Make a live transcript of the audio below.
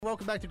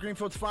Welcome back to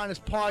Greenfield's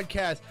Finest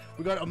Podcast.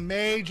 We got a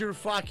major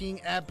fucking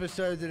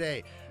episode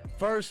today.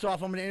 First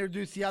off, I'm going to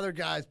introduce the other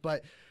guys,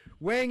 but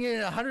weighing in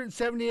at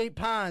 178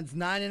 pounds,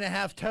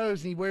 9.5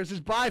 toes, and he wears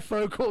his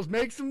bifocals.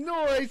 Make some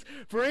noise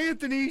for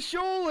Anthony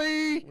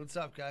Sholey. What's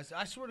up, guys?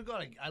 I swear to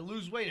God, I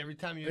lose weight every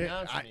time you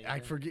announce me.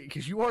 I forget,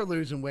 because you are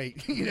losing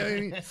weight. You know what I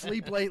mean?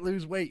 Sleep late,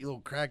 lose weight, you little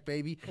crack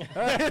baby.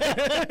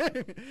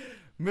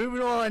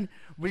 Moving on,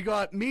 we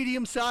got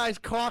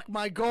medium-sized cock,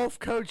 my golf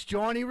coach,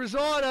 Johnny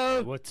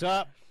Rosado. What's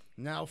up?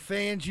 Now,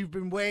 fans, you've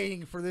been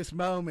waiting for this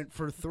moment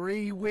for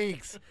 3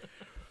 weeks.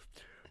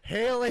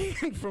 Hailing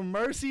from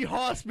Mercy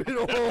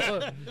Hospital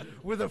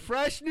with a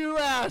fresh new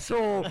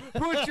asshole.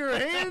 Put your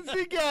hands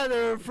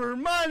together for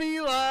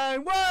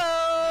Moneyline. Whoa!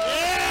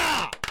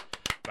 Yeah!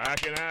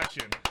 Back in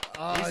action.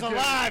 He's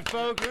alive,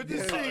 folks. Good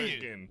to see you.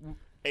 Fucking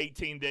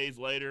 18 days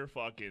later,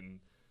 fucking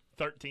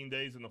 13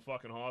 days in the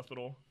fucking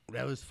hospital.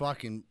 That was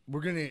fucking.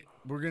 We're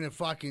gonna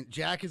fucking.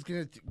 Jack is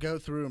gonna go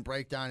through and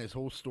break down his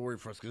whole story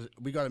for us because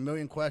we got a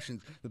million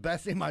questions. The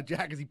best thing about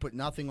Jack is he put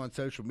nothing on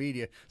social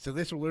media, so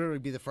this will literally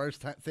be the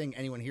first thing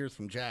anyone hears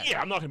from Jack. Yeah,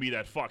 I'm not gonna be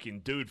that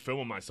fucking dude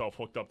filming myself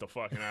hooked up to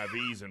fucking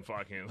IVs and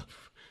fucking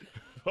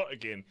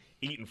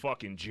eating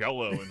fucking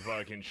Jello and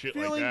fucking shit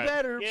Feeling like that.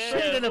 better. Yeah,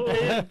 Shit in a ooh.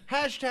 bit.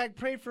 Hashtag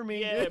pray for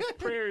me. Yeah,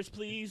 prayers,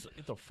 please.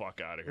 Get the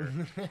fuck out of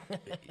here.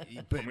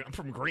 But, I'm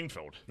from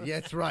Greenfield. yeah,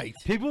 that's right.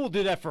 People will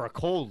do that for a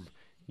cold.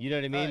 You know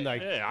what I mean?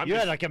 Like yeah, I'm you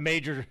had just- like a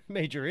major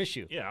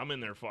issue. Yeah, I'm in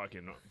there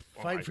fucking on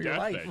Fight my for your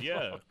deathbed. life.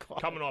 Yeah, Oh,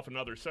 God. coming off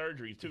another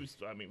surgery too.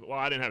 I mean, well,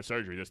 I didn't have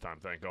surgery this time,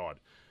 thank God.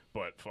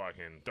 But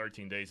fucking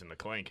 13 days in the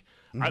clink.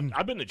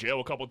 I've been to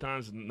jail a couple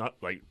times, not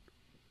like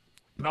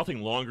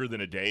nothing longer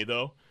than a day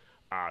though.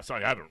 So I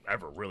haven't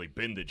ever really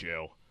been to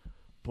jail.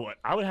 But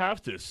I would have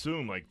to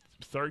assume like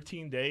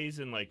 13 days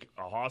in like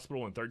a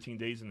hospital and 13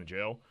 days in the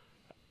jail,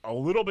 a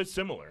little bit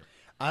similar.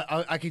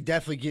 I could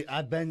definitely get.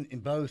 I've been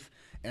in both,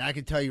 and I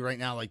can tell you right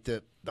now, like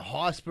the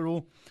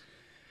hospital.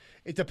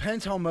 It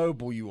depends how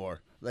mobile you are.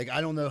 Like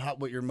I don't know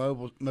what your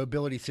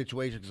mobility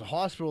situation. Because the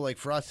hospital, like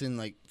for us,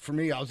 for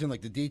me, I was in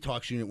like the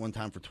detox unit one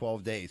time for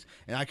 12 days,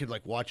 and I could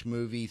like watch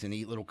movies and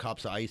eat little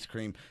cups of ice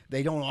cream.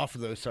 They don't offer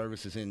those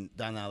services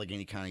down in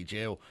Allegheny County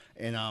Jail,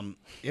 and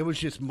it was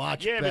just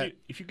much. Yeah, better. but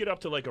if you get up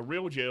to like a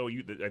real jail,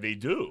 they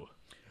do.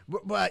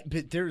 But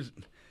there's.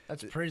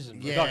 That's prison.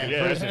 Yeah.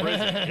 Yeah, prison. But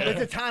at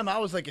the time, I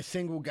was like a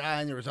single guy,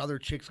 and there was other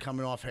chicks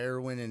coming off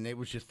heroin, and it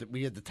was just that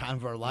we had the time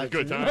of our lives.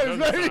 Good time.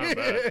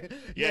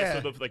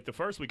 Yeah. So the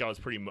first week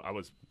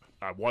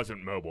I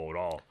wasn't mobile at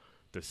all.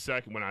 The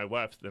second when I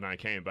left, then I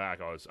came back,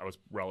 I was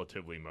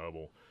relatively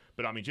mobile.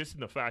 But I mean, just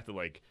in the fact that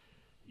like,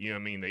 you know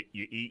what I mean,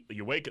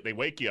 they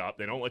wake you up,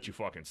 they don't let you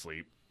fucking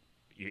sleep.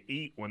 You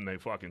eat when they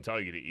fucking tell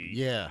you to eat.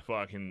 Yeah.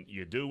 Fucking,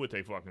 you do what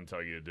they fucking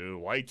tell you to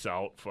do. Lights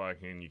out.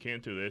 Fucking, you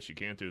can't do this. You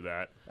can't do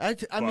that.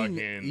 I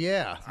mean,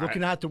 yeah,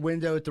 looking out the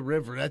window at the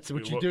river. That's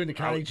what you do in the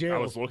county jail. I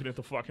was looking at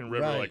the fucking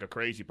river Right. like a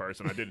crazy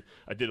person.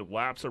 I did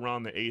laps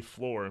around the 8th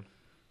floor.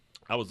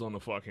 I was on the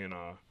fucking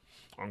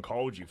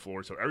oncology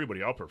floor, so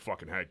everybody up there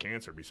fucking had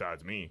cancer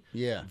besides me.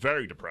 Yeah.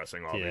 Very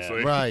depressing,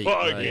 obviously. Right,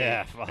 Fucking- right.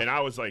 Yeah, fuck. And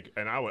I was like,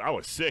 I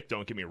was sick.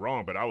 Don't get me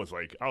wrong, but I was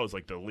like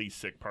the least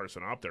sick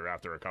person up there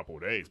after a couple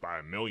of days by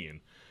a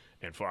million.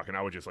 And fucking,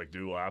 I would just like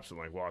do laps and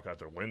like walk out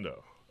the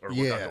window or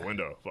look out the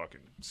window, fucking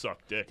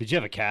suck dick. Did you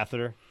have a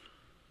catheter?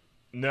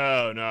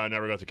 No, I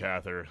never got the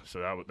catheter,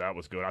 so that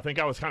was good. I think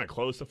I was kind of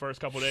close the first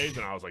couple of days,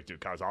 and I was like, dude,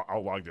 guys,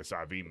 I'll lug this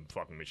IV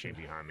fucking machine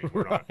behind me.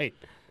 We're not- Right.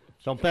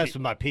 Don't mess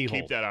with my pee hole.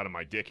 Keep that out of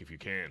my dick if you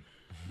can.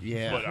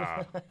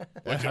 Yeah,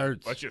 But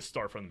hurts. let's just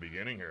start from the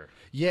beginning here.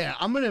 yeah.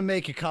 I'm gonna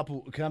make a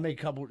couple. Can I make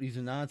a couple of these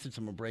announcements?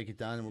 I'm gonna break it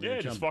down, and we're Yeah,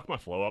 gonna just jump. fuck my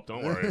flow up.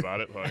 Don't worry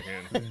about it.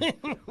 Fucking.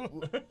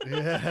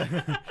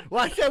 Yeah.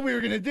 Well, I said we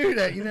were gonna do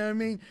that. You know what I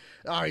mean?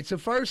 All right. So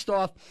first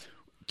off,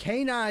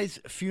 K-Ni's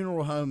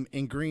Funeral Home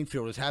in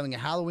Greenfield is having a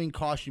Halloween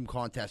costume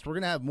contest. We're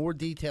going to have more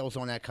details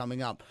on that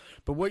coming up.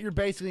 But what you're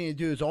basically going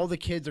to do is all the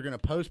kids are going to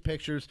post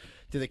pictures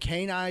to the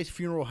K-Ni's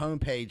Funeral Home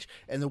page,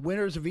 and the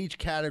winners of each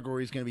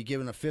category is going to be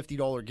given a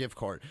 $50 gift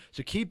card.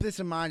 So keep this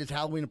in mind as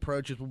Halloween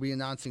approaches. We'll be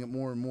announcing it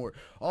more and more.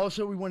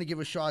 Also, we want to give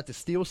a shot to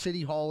Steel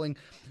City Hauling.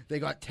 They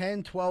got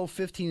 10, 12,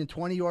 15, and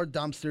 20-yard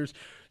dumpsters.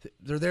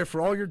 They're there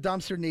for all your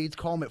dumpster needs.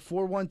 Call them at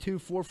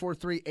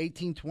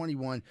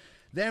 412-443-1821.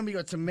 Then we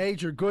got some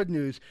major good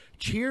news.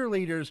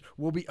 Cheerleaders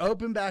will be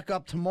open back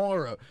up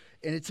tomorrow.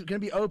 And it's going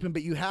to be open,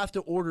 but you have to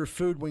order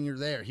food when you're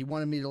there. He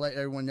wanted me to let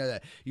everyone know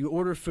that. You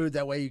order food,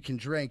 that way you can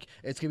drink.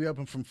 It's going to be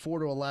open from 4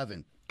 to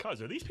 11.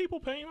 Cuz, are these people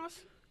paying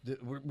us?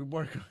 We're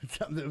working on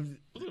something.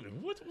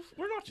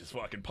 We're not just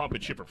fucking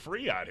pumping shit for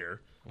free out here.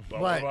 But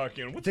What? What's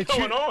The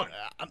going cheer- on?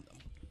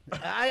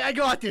 I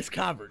got this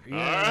covered. All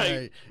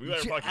right. You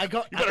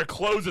better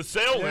close the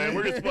sale, man.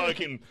 We're just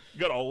fucking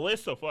got a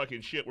list of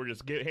fucking shit we're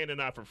just handing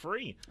out for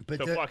free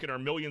But to the- fucking our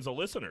millions of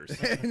listeners.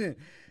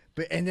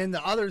 And then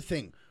the other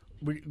thing,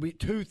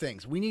 two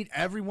things. We need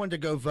everyone to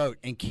go vote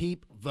and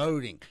keep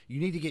voting. You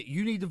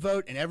need to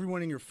vote, and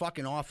everyone in your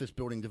fucking office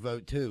building to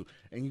vote too.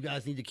 And you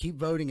guys need to keep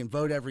voting and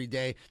vote every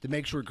day to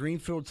make sure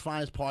Greenfield's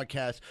Finest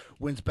Podcast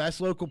wins Best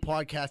Local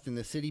Podcast in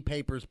the City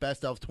Paper's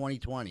Best of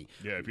 2020.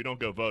 Yeah, if you don't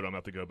go vote, I'm gonna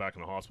have to go back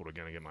in the hospital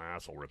again and get my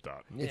asshole ripped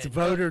out. It's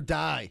vote or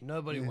die.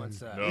 Nobody wants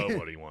that.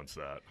 Nobody wants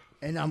that.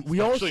 And we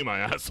also Actually, my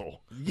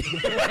asshole.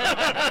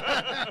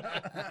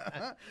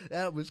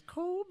 that was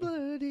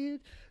cold-blooded.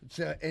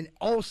 So, and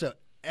also,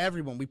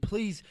 everyone, we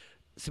please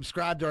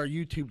subscribe to our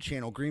YouTube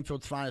channel,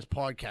 Greenfield's Finest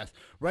Podcast.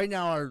 Right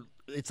now,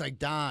 it's like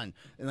Don,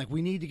 and like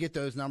we need to get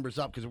those numbers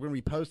up because we're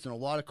going to be posting a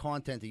lot of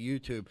content to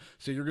YouTube.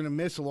 So you're going to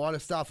miss a lot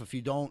of stuff if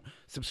you don't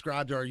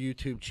subscribe to our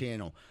YouTube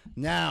channel.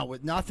 Now,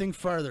 with nothing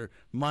further,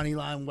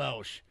 Moneyline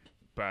Welsh.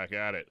 Back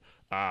at it.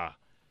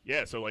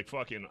 Yeah, so like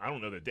fucking, I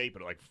don't know the date,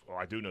 but like, well,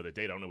 I do know the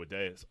date. I don't know what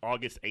day it is.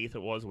 August 8th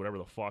it was, whatever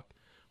the fuck.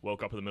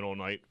 Woke up in the middle of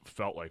the night,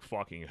 felt like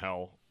fucking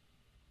hell.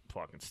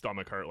 Fucking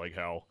stomach hurt like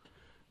hell.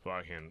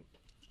 Fucking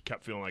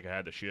kept feeling like I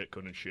had to shit,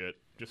 couldn't shit.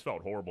 Just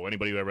felt horrible.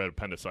 Anybody who ever had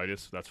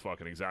appendicitis, that's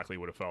fucking exactly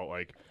what it felt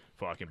like.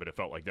 Fucking, but it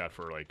felt like that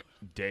for like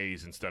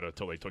days instead of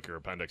till they took your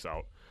appendix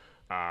out.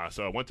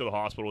 So I went to the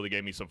hospital. They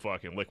gave me some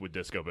fucking liquid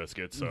disco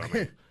biscuits. So I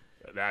mean,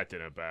 that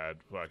didn't bad.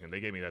 Fucking,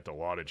 they gave me that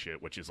Dilaudid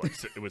shit, which is like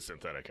it was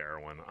synthetic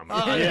heroin.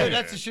 Yeah,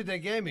 that's the shit they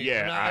gave me.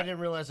 Yeah, And I didn't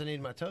realize I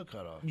needed my toe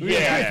cut off.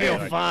 Yeah, I feel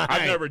fine.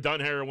 I've never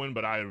done heroin,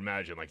 but I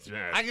imagine like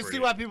I can see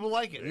why people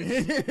like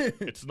it.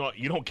 it's not.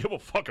 You don't give a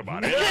fuck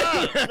about it.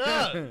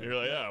 No. You're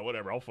like, yeah,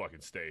 whatever. I'll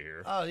fucking stay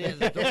here. Oh yeah,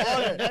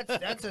 Dilaudid,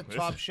 that's a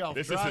top shelf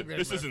This drug. isn't there,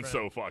 this my isn't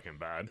friend. so fucking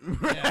bad.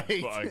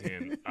 Right.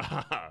 Fucking.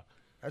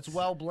 That's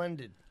well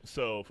blended.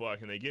 So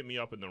fucking, they get me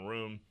up in the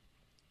room.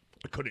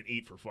 I couldn't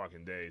eat for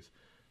fucking days.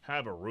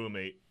 Have a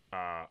roommate.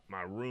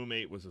 My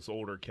roommate was this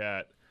older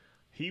cat.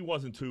 He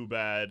wasn't too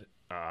bad.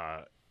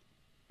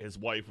 His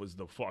wife was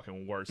the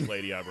fucking worst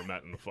lady I ever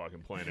met in the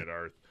fucking planet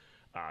Earth.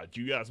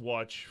 Do you guys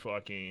watch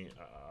fucking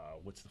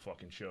what's the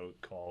fucking show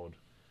called?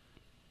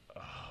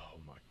 Oh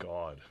my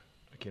god,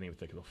 I can't even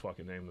think of the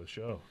fucking name of the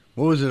show.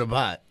 What was it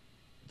about?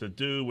 The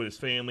dude with his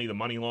family, the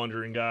money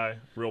laundering guy,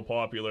 real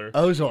popular.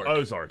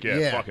 Ozark.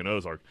 Yeah, fucking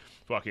Ozark.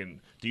 Fucking,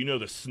 do you know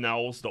the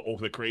Snells,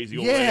 the crazy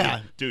old Yeah.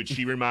 lady? Dude,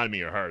 she reminded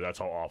me of her. That's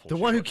how awful The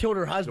she one who was. killed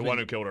her The husband. one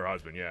who killed her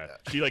husband, yeah.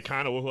 She like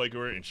kind of looked like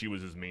her, and she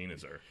was as mean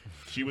as her.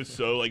 She was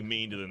so like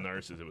mean to the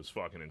nurses, it was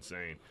fucking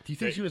insane. Do you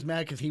think she was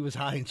mad because he was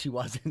high and she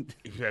wasn't?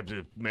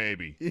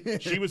 Maybe.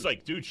 She was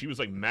like, dude, she was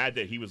like mad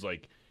that he was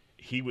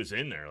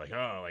in there, like,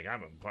 oh, like,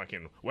 I'm a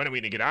fucking, when are we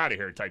gonna get out of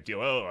here type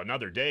deal? Oh,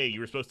 another day, you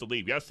were supposed to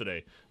leave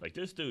yesterday. Like,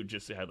 this dude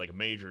just had like a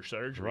major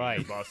surgery. Right.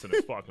 He's busting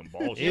his fucking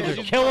balls. Either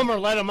kill him or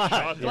let him out.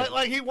 Shut up.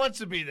 Like he wants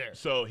to be there.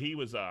 So he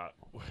was,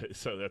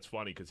 so that's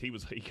funny because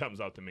he comes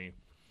out to me,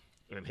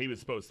 and he was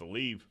supposed to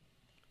leave,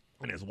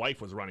 and his wife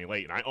was running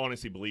late, and I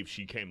honestly believe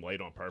she came late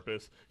on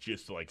purpose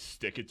just to like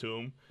stick it to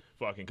him.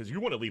 Fucking, because you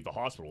want to leave the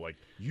hospital, like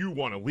you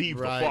want to leave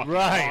the fucking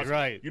hospital.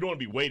 Right. You don't want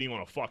to be waiting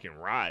on a fucking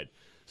ride.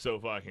 So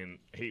fucking,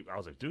 I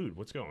was like, dude,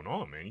 what's going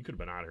on, man? You could have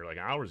been out here like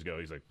hours ago.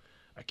 He's like,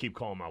 I keep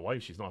calling my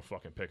wife, she's not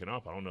fucking picking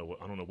up. I don't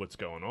know what's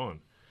going on.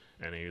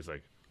 And he was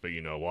like, but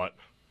you know what?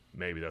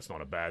 Maybe that's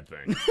not a bad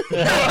thing.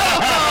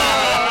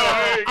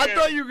 I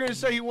thought you were gonna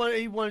say he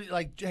wanted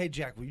like, hey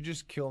Jack, will you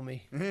just kill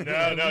me? No, he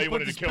Put wanted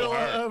to this kill pillow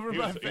her. over He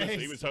my was,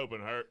 face. he was hoping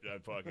her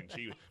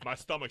fucking my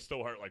stomach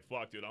still hurt like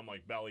fuck, dude. I'm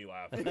like belly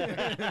laughing.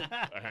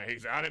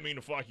 He's I didn't mean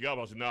to fuck you up.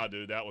 I was like, nah,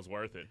 dude, that was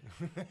worth it.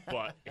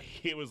 But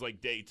it was like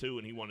day 2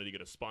 and he wanted to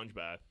get a sponge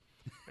bath.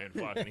 And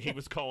fucking, he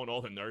was calling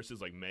all the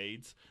nurses like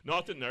maids,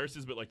 not the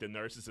nurses, but like the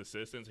nurses'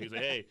 assistants. He was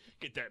like, "Hey,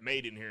 get that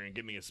maid in here and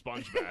give me a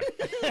sponge bath."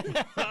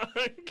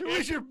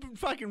 Who's your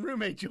fucking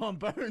roommate, John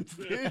Burns?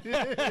 Dude?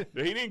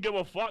 He didn't give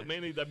a fuck,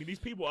 man. I mean, these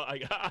people.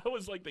 I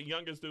was like the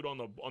youngest dude on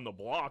the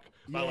block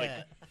by like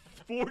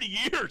 40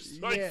 years.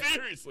 Like Yeah.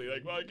 seriously,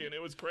 like fucking,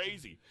 it was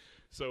crazy.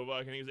 So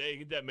fucking, he was, "Hey,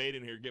 get that maid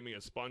in here, give me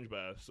a sponge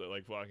bath." So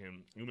like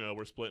fucking,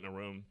 we're splitting a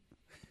room.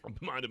 I'm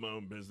minding my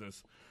own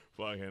business.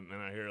 Fucking, and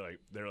I hear like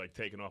they're like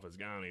taking off his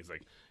gown. And he's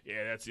like,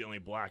 "Yeah, that's the only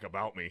black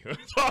about me."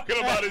 Talking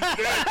about his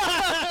dick.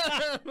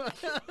 I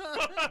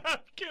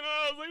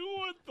was like,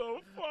 "What the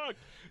fuck?"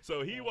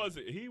 So he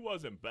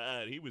wasn't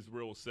bad. He was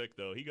real sick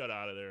though. He got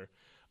out of there.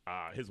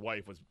 His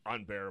wife was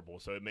unbearable,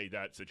 so it made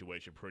that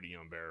situation pretty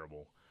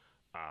unbearable.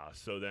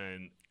 So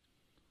then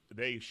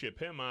they ship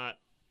him out.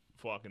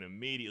 Fucking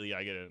immediately,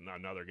 I get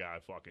another guy.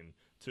 Fucking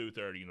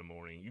 2:30 in the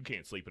morning. You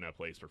can't sleep in that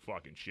place for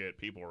fucking shit.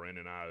 People are in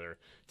and out of there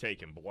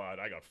taking blood.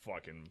 I got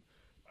fucking.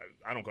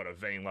 I don't got a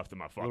vein left in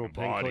my fucking Little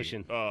body.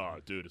 pincushion. Oh,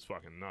 dude, it's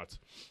fucking nuts.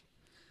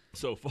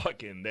 So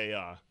fucking they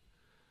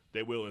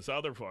wheel this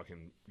other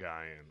fucking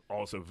guy in,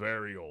 also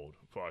very old.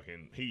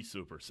 Fucking, he's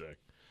super sick.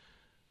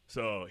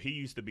 So he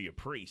used to be a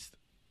priest.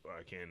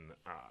 Fucking,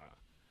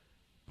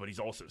 but he's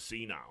also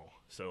senile.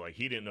 So like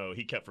he didn't know,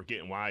 he kept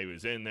forgetting why he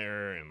was in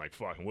there and like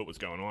fucking what was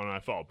going on. And I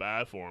felt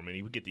bad for him, and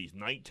he would get these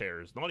night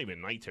terrors, not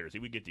even night terrors. He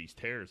would get these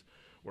terrors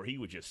where he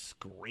would just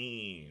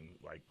scream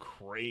like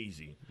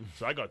crazy.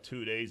 So I got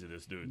 2 days of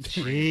this dude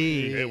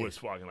screaming. It was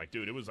fucking like,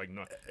 dude, it was like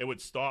it would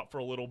stop for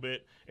a little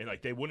bit, and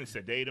like they wouldn't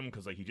sedate him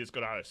because like he just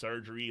got out of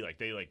surgery. Like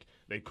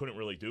they couldn't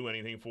really do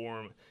anything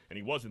for him, and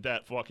he wasn't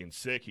that fucking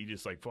sick. He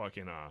just like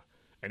fucking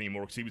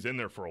anymore because he was in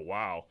there for a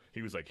while.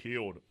 He was like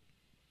healed,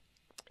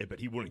 but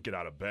he wouldn't get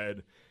out of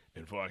bed.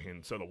 And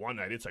fucking, so the one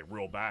night it's like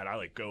real bad. I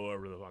like go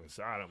over to the fucking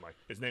side. I'm like,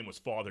 his name was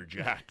Father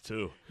Jack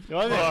too.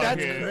 Oh,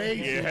 that's Fucking-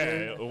 crazy.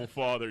 Yeah, old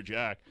Father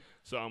Jack.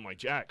 So I'm like,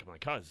 Jack. I'm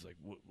like, cuz, like,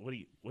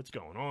 what's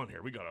going on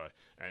here? We gotta.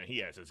 And he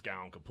has his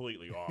gown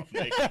completely off,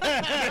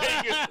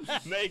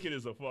 naked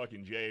as a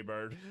fucking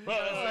jaybird.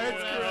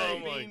 That's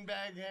I'm great. like,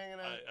 Beanbag hanging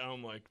out.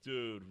 I'm like,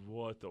 dude,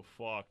 what the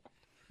fuck?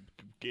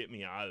 Get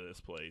me out of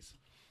this place.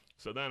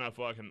 So then I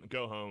fucking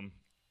go home.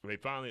 They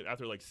finally,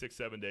 after like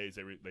 6-7 days,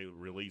 they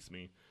release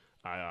me.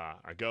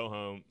 I go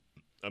home.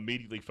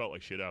 Immediately felt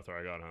like shit after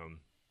I got home.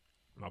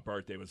 My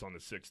birthday was on the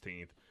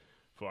 16th.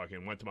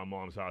 Fucking went to my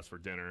mom's house for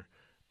dinner.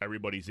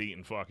 Everybody's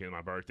eating fucking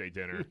my birthday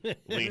dinner.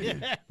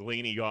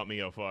 Leanie got me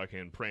a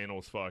fucking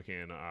Prandel's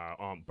fucking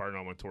burnt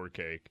almond torte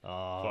cake.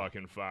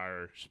 Fucking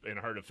fire. In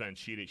her defense,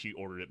 she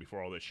ordered it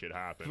before all this shit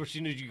happened. Before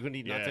she knew you couldn't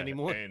eat nuts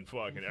anymore. And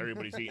fucking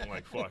everybody's eating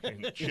like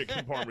fucking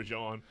chicken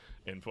parmesan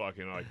and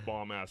fucking like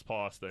bomb ass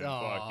pasta and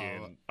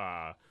fucking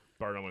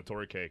burnt almond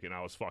torte cake, and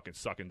I was fucking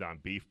sucking down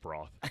beef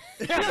broth.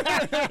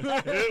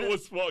 It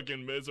was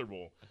fucking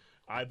miserable.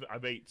 I've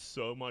ate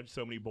so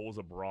many bowls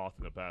of broth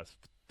in the past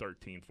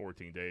 13,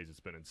 14 days. It's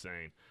been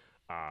insane.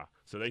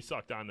 So they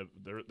sucked down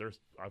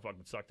I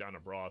fucking sucked down the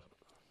broth.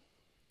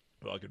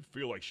 Well, I could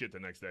feel like shit the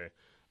next day.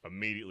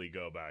 Immediately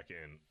go back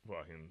in.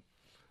 Fucking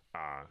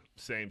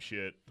same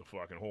shit. The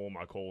fucking hole in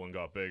my colon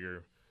got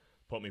bigger.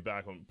 Put me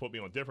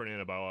on different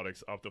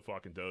antibiotics, up the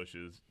fucking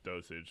dosage.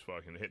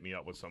 Fucking hit me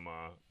up with some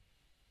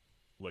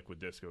liquid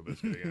disco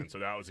biscuit again. So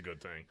that was a good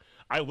thing.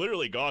 I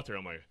literally got there.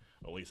 I'm like,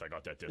 at least I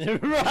got that disco.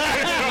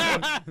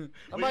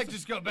 I might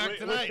just go back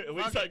tonight. At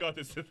least I got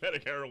the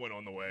synthetic heroin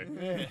on the way.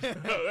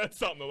 That's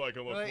something to like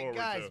look forward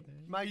guys, to.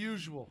 my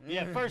usual.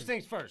 Yeah, first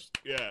things first.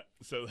 Yeah.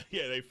 So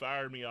yeah, they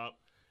fired me up,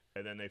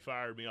 and then they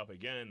fired me up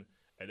again,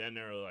 and then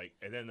they're like,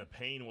 and then the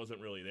pain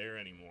wasn't really there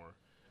anymore,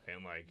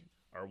 and like.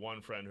 Our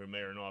one friend who may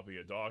or not be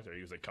a doctor,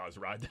 he was like, "Cuz,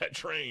 ride that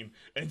train."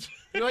 And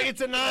You're like,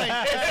 it's a 9.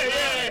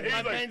 yeah,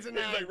 My pain's a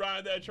 9. He's like,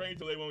 ride that train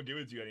till they won't give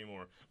it to you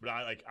anymore. But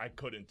I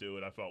couldn't do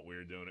it. I felt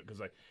weird doing it because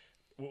like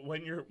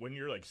when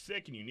you're like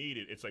sick and you need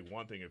it, it's like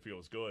one thing, it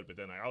feels good. But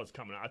then like,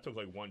 I took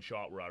like one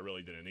shot where I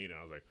really didn't need it. And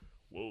I was like,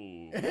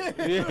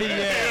 whoa. You know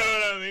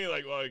what I mean?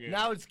 Like,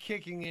 Now it's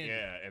kicking in.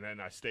 yeah. And then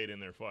I stayed in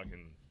there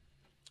fucking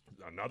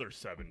another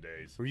 7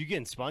 days. Were you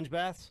getting sponge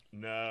baths?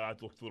 No, I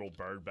looked little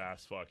bird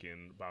baths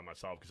fucking by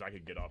myself because I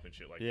could get up and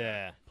shit like that.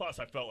 Yeah. Plus,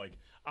 I felt like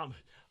I'm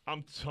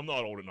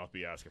not old enough to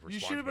be asking for. You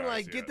sponge should have been baths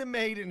like, yet. get the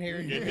maid in here.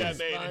 And Get give that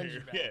me a maid in sponge here.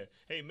 bath.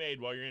 Yeah. Hey,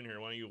 maid, while you're in here,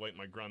 why don't you wipe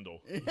my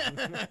grundle?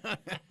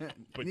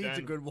 But Needs a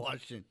then good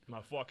washing.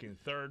 my fucking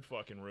third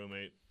fucking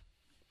roommate.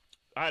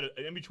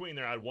 In between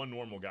there, I had one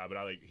normal guy, but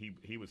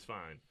he was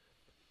fine.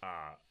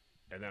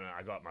 And then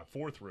I got my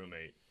fourth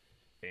roommate,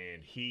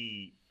 and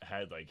he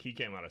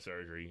came out of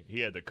surgery. He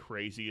had the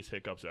craziest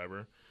hiccups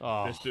ever.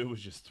 Oh. This dude was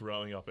just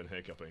throwing up and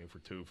hiccuping for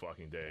 2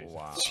 fucking days.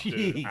 Wow.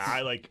 Dude,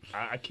 Jeez.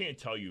 I can't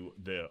tell you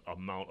the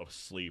amount of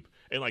sleep.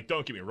 And like,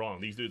 don't get me wrong,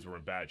 these dudes were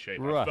in bad shape.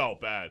 Right. I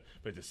felt bad,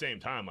 but at the same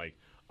time, like,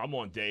 I'm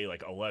on day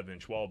like 11,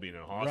 12 being in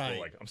the hospital. Right.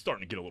 Like, I'm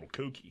starting to get a little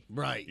kooky.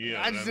 Right. You know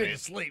I what just mean? need to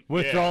sleep.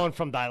 Withdrawing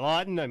from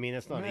Dilaudid? I mean,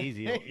 that's not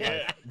easy.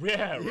 Yeah,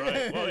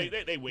 right. Well,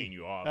 they wean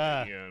you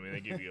off. You know what I mean?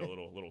 They give you a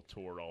little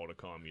Toradol to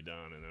calm you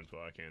down, and then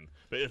fucking.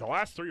 But the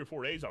last 3 or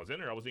 4 days I was in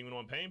there, I wasn't even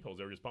on pain pills.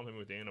 They were just pumping me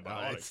with the Oh,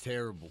 antibiotics. that's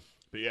terrible.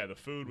 But yeah, the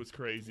food was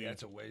crazy.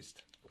 That's a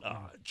waste.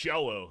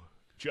 Jello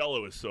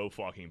is so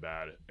fucking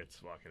bad. It's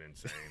fucking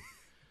insane.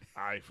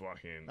 I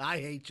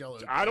hate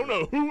Jello. I don't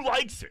know who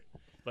likes it.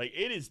 Like,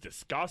 it is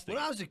disgusting.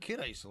 When I was a kid,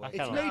 I used to like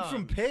It's kinda made like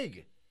from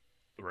pig.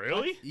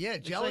 Really? Yeah,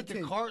 It's like the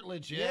gelatin.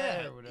 cartilage,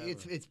 yeah, or whatever.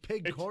 it's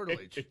pig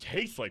cartilage. It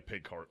tastes like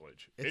pig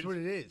cartilage. It's what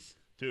it is.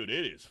 Dude,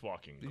 it is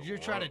fucking. Did you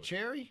try the gross.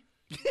 cherry?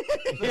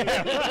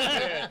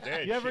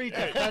 Yeah, You ever eat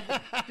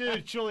that?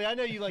 Dude, Julie, I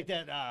know you like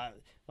that.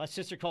 My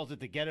sister calls it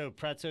the ghetto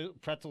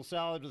pretzel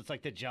salad. It's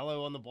like the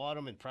Jello on the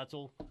bottom and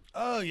pretzel.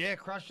 Oh yeah,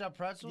 crushed up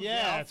pretzels.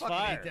 Yeah, I'll it's fucking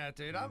fire. eat that,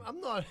 dude. I'm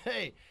not.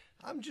 Hey,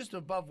 I'm just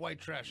above white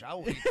trash. I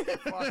will eat the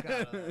fuck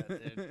out of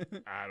that,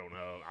 dude. I don't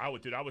know. I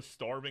was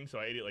starving, so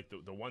I ate it like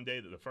the one day,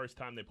 the first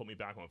time they put me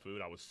back on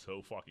food, I was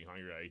so fucking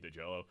hungry. I ate the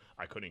Jello.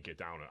 I couldn't get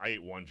down. I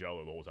ate one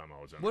Jello the whole time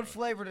I was in What there.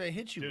 flavor did they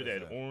hit you Dude, with? they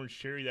had though? orange,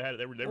 cherry.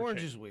 They were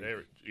Orange cha- is weak.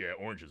 Yeah,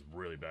 orange is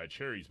really bad.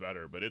 Cherry's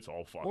better, but it's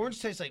all fucking.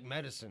 Orange tastes like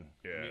medicine.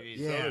 Yeah. when you eat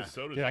Yeah. it.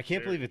 So does Dude, I can't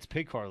cherry. believe it's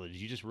pig cartilage.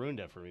 You just ruined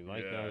that for me,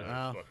 Mike. Yeah. No,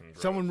 That's fucking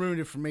gross. Someone ruined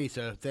it for me,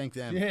 so thank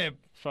them. Yeah,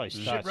 it's probably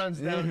shit starts. runs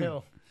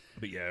downhill.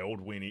 But yeah, old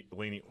Weenie,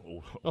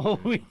 Oh,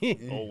 we.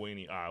 old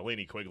Weenie,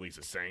 Laney Quigley's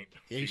a saint.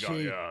 Is Got,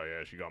 she?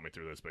 yeah, she got me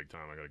through this big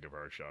time. I gotta give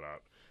her a shout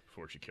out.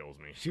 before she kills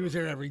me. She was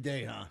there every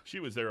day, huh? She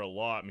was there a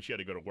lot. I mean, she had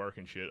to go to work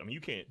and shit. I mean, you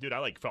can't, dude. I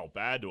like felt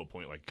bad to a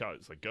point. Like, God,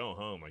 it's like go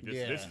home. Like this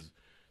Yeah. is.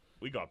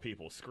 We got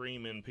people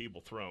screaming,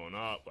 people throwing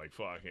up, like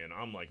fucking.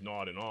 I'm like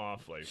nodding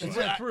off, like. She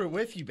went through it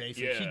with you,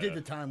 basically. She Yeah. did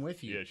the time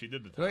with you. Yeah, she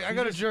did the time. Like, I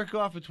got to jerk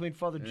off between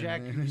Father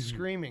Jack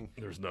screaming.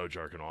 There's no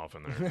jerking off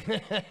in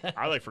there.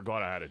 I like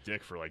forgot I had a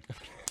dick for like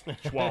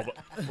 12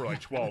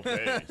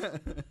 days.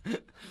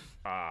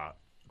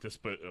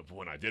 But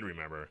when I did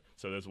remember,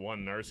 so this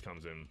one nurse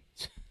comes in.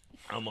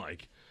 I'm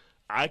like,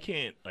 I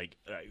can't like.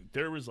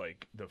 There was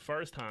like the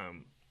first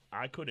time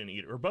I couldn't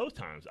eat, or both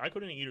times I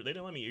couldn't eat. They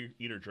didn't let me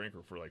eat or drink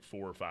her for like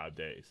 4 or 5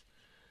 days.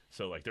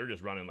 So like they're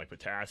just running like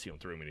potassium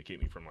through me to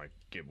keep me from like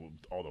get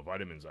all the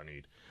vitamins I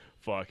need.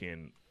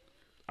 Fucking.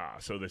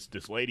 So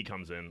this lady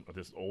comes in,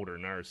 this older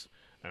nurse,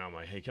 and I'm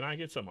like, hey, can I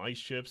get some ice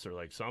chips or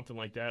like something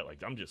like that?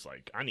 Like I'm just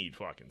like I need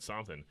fucking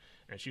something.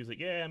 And she was like,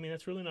 yeah, I mean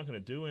that's really not gonna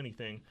do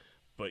anything.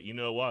 But you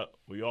know what?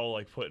 We all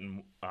like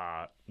putting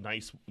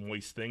nice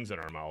moist things in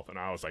our mouth, and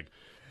I was like,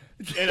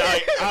 and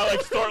I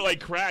like start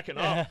like cracking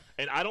up,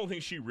 and I don't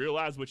think she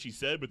realized what she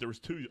said, but there was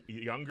 2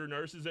 younger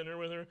nurses in there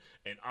with her,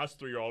 and us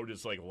 3 are all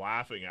just like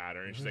laughing at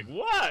her, and she's like,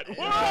 "What?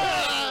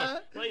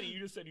 What? Lady,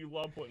 you just said you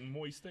love putting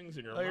moist things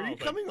in your mouth." Are you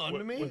coming on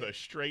to me? With a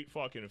straight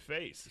fucking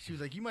face? She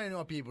was like, you might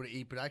not be able to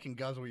eat, but I can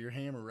guzzle your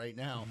hammer right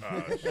now.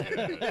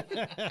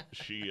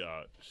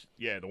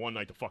 Yeah, the one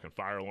night the fucking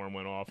fire alarm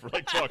went off for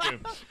like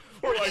fucking.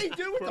 What do they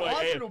do with the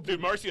hospital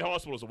dude, Mercy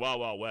Hospital is a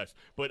wild west.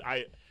 But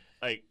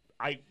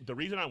the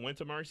reason I went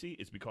to Mercy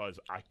is because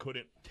I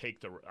couldn't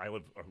take I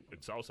live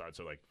in Southside,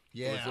 so like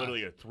it was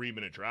literally a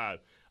 3-minute drive.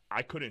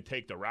 I couldn't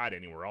take the ride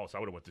anywhere else. I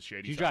would have went to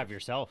Shady. You drive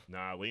yourself?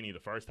 Nah, Leany the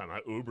first time. I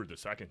Ubered the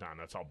second time.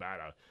 That's how bad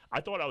I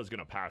thought I was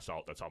gonna pass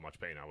out. That's how much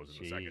pain I was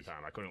in the second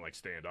time. I couldn't like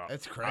stand up.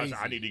 That's I was like,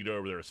 I crazy. need to get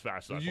over there as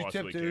fast as Did I you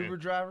possibly tip the can. Uber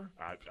driver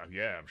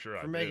Yeah, I'm sure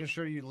I for did. making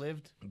sure you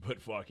lived?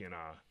 But fucking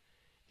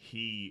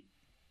he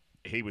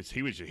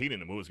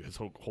didn't move. His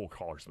whole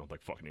car smelled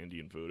like fucking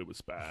Indian food. It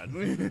was bad.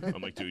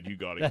 I'm like, dude, you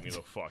gotta get me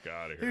the fuck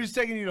out of He here. was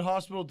taking you to the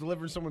hospital,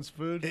 delivering someone's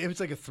food. It was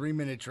like a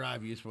 3-minute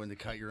drive. You just wanted to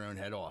cut your own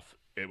head off.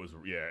 It was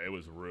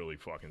really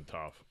fucking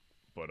tough.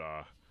 But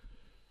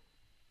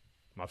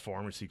my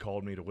pharmacy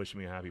called me to wish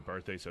me a happy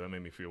birthday, so that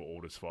made me feel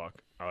old as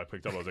fuck. I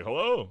picked up, I was like,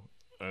 hello.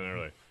 And they're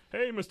like,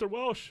 hey, Mr.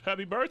 Welsh,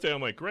 happy birthday.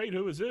 I'm like, great,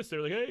 who is this?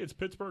 They're like, hey, it's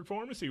Pittsburgh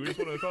Pharmacy. We just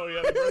want to call you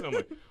happy birthday. I'm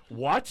like,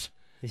 what?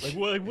 Like,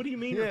 what do you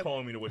mean you're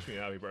calling me to wish me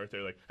a happy birthday?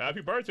 Like,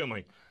 happy birthday. I'm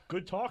like,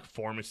 good talk,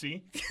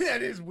 pharmacy.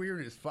 That is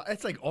weird as fuck.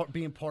 It's like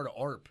being part of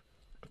ARP.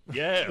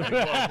 Yeah. Like,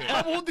 fucking,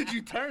 How old did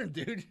you turn,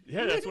 dude?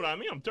 yeah, that's what I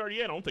mean. I'm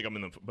 38. I don't think I'm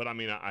in the, but I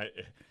mean, I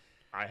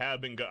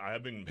have been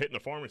hitting the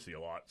pharmacy a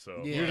lot.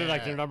 So Yeah. You're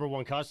like their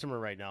 #1 customer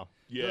right now.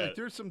 yeah. Like,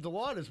 there's some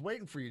Dilatas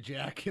waiting for you,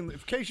 Jack. And in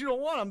case you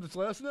don't want them, just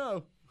let us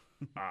know.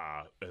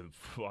 And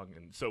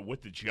fucking so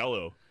with the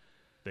Jello,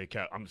 they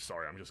kept. I'm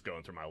sorry, I'm just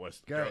going through my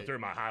list. Go Going ahead. through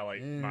my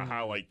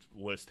highlight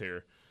list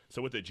here.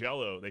 So with the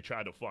Jello, they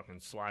tried to fucking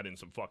slide in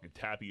some fucking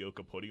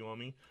tapioca pudding on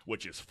me,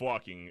 which is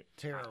fucking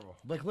Terrible.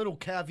 Like little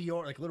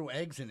caviar, like little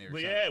eggs in there. or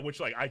But something. yeah, which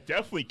like I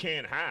definitely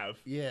can't have.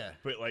 Yeah.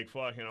 But like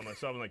fucking on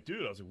myself, I'm like,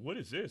 dude, I was like, what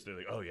is this? They're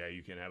like, oh yeah,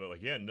 you can have it.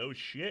 Like, yeah, no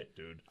shit,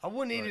 dude. I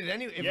wouldn't eat it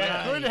anyway. If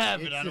Yeah. I could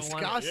have it, It's I don't want it.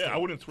 disgusting. Yeah, I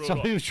wouldn't throw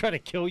Somebody it was trying to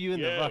kill you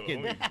in off. the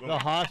fucking Let me the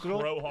hospital.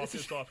 Crow hawk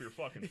this off your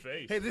fucking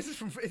face. Hey, this is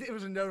from. It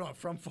was a note on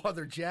from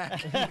Father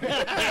Jack. Fucking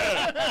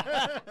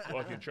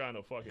trying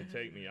to fucking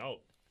take me out.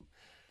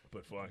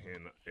 But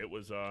fucking, it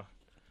was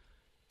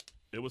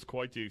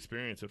quite the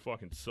experience. It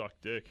fucking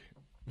sucked dick.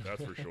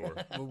 That's for sure.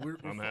 Well,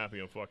 I'm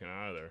happy I'm fucking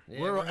out of there. Yeah,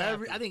 we're we're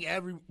happy. I think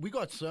we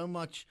got so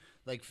much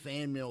like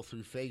fan mail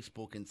through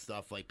Facebook and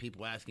stuff, like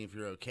people asking if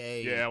you're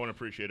okay. Yeah, I want to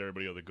appreciate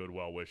everybody of the good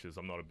well wishes.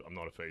 I'm not a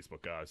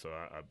Facebook guy, so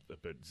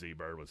but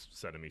Z-Bird was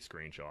sending me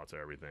screenshots of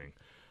everything.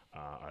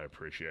 I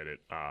appreciate it.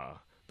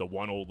 The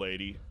one old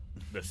lady,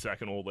 the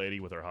second old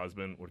lady with her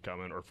husband would come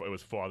in, or it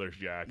was Father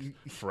Jack's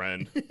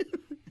friend.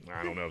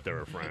 I don't know if they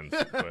were friends,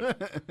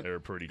 but they were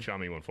pretty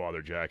chummy when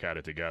Father Jack had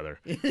it together.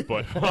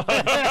 But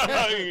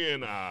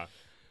and,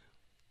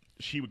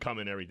 she would come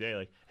in every day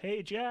like,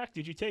 hey, Jack,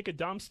 did you take a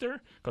dumpster?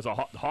 Because the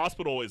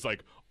hospital is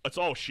like, it's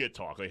all shit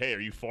talk. Like, hey, are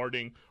you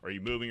farting? Are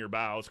you moving your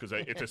bowels? Because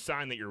it's a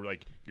sign that you're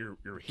like, you're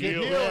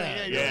healed.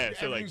 Yeah.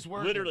 So like, Everything's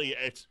working. literally,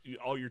 it's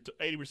all your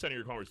 80% of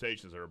your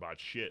conversations are about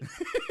shit.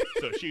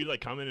 So she'd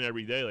like come in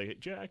every day like, hey,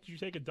 Jack, did you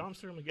take a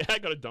dumpster? I'm like, yeah, I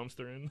got a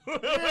dumpster in.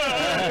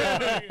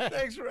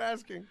 Thanks for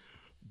asking.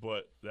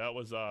 But that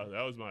was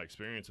my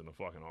experience in the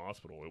fucking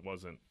hospital. It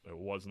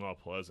was not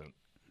pleasant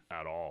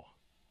at all.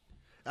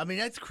 I mean,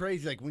 that's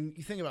crazy. Like, when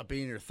you think about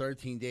being there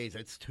 13 days,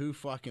 that's 2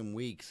 fucking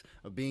weeks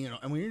of being in.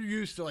 And when you're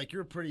used to, like,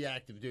 you're a pretty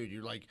active dude.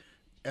 You're, like,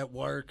 at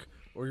work,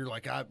 or you're,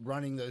 like, out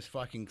running those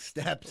fucking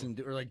steps, and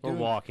or, like, Or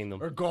walking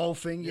them. Or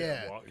golfing,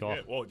 yeah.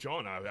 Well,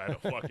 John, I had a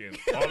fucking,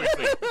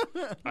 obviously,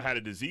 I had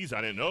a disease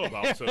I didn't know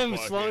about. So I'm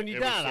fucking, slowing you it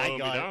was down. I slowing me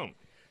got it. down.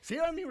 See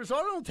what I mean?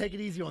 Rosario don't take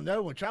it easy on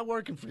no one. Try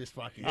working for this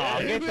fucking Oh,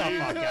 guy. get the fuck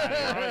out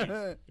of here.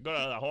 Right. I got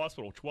out of the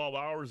hospital 12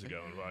 hours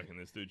ago, and fucking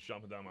this dude's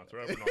jumping down my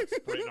throat, and I'm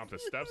spraying off the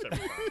steps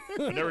every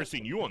time. I've never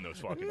seen you on those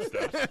fucking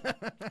steps.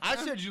 I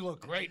said you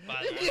look great,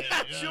 by the way.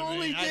 Yeah, You know what I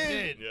Julie mean? I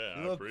did. Yeah,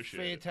 You I look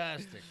appreciate it.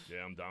 fantastic.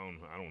 Yeah, I'm down.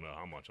 I don't know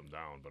how much I'm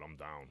down, but I'm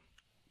down.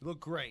 You look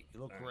great.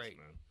 You look Thanks, great.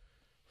 man.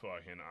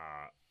 Fucking,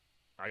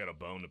 I got a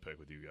bone to pick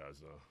with you guys,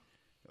 though.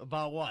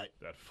 About what?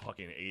 That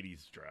fucking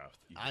 80s draft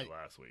you I- did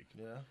last week.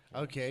 Yeah.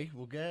 Okay,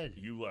 well, good.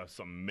 You left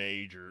some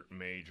major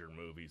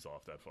movies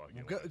off that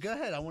fucking list. Go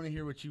ahead. I want to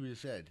hear what you would have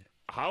said.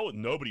 How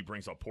nobody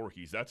brings up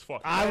Porky's? That's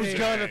fucking I was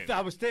insane. gonna.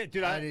 I was dude.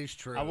 That is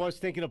true. I was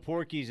thinking of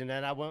Porky's, and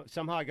then I went.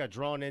 Somehow I got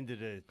drawn into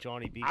the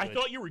Johnny B. I Good.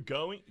 thought you were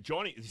going,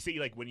 Johnny. You see,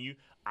 like when you,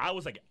 I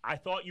was like, I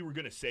thought you were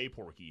gonna say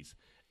Porky's,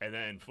 and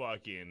then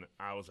fucking,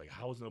 I was like,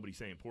 how is nobody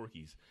saying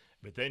Porky's?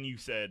 But then you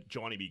said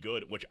Johnny Be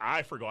Good, which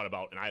I forgot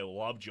about, and I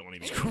love Johnny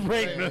Be Good.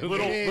 Great movie.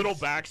 Little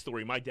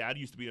backstory. My dad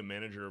used to be a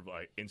manager of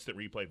like instant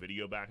replay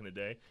video back in the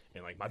day,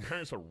 and like my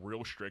parents were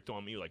real strict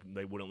on me. Like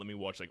they wouldn't let me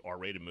watch like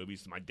R-rated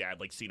movies. My dad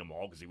like seen them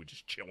all because he would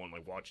just chill and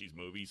like watch these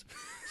movies.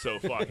 So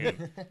fucking,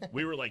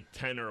 we were like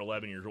 10 or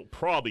 11 years old,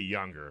 probably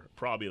younger,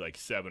 probably like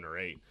 7 or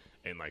 8.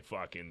 And like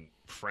fucking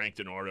Frank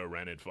DiNardo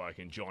rented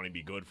fucking Johnny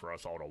Be Good for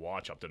us all to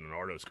watch up to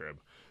DiNardo's crib.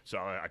 So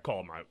I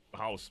called my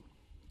house.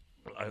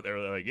 They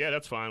were like, yeah,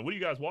 that's fine. What are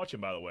you guys watching,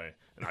 by the way?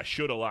 And I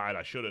should have lied.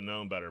 I should have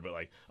known better. But,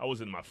 like, I was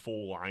in my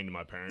full lying to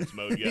my parents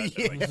mode yet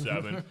at, like,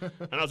 7. And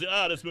I was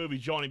like, this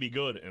movie's Johnny Be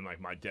Good. And,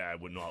 like, my dad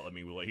would not let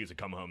me. He said,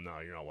 come home now.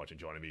 You're not watching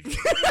Johnny Be Good.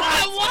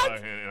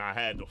 What? And I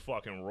had to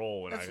fucking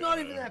roll. And That's I, not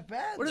even that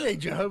bad. What are though. they,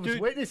 Jehovah's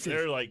Dude, Witnesses?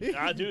 they're like,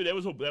 dude, that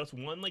was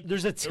one, like.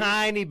 There's a there was-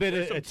 tiny bit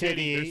there's of some a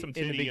titty there's some in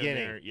the titty beginning.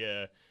 there.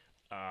 Yeah.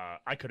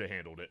 I could have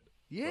handled it.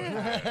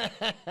 yeah.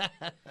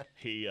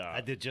 He, I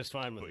did just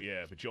fine with But it.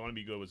 yeah, but Johnny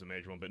Be Good was a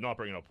major one. But not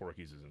bringing up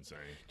Porky's is insane.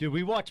 Dude,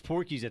 we watched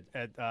Porky's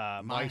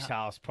at Mike's hou-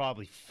 house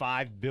probably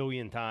 5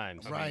 billion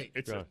times. Right.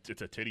 It's Yeah.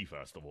 it's a titty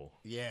festival.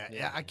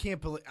 Yeah. I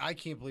can't believe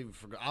we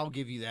forgot. I'll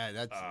give you that.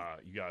 That's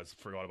You guys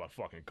forgot about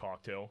fucking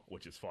Cocktail,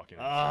 which is fucking.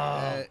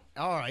 Oh.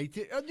 all right.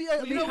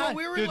 You know what?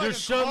 We were Dude, in like there's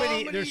a so many-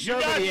 comedy- there's You so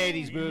guys- many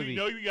 80s You movies.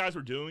 know what you guys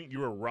were doing? You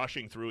were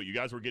rushing through it. You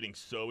guys were getting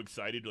so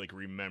excited, like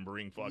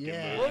remembering fucking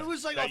Yeah. movies Well, it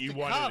was like that off you the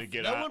wanted cuff. to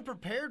get no out. one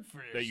prepared for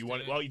this. That you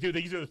wanted. dude. Well, dude,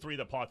 these are the 3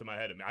 that popped in my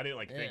head. I didn't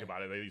like think Yeah.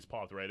 about it. They just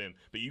popped right in.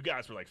 But you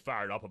guys were like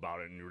fired up about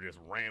it, and you were just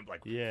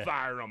Yeah.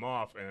 firing them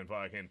off, and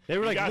fucking. They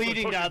were you like guys would've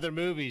leading took to your- other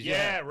movies.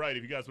 Yeah, right.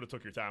 If you guys would have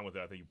took your time with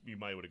it, I think you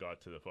might would have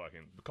got to the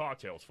fucking the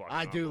Cocktails. Fucking.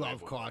 I do love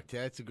unbelievable.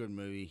 Cocktail. It's a good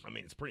movie. I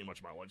mean, it's pretty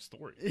much my life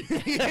story.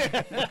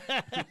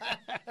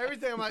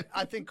 Everything.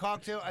 I think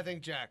cocktail. I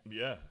think Jack.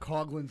 Yeah.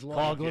 Coglin's Law.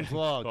 Coglin's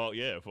Log. Oh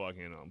yeah,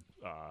 fucking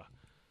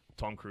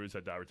Tom Cruise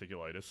had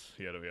diverticulitis.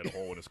 He had a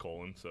hole in his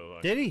colon. So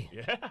Did he?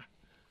 Yeah.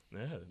 Yeah.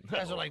 You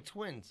guys are like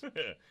twins.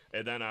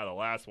 And then the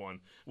last one,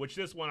 which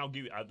this one I'll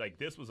give you. Like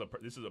this is a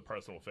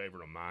personal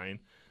favorite of mine.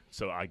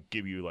 So I'll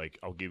give you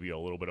a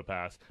little bit of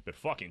pass. But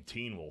fucking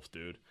Teen Wolf,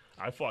 dude.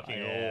 I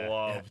fucking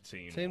love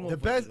Teen Teen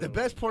Wolf. Wolf. The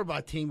best part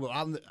about Team Wolf,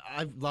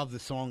 I love the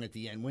song at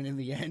the end. Win in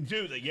the end.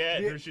 Dude,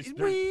 there's just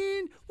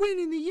win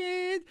in the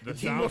end. The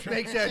Team Wolf soundtrack-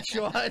 makes that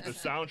shot. the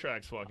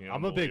soundtrack's fucking.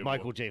 I'm a big unbelievable.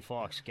 Michael J.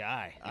 Fox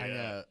guy. I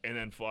know. And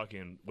then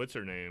fucking what's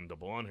her name? The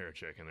blonde hair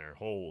chick in there.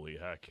 Holy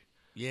heck.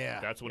 Yeah.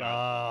 That's what Oh,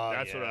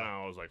 I yeah.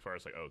 I was like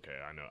first like okay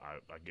I know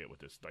I get what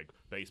this like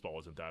baseball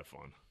isn't that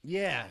fun.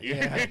 yeah. You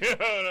Yeah. know what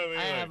I mean?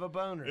 I Like, have a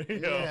boner.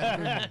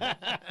 yeah.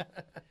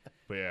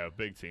 But yeah,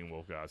 big Teen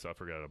Wolf guys. I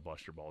forgot to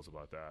bust your balls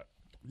about that.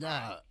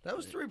 Nah. That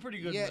was 3 pretty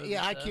good. Yeah, movies,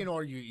 yeah, I huh? can't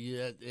argue.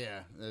 Yeah,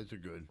 those are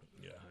good.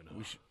 Yeah, I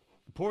know.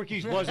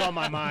 Porky's was on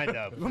my mind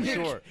though, for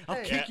sure.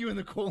 I'll kick you in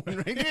the colon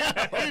right now.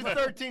 I have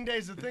 13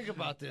 days to think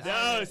about this.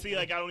 No, see,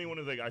 like I don't even want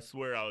to think. I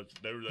swear,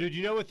 they were like, Dude,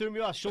 you know what threw me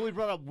off? Shirley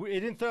brought up.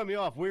 It didn't throw me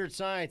off. Weird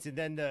Science, and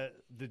then the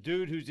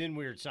dude who's in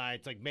Weird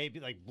Science, like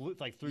maybe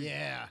threw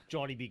Yeah.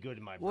 Johnny Be Good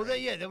in my brain. Well,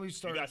 then we you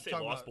started guys say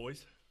talking Lost about.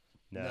 Boys.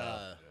 no,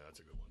 Yeah, that's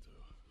a good one too.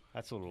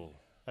 that's a little.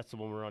 That's the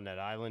one we're on that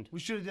island. We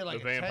should have did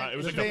like The a vampire. 10 It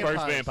was The like the first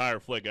vampires. vampire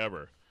flick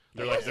ever.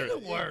 They're It like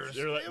wasn't the worst.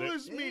 They're like, It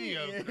was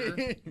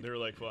mediocre. They're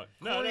like fuck.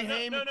 No, Corey no, no,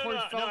 Haim no, and no, Corey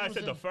no, no. I Feldman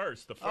said the and-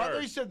 first. The first. Oh, I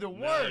thought you said the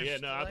No, worst. yeah,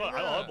 no, I Like,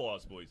 love yeah.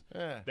 Lost Boys.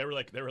 Yeah. They were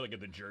like at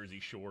the Jersey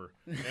Shore.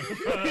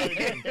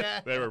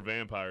 They were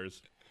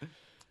vampires.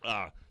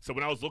 So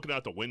when I was looking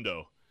out the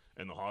window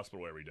in the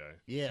hospital every day,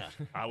 Yeah.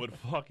 I would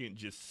fucking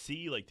just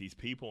see like these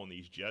people on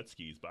these jet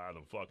skis by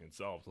them fucking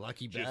selves,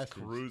 Lucky just bastards.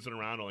 cruising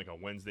around on like a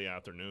Wednesday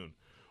afternoon.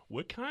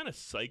 What kind of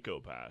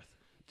psychopath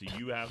do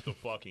you have to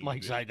fucking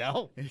Mike be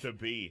Seidel. to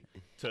be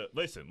to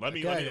listen? Let me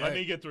Okay, let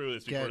me get through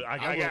this before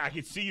okay, I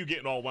can see you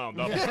getting all wound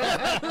up.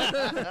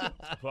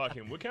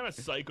 Fucking, what kind of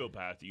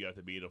psychopath do you have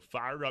to be to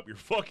fire up your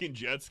fucking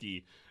jet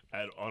ski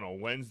on a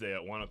Wednesday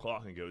at 1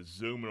 o'clock and go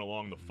zooming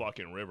along the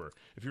fucking river?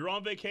 If you're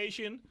on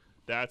vacation,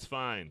 That's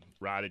fine.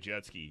 Ride a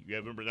jet ski. You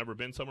haven't never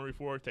been somewhere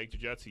before? Take the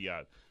jet ski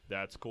out.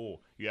 That's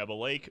cool. You have a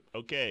lake?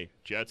 Okay,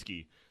 jet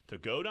ski. To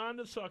go down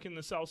to fucking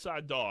the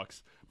Southside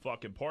Docks,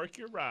 fucking park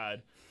your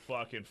ride,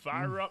 fucking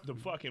fire up the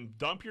fucking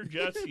dump your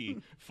jet ski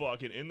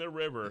fucking in the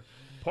river,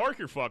 park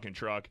your fucking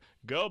truck,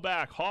 go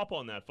back, hop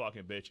on that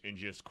fucking bitch, and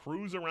just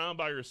cruise around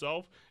by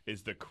yourself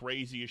is the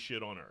craziest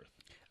shit on earth.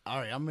 All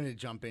right, I'm going to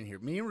jump in here.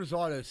 Me and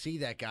Rosado see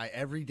that guy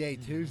every day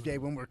Tuesday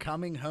when we're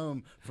coming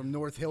home from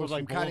North Hills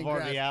like from cutting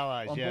Boulevard of grass the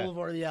Allies, on yeah.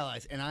 Boulevard of the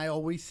Allies. And I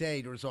always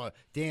say to Rosado,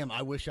 damn,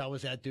 I wish I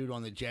was that dude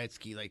on the jet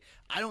ski. Like,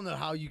 I don't know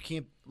how you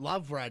can't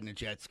love riding a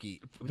jet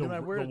ski. The, no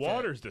matter where the it's at.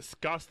 water's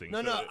disgusting.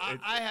 No, so no, it-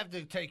 I have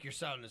to take your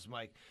soundness,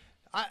 Mike.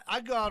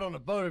 I go out on a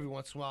boat every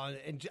once in a while,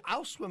 and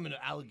I'll swim in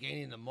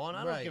Allegheny in the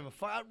morning. I don't Right. give a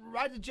fuck. I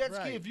ride the jet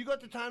ski. Right. If you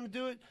got the time to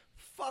do it,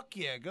 fuck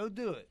yeah, go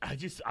do it. I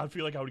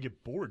feel like I would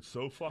get bored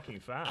so fucking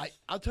fast.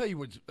 I'll tell you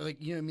what's like,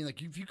 you know what I mean?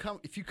 Like, if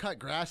you cut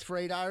grass for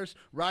 8 hours,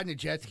 riding a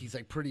jet ski's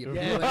like pretty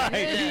Yeah, Right.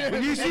 Yeah.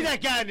 When you see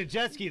that guy in the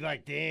jet ski,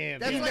 like, damn,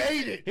 That's he like-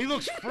 made it. He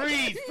looks free.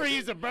 He's free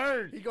as a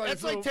bird. He got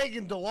That's his like little-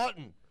 taking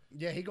DeLawton.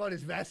 Yeah, he got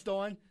his vest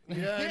on.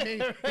 You know what I mean?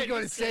 He Right.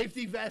 got his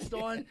safety vest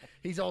on.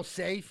 He's all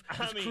safe.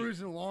 He's mean-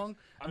 cruising along.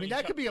 I mean, mean,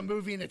 that could be a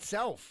movie in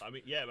itself. I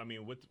mean, yeah. I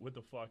mean, what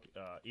the fuck?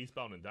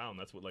 Eastbound and Down.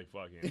 That's what like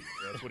fucking.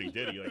 That's what he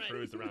did. He like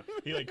cruised around.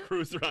 He like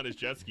cruised around his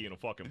jet ski in a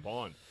fucking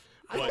pond.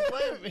 I don't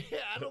blame him. Yeah,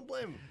 I don't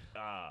blame him.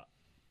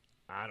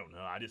 I don't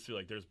know. I just feel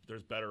like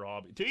there's better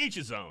hobby. To each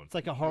his own. It's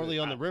like a Harley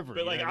on the river.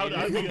 But you like know I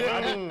what would, mean?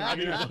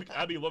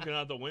 I'd be looking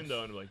out the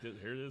window and be like,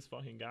 here this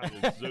fucking guy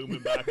is zooming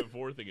back and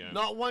forth again.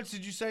 Not once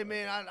did you say,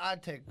 man,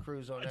 I'd take a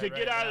cruise on that. To get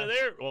right out now. of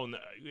there, well,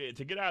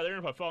 to get out of there,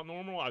 if I felt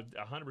normal, I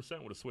 100%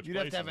 would have switched. You'd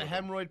have to places have a with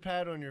him. hemorrhoid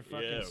pad on your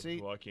fucking Yeah,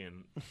 seat.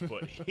 fucking.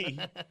 But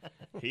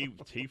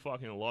he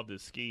fucking loved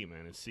his ski,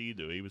 man. His sea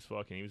dude. He was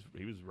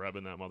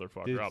revving that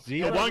motherfucker Dude, up.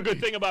 Z- The one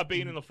good thing about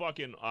being in the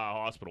fucking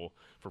hospital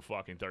for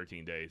fucking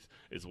 13 days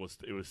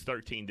it was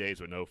 13 days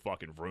with no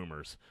fucking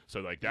rumors. So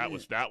like that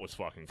was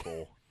fucking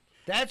cool.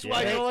 That's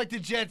why Yeah. you don't like the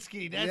jet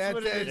ski. That's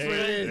what it is. That's what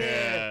it is.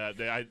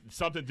 Yeah,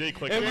 something did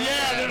click.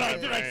 Yeah, in my they're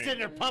brain. like sitting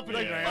there pumping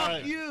Like, it.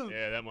 fuck you.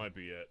 Yeah, that might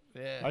be it.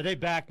 Yeah. Are they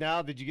back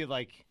now? Did you get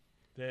like?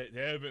 They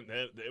haven't.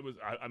 It was.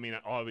 I mean,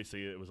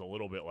 obviously it was a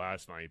little bit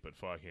last night, but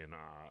fucking.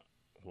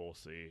 We'll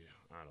see.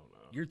 I don't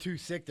know. You're too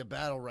sick to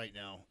battle right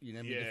now. You know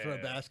what I mean? To throw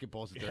Yeah.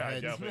 basketballs at their Yeah, I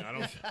heads. definitely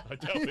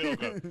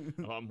don't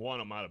go.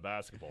 I'm out of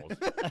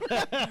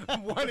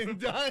basketballs. One and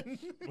done.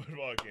 But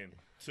fucking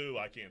two,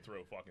 I can't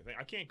throw a fucking thing.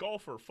 I can't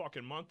golf for a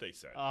fucking month. They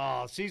said.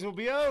 Oh, season will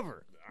be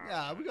over.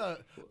 Yeah, we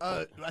got.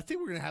 I think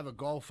we're gonna have a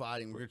golf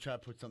outing. We're gonna try to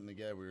put something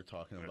together. We were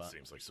talking That about.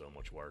 seems like so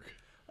much work.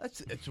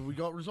 That's what we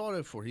got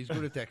Rosado for. He's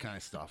good at that kind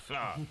of stuff.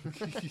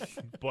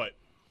 But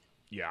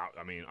yeah,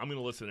 I mean, I'm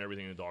gonna listen to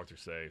everything the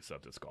doctors say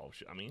except this golf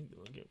shit. I mean,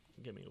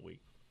 give me a week.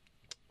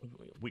 A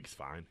week's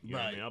fine. You know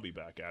what I Right. mean? I'll be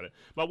back at it.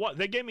 But what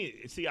they gave me,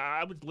 see,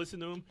 I would listen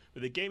to them,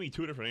 but they gave me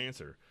two different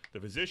answers. The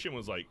physician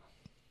was like,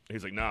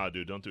 he's like, nah,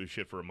 dude, don't do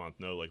shit for a month.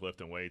 No, like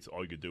lifting weights,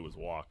 all you could do was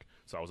walk.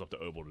 So I was up to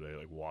Oval today,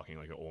 like walking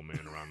like an old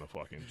man around the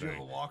fucking Did you have a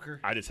thing.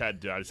 walker? I just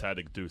had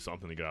to do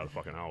something to get out of the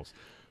fucking house.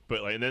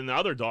 But like, and then the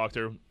other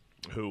doctor,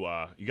 who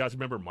you guys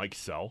remember Mike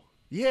Sell?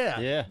 Yeah.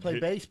 Yeah. Play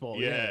baseball.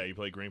 Yeah, he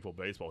played Greenfield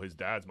baseball. His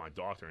dad's my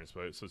doctor, and he's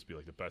supposed to be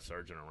like the best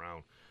surgeon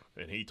around.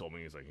 And he told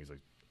me he's like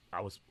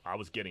I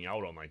was getting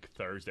out on like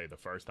Thursday the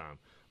first time.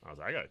 I was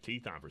like, I got a tea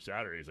time for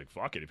Saturday. He's like,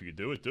 fuck it, if you could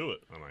do it, do it.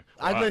 I'm like,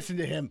 I well, listened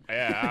to him.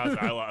 Yeah,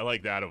 I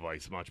like that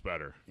advice much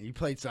better. He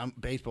played some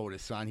baseball with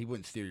his son. He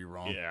wouldn't steer you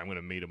wrong. Yeah, I'm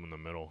gonna meet him in the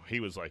middle. He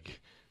was like,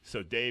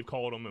 so Dave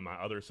called him, and my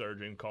other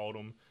surgeon called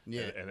him.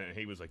 Yeah. and then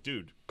he was like,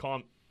 dude,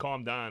 calm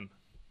down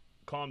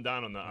on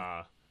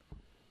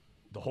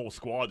the whole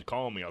squad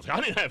calling me. I was like,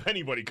 I didn't have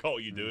anybody call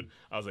you, dude.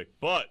 I was like,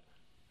 but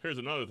here's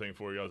another thing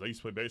for you. I was like, I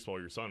used to play baseball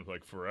with your son for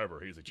like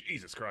forever. He's like,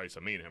 Jesus Christ.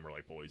 I mean, him are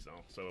like boys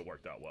now. So it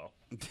worked out well.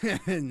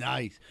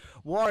 Nice.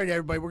 Well, all right,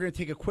 everybody. We're going to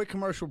take a quick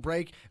commercial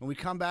break. And when we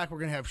come back, we're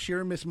going to have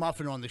Sheer Miss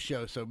Muffin on the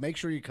show. So make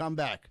sure you come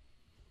back.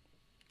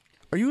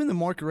 Are you in the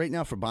market right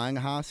now for buying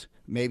a house?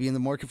 Maybe in the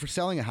market for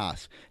selling a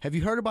house? Have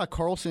you heard about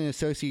Carlson &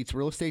 Associates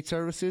Real Estate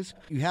Services?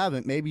 If you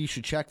haven't, maybe you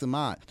should check them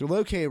out. They're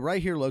located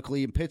right here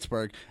locally in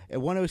Pittsburgh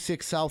at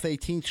 106 South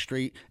 18th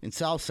Street in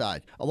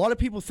Southside. A lot of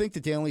people think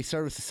that they only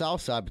service the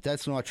Southside, but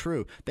that's not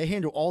true. They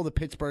handle all the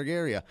Pittsburgh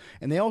area,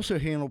 and they also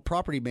handle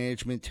property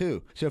management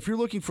too. So if you're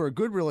looking for a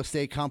good real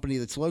estate company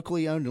that's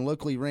locally owned and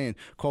locally ran,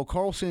 call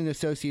Carlson &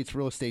 Associates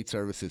Real Estate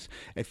Services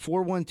at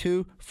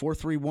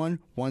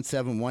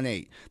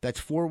 412-431-1718. That's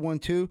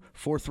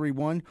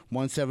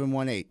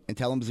 412-431-1718. And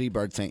tell them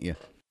Z-Bird sent you.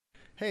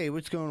 Hey,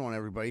 what's going on,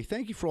 everybody?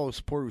 Thank you for all the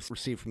support we've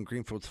received from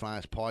Greenfield's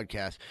Finest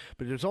podcast.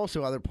 But there's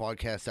also other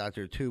podcasts out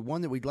there, too.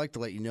 One that we'd like to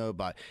let you know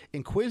about,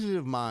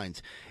 Inquisitive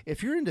Minds.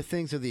 If you're into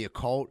things of the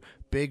occult,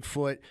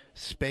 Bigfoot,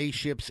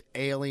 spaceships,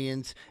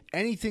 aliens,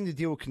 anything to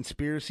deal with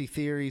conspiracy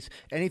theories,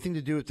 anything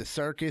to do with the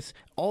circus,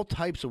 all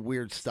types of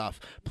weird stuff.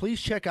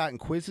 Please check out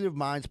Inquisitive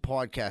Minds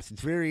Podcast.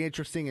 It's very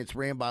interesting. It's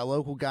ran by a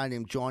local guy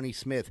named Johnny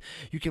Smith.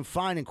 You can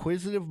find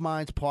Inquisitive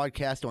Minds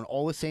Podcast on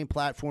all the same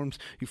platforms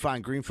you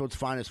find Greenfield's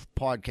Finest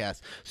Podcast.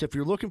 So if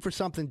you're looking for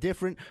something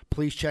different,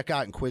 please check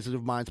out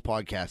Inquisitive Minds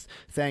Podcast.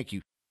 Thank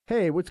you.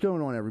 Hey, what's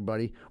going on,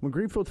 everybody? When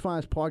Greenfield's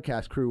Finest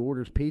Podcast crew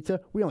orders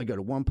pizza, we only go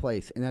to one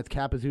place, and that's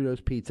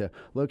Capizzuto's Pizza,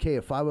 located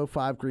at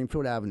 505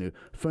 Greenfield Avenue.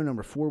 Phone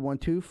number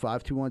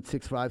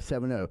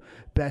 412-521-6570.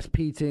 Best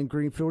pizza in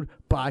Greenfield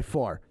by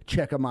far.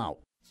 Check them out.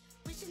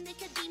 Wishing they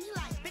could be me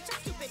like, bitch, I'm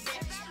stupid,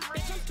 bitch.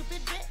 Bitch, I'm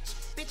stupid,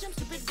 bitch. Bitch, I'm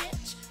stupid,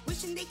 bitch.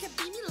 Wishing they could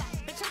be me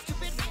like, bitch, I'm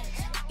stupid,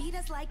 bitch. Eat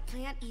us like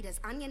plant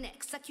eaters on your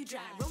neck, suck you dry.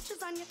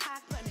 Roaches on your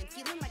cock, running,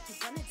 feeling like you're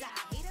gonna die.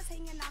 Haters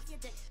hanging off your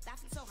dick,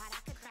 laughing so hard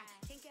I could cry.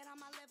 Can't get on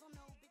my level,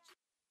 no, bitch.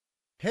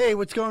 Hey,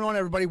 what's going on,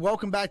 everybody?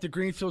 Welcome back to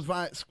Greenfield's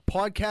Finest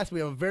Podcast.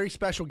 We have a very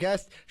special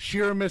guest,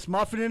 Shira Miss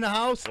Muffin, in the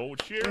house. Oh,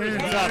 cheers.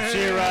 What's up,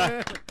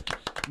 Shira?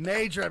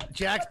 Major.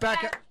 Jack's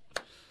back.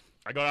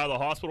 I got out of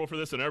the hospital for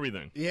this and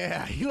everything.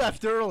 Yeah, he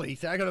left early. He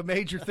said, I got a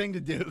major thing to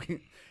do.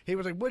 He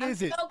was like, what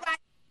is it? So glad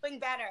you're doing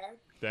better.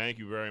 Thank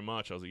you very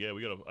much. I was like, yeah,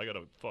 I got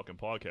a fucking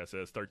podcast that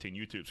has 13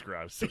 YouTube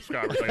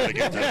subscribers. I gotta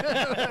get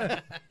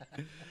to.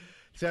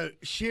 So,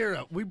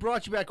 Shira, we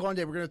brought you back on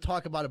today. We're going to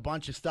talk about a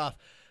bunch of stuff.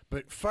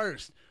 But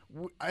first,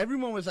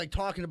 everyone was like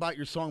talking about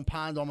your song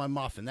Pound on My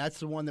Muffin. That's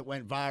the one that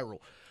went viral.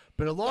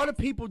 But a lot of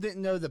people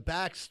didn't know the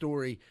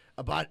backstory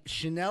about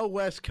Chanel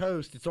West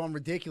Coast. It's on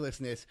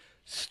Ridiculousness.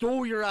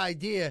 Stole your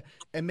idea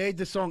and made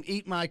the song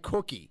Eat My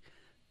Cookie.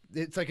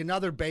 It's like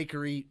another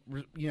bakery,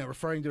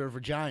 referring to her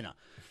vagina.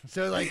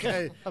 So like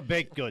A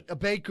baked good. a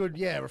baked good,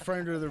 yeah,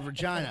 referring to the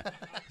vagina.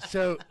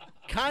 So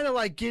kind of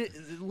like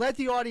let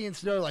the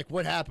audience know like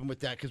what happened with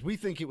that, because we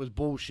think it was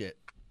bullshit.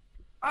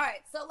 All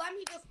right, so let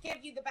me just give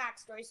you the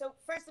backstory. So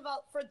first of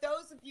all, for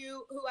those of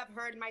you who have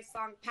heard my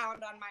song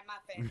 "Pound on My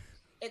Muffin,"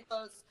 it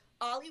goes,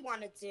 "All he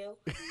wanted to,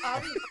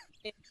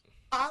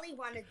 all he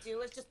wanted to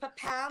do is just put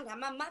pound on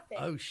my muffin."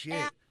 Oh shit!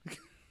 And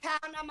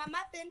pound on my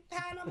muffin,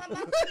 pound on my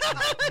muffin,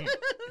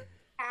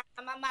 pound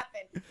on my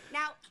muffin.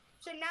 Now,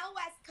 Chanel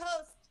West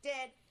Coast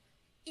did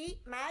 "Eat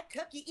My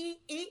Cookie,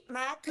 eat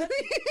my cookie,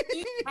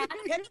 eat my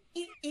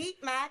cookie,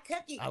 eat my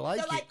cookie." I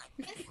like so, it. like,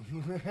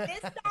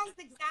 this song's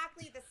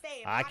exactly the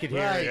same. I could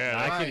hear Right, it. yeah,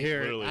 I right. could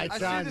hear it. Literally. I I see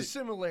found the it.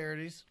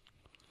 similarities.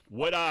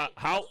 What?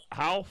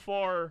 How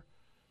far?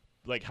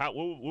 Like,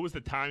 what was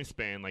the time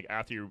span like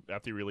after you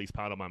released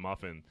Pound on My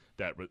Muffin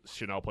that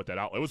Chanel put that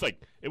out? It was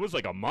like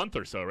a month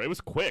or so, right? It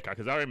was quick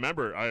because I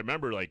remember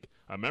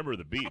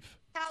the beef.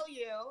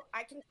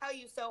 I can tell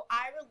you. So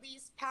I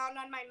released Pound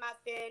on My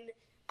Muffin,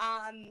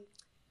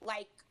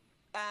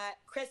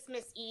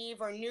 Christmas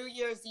Eve or New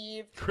Year's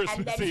Eve.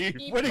 Christmas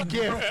Eve. What a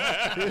gift!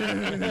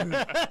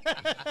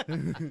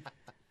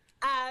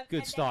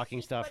 Good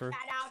stocking stuffer. Put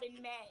that out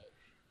in May.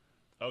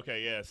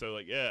 Okay, yeah. So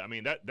like, yeah. I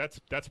mean that's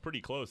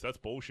pretty close. That's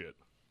bullshit.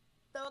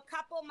 So a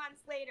couple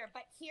months later,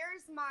 but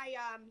here's my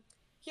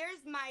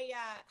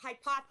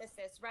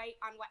hypothesis, right,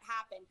 on what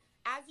happened.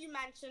 As you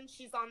mentioned,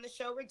 she's on the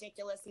show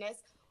Ridiculousness.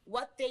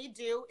 What they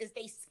do is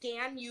they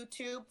scan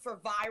YouTube for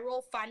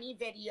viral, funny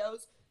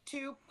videos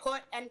to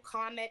put and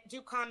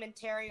do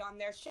commentary on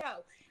their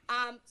show.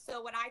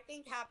 So what I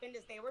think happened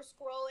is they were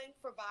scrolling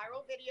for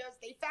viral videos.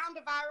 They found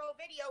a viral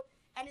video,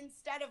 and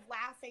instead of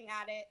laughing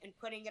at it and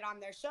putting it on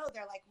their show,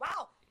 they're like,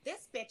 "Wow,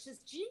 this bitch is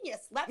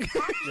genius. Let's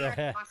copy her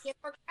and not give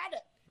her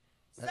credit."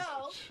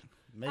 So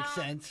Makes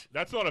sense.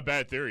 That's not a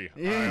bad theory.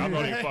 Yeah. All right, I'm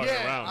not even fucking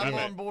Yeah, around. I'm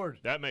That on board.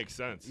 That makes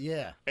sense.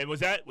 Yeah. And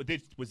was that when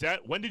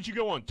did you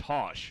go on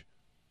Tosh?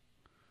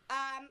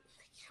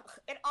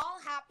 it all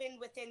happened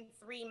within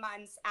 3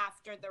 months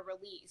after the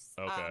release.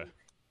 Okay.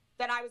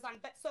 That I was on.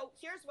 But so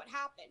here's what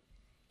happened.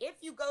 If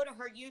you go to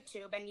her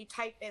YouTube and you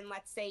type in,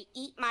 let's say,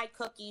 "Eat My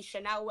Cookie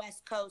Chanel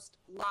West Coast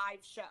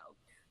live show,"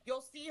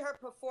 you'll see her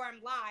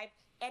perform live.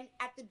 And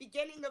at the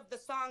beginning of the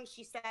song,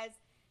 she says,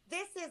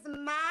 "This is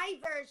my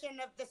version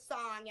of the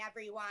song,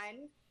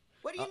 everyone."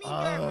 What do you mean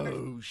your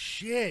version? Oh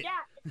shit! Yeah,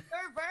 it's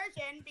your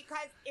version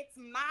because it's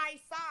my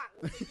song.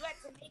 So you had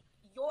to make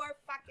your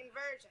fucking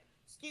version.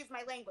 Excuse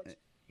my language.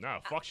 No,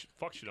 fuck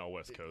Chanel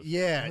West Coast.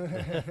 Yeah.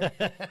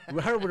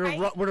 Her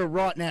with her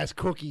rotten ass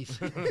cookies.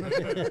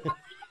 The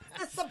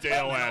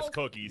Stale ass subliminal-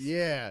 cookies.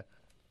 Yeah.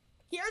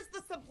 Here's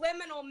the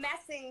subliminal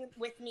messing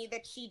with me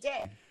that she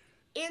did.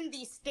 In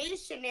the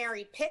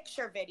stationary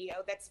picture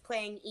video that's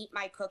playing "Eat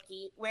My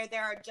Cookie," where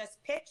there are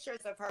just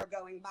pictures of her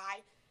going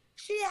by,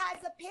 she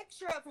has a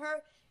picture of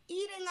her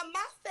eating a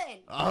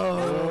muffin.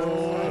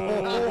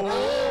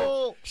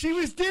 Oh. She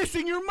was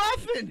dissing your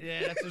muffin.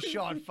 Yeah, that's a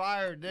shot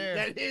fired there.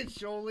 That is,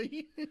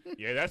 Jolie.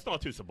 Yeah, that's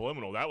not too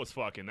subliminal. That was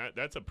fucking.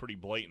 That's a pretty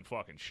blatant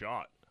fucking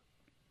shot.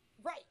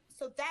 Right.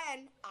 So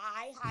then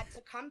I had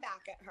to come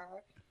back at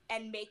her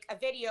and make a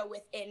video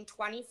within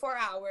 24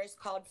 hours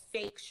called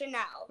Fake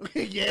Chanel.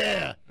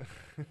 Yeah.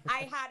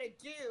 I had a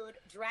dude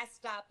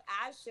dressed up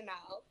as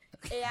Chanel,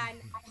 and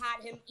I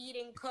had him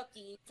eating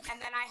cookies, and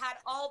then I had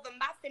all the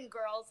muffin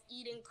girls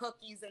eating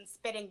cookies and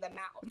spitting them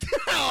out.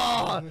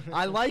 Oh,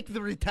 I like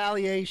the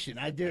retaliation.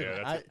 I do.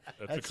 Yeah,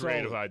 that's a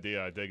creative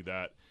idea. I dig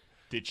that.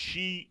 Did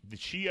she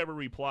ever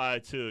reply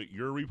to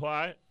your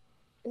reply?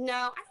 No,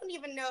 I don't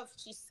even know if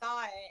she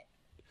saw it.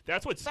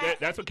 That's what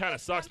kind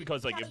of sucks,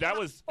 because like if that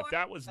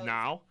was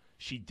now,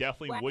 she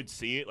definitely would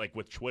see it, like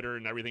with Twitter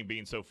and everything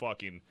being so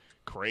fucking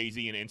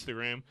crazy and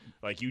Instagram.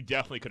 Like you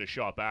definitely could have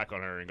shot back on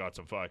her and got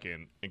some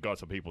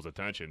people's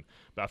attention.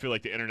 But I feel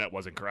like the internet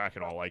wasn't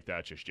cracking all like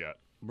that just yet.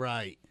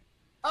 Right.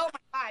 Oh my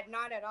God,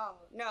 not at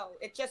all. No,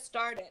 it just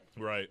started.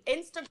 Right.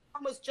 Instagram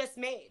was just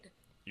made.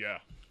 Yeah.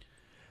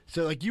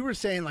 So like you were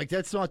saying, like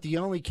that's not the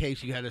only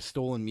case you had of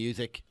stolen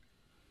music.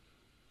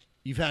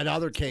 You've had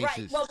other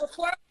cases. Right. Well,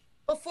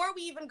 before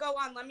we even go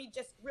on, let me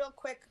just real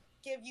quick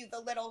give you the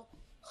little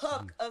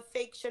hook of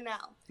Fake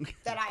Chanel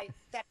that I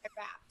rap.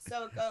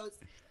 So it goes,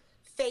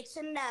 Fake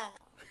Chanel,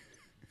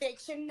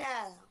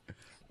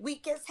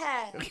 weak as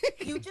hell.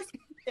 You just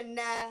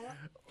Chanel,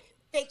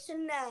 Fake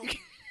Chanel,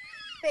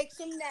 Fake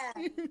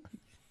Chanel,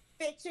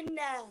 Fake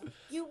Chanel.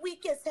 You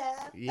weak as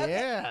hell.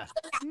 Yeah.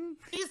 Okay.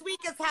 He's weak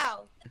as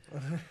hell.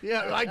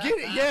 Yeah, I get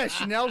it. Yeah,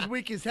 Chanel's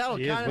weak as hell.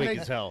 He is weak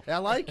as hell. I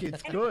like it.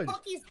 It's And good.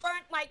 cookies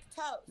burnt like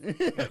toast.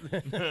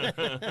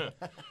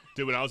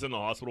 Dude, when I was in the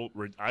hospital,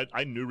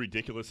 I knew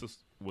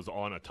Ridiculousness was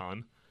on a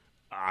ton.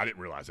 I didn't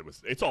realize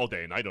it's all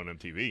day and night on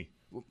MTV.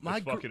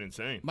 It's fucking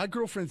insane. My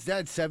girlfriend's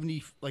dad's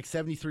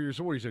 73 years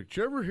old. He's like, "Did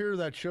you ever hear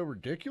that show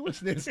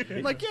Ridiculousness?"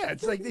 I'm like, "Yeah,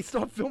 it's like they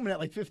stopped filming that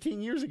like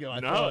 15 years ago."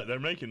 No, they're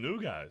making new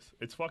guys.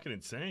 It's fucking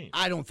insane.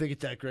 I don't think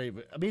it's that great,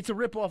 but I mean, it's a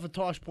ripoff of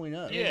Tosh Point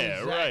Oh.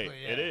 Yeah, Exactly, right.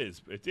 yeah. It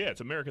is. It's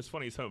America's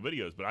Funniest Home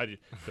Videos, but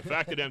the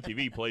fact that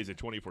MTV plays it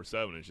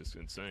 24/7 is just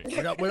insane.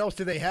 What else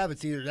do they have?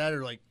 It's either that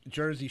or like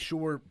Jersey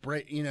Shore,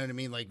 you know what I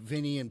mean? Like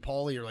Vinny and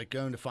Paulie are like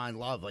going to find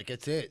love. Like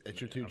that's it.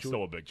 That's your two I'm choices.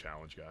 still a big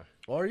challenge guy.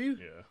 Are you?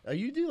 Yeah. Oh,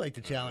 you do like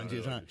the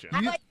challenges, I huh? like the I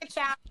challenge. like the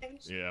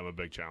challenge. Yeah, I'm a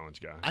big challenge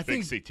guy. I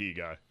Big think- CT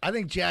guy. I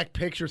think Jack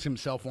pictures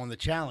himself on the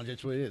challenge.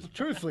 That's what it is.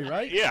 Truthfully,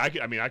 right? Yeah, I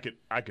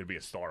could be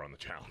a star on the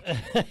challenge,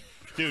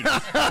 dude.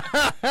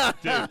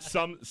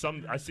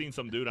 I seen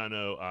some dude I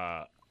know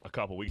a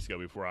couple weeks ago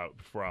before I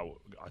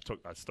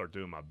started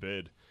doing my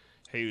bid.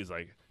 He was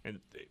like, and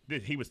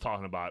he was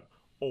talking about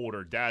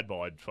older dad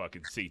bod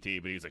fucking CT,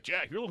 but he was like,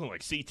 Jack, you're looking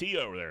like CT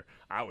over there.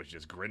 I was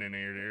just grinning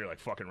ear to ear, like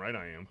fucking right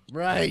I am.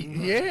 Right.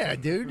 Yeah,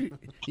 dude.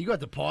 You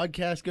got the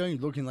podcast going.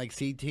 You're looking like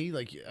CT.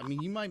 Like, I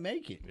mean, you might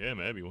make it. Yeah,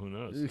 maybe. Well, who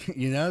knows?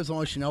 You know, as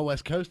long as Chanel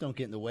West Coast don't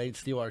get in the way and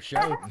steal our show.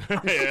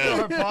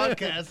 Yeah. Our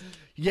podcast.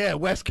 Yeah,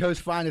 West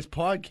Coast finest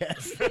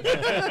podcast.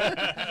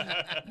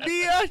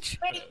 Bitch.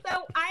 Wait,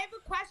 so I have a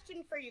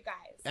question for you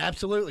guys.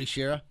 Absolutely,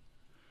 Shira.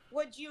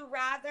 Would you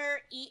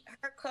rather eat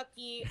her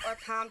cookie or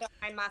pound on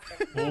my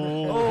muffin?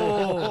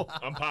 Oh.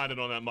 I'm pounding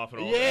on that muffin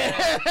all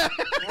Yeah.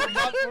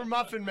 We're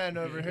muffin men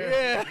over here.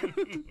 Yeah.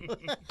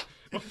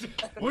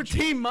 We're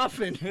Team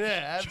Muffin.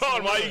 Yeah,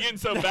 John, why are you getting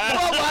so bad?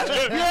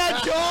 Yeah,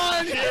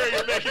 John. Here,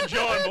 you're making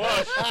John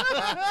blush.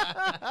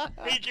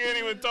 He can't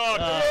even talk.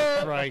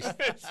 Christ.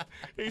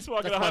 He's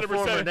fucking That's my 100%.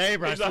 former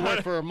neighbor. I He's used to work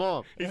 100%. for her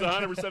mom. He's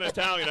 100%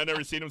 Italian. I've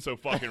never seen him so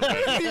fucking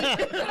red.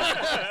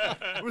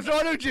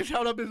 Rosato just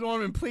held up his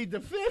arm and plead the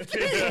fifth.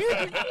 John,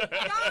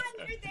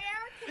 you're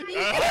there? Can I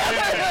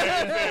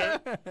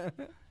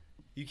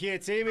You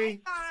can't see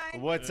me? Hi.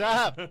 What's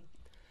up?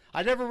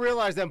 I never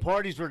realized them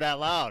parties were that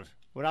loud.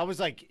 When I was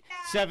like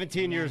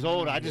 17 years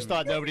old, I just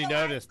thought nobody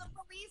realize noticed. The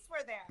police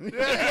were there.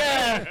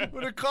 Yeah.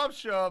 When the cops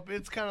show up,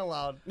 it's kind of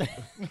loud.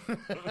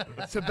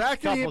 So back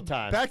to Couple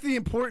times. the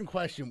important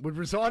question: would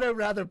Rosato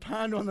rather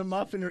pound on the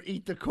muffin or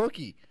eat the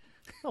cookie?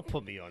 Don't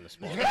put me on the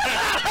spot.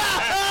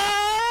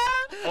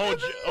 Old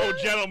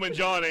gentleman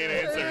John ain't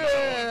answering.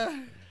 that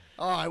one.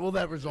 All right, we'll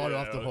let Rosato Yeah,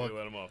 off the hook.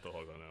 Let him off the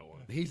hook on that one.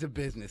 He's a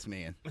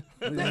businessman.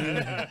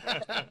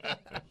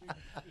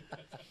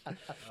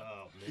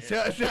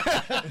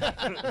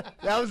 That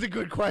was a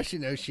good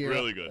question, though, Shira.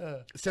 Really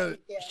good. So,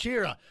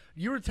 Shira,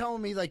 you were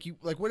telling me like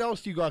what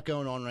else you got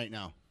going on right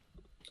now?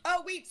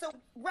 Oh, wait. So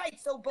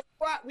before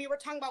we were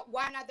talking about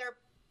one other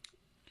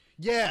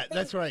Yeah, thing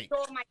that's right.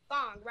 that stole my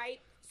song, right?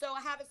 So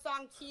I have a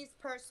song, Keys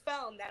Purse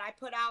Phone, that I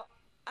put out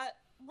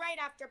right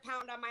after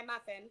Pound on My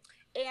Muffin.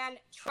 And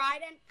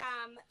Trident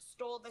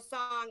stole the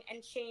song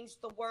and changed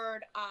the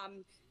word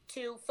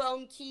to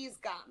Phone Keys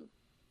Gum.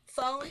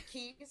 Phone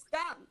Keys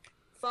Gum.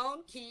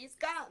 Phone Keys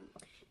Gum.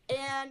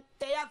 And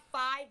they have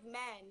 5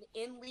 men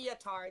in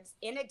leotards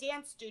in a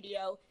dance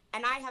studio,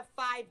 and I have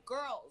 5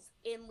 girls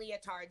in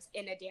leotards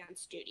in a dance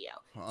studio.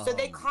 So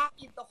they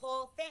copied the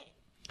whole thing.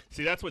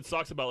 See, that's what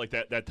sucks about like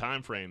that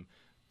time frame.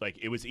 Like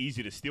it was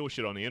easy to steal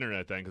shit on the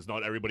internet then because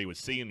not everybody was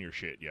seeing your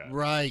shit yet.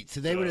 Right. So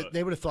they would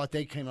have thought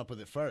they came up with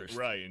it first.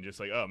 Right, and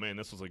just like, oh man,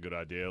 this was a good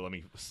idea. Let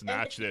me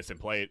snatch this and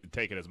play it,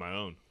 take it as my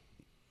own.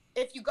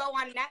 If you go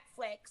on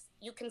Netflix,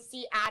 you can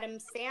see Adam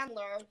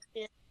Sandler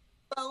is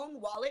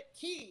phone, wallet,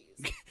 keys.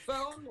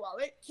 Phone,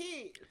 wallet,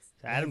 keys.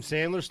 Adam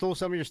Sandler stole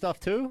some of your stuff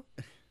too?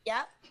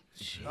 Yep.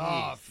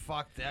 Oh,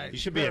 fuck that. You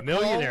should be a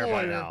millionaire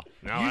by lawyer. now.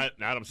 Now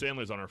Adam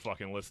Sandler's on our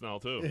fucking list now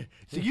too.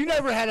 So you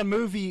never had a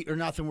movie or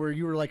nothing where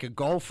you were like a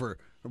golfer?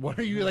 Or what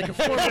are you, like a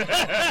former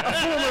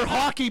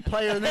hockey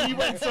player, and then you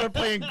went and started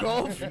playing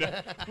golf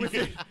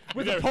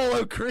with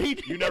Apollo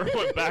Creed? You never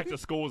went back to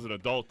school as an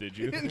adult, did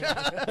you?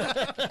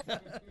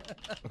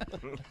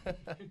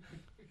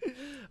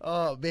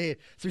 Oh man!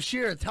 So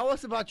Shira, tell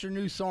us about your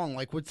new song.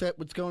 Like, what's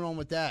going on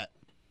with that?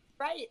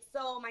 Right.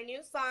 So my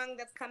new song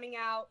that's coming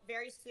out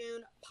very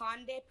soon,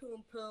 Pande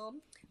Poom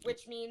Poom,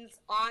 which means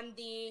on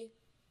the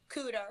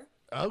cooter.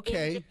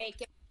 Okay. In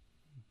Jamaican.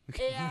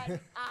 And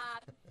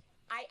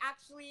I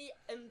actually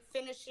am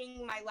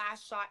finishing my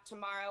last shot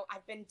tomorrow.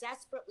 I've been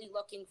desperately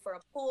looking for a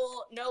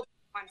pool. Nobody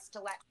wants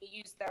to let me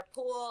use their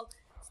pool.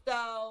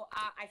 So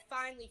I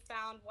finally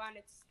found one.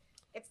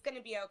 It's going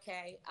to be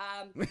okay.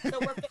 So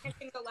we're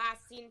finishing the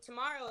last scene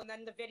tomorrow, and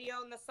then the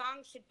video and the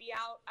song should be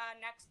out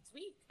next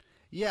week.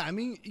 Yeah, I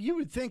mean, you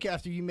would think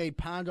after you made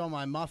Pound on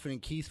My Muffin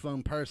and Keith's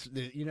Phone Purse,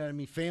 that, you know what I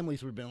mean,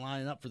 families would have been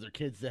lining up for their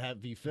kids to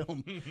have you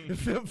film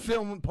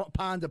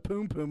Pound a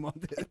Poom Poom on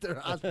their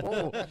house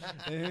pool.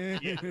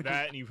 Yeah,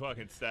 that and you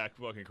fucking stack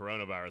fucking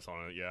coronavirus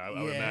on it. Yeah, I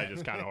would imagine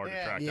it's kind of hard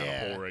to track down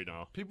a pool right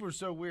now. People are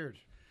so weird.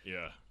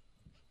 Yeah.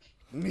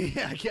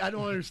 Yeah, I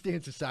don't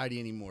understand society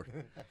anymore.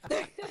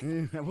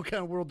 What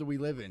kind of world do we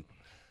live in?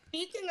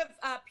 Speaking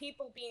of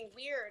people being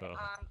weird,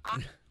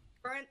 I'm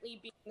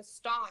currently being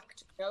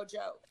stalked. No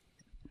joke.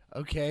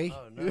 Okay.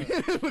 Oh, no.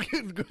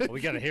 Well, we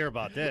got to hear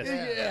about this.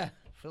 Yeah.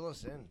 Fill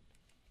us in.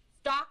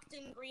 Stalked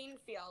in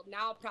Greenfield.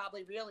 Now I'll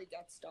probably really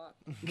get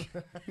stalked.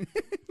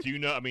 Do you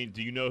know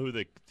who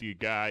the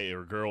guy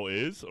or girl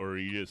is, or are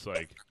you just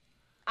like?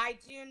 I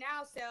do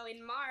now. So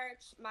in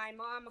March, my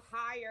mom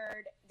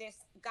hired this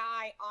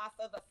guy off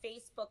of a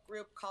Facebook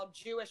group called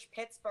Jewish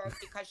Pittsburgh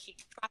because she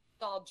trusts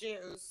all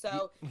Jews.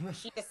 So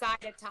she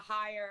decided to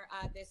hire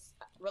this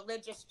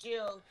religious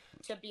Jew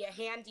to be a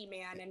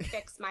handyman and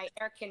fix my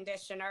air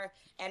conditioner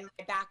and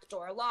my back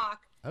door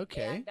lock.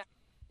 Okay. And,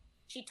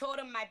 she told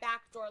him my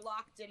back door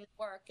lock didn't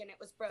work and it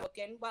was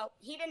broken. Well,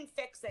 he didn't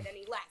fix it and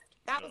he left.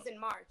 That was in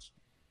March.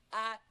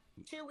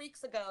 2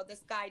 weeks ago,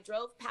 this guy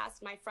drove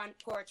past my front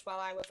porch while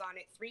I was on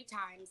it 3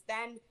 times.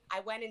 Then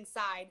I went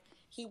inside.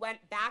 He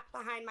went back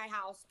behind my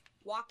house,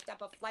 walked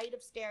up a flight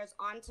of stairs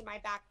onto my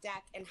back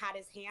deck, and had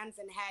his hands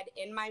and head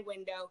in my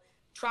window,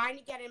 trying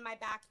to get in my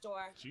back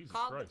door. Jesus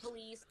Called Christ. the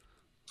police,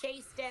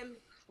 chased him.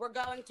 We're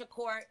going to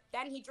court.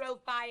 Then he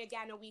drove by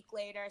again a week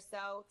later.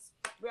 So it's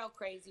real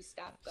crazy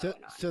stuff going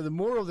on. So the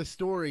moral of the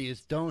story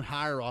is don't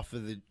hire off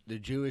of the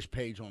Jewish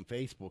page on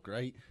Facebook,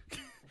 right?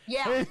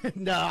 Yeah.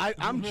 No,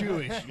 I'm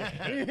Jewish.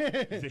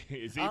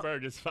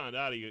 Zeber just found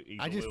out he's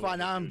I a just little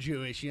find out I'm bit-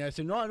 Jewish, you know.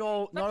 So not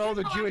all But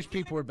the you know, Jewish I'm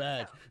people are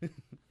bad.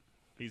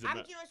 He's a I'm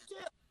ma- Jewish too.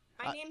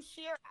 My name's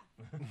Shira.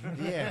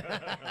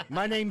 Yeah.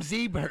 My name's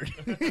Z-Bird.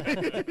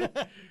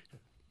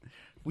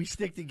 We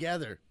stick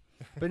together.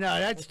 But no,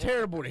 that's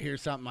terrible to hear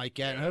something like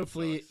that. And Yeah, it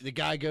hopefully sucks. the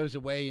guy goes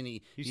away and You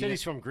said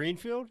he's from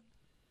Greenfield?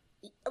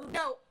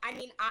 No, I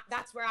mean,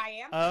 that's where I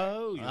am.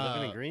 Oh, you're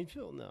living in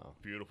Greenfield? No.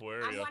 beautiful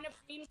I'm area. one of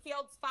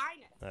Greenfield's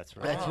finest. That's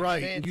right. That's Oh,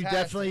 right. You fantastic.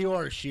 definitely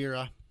are,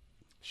 Shira.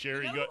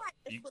 Sherry, You know you who got I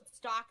wish would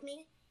stalk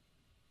me?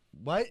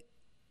 What?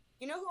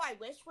 You know who I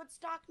wish would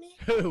stalk me?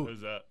 Who?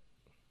 who's that?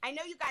 I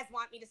know you guys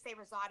want me to say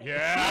Rosado.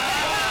 Yeah.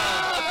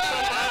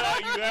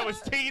 That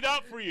was teed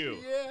up for you.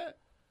 Yeah.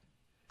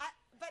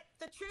 But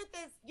the truth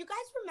is, you guys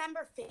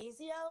remember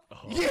Fazio?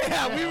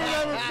 Yeah, we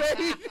remember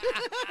Faith.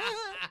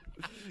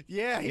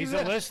 Yeah, He's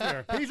a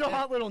listener. He's a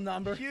hot little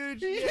number.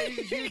 Huge. Yeah, he's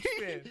a huge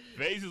fan.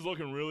 Vase is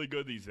looking really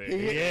good these days. He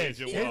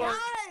is. aging He well. does.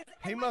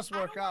 He And, must I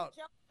work don't want out.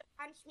 Joe to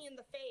punch me in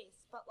the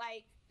face, but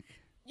like,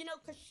 you know,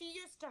 because she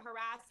used to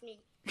harass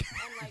me and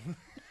like,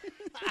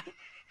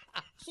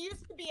 she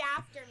used to be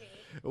after me.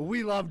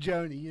 We love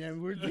Joni. You know,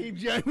 we're Team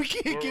Joni. We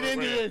can't get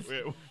into this.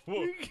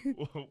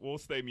 We'll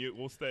stay mute.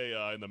 We'll stay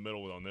in the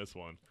middle on this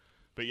one.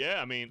 But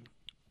yeah, I mean,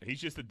 he's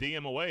just a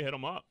DM away. Hit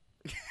him up.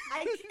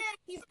 I did.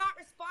 He's not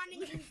responding.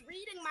 He's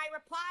reading my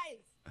replies.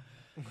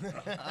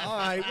 All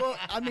right. Well,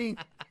 I mean,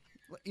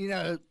 you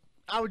know,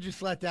 I would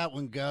just let that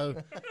one go.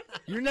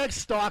 Your next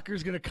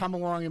stalker's gonna come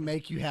along and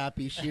make you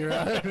happy,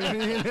 Shira.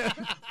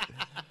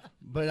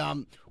 But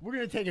we're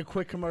gonna take a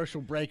quick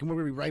commercial break, and we're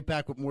gonna be right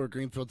back with more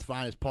Greenfield's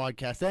Finest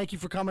podcast. Thank you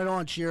for coming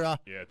on, Shira.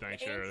 Yeah,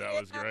 thanks, Thank Sherry. That you.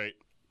 was great.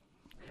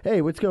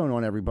 Hey, what's going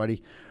on,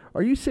 everybody?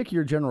 Are you sick of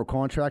your general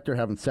contractor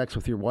having sex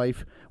with your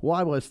wife? Well,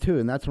 I was too,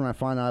 and that's when I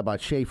found out about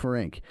Schaefer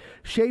Inc.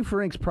 Schaefer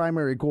Inc.'s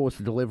primary goal is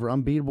to deliver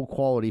unbeatable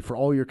quality for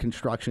all your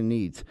construction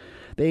needs.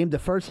 They aim to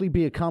firstly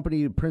be a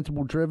company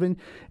principle-driven,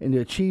 and to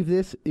achieve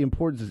this, the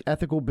importance is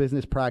ethical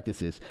business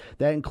practices.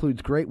 That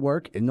includes great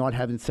work and not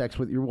having sex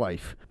with your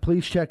wife.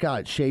 Please check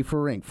out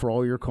Schaefer Inc. for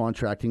all your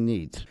contracting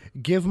needs.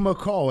 Give them a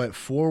call at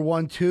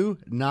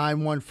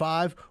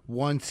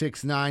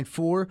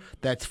 412-915-1694.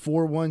 That's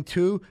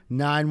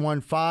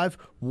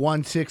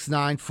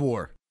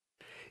 412-915-1694.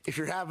 If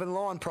you're having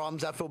lawn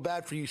problems, I feel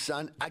bad for you,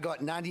 son. I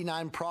got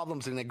 99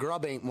 problems and the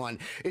grub ain't one.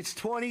 It's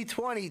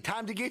 2020.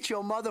 Time to get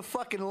your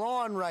motherfucking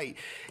lawn right.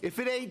 If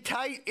it ain't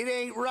tight, it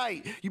ain't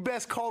right. You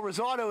best call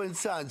Rosado and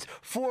Sons.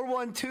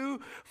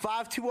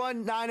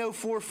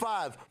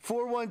 412-521-9045.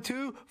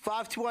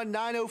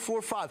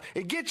 412-521-9045.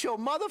 And get your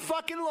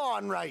motherfucking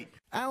lawn right.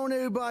 I don't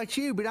know about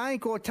you, but I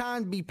ain't got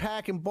time to be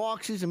packing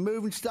boxes and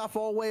moving stuff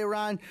all the way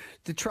around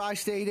the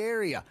tri-state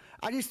area.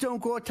 I just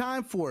don't got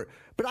time for it.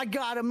 But I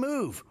gotta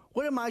move.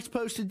 What am I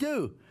supposed to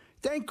do?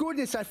 Thank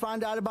goodness I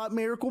found out about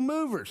Miracle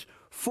Movers.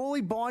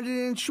 Fully bonded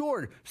and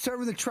insured,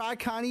 serving the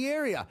Tri-County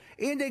area.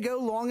 And they go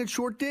long and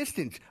short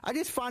distance. I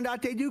just found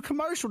out they do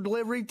commercial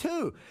delivery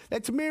too.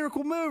 That's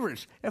Miracle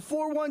Movers at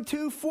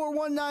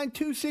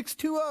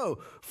 412-419-2620.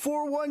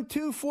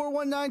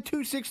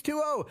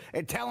 412-419-2620.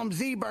 And tell them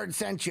Z-Bird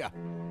sent you.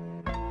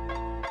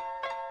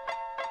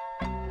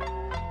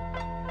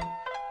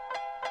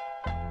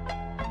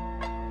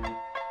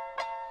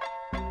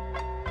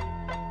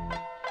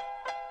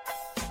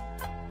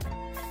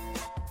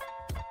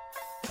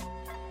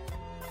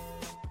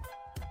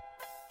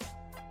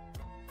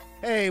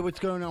 Hey, what's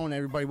going on,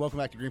 everybody? Welcome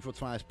back to Greenfield's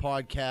Finest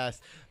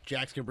Podcast.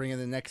 Jack's going to bring in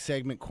the next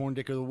segment, Corn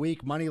Dick of the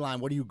Week. Moneyline,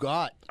 what do you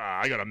got?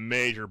 I got a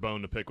major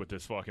bone to pick with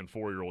this fucking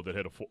 4-year-old that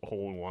hit a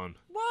hole-in-one.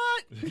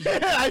 What?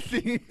 I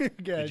see.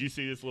 Did you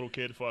see this little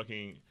kid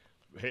fucking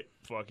hit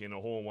fucking a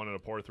hole-in-one at a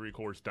par 3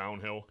 course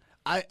downhill?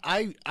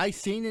 I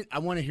seen it. I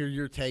want to hear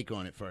your take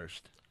on it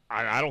first.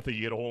 I don't think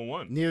you get a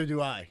hole-in-one. Neither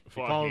do I. You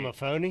call him a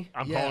phony?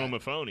 I'm calling him a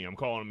phony. I'm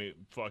calling him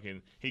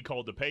fucking. He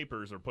called the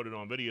papers or put it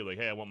on video like,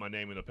 "Hey, I want my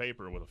name in the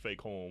paper with a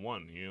fake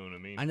hole-in-one." You know what I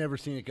mean? I never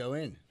seen it go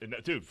in. And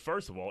dude,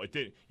 first of all, it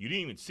did. You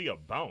didn't even see a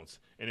bounce,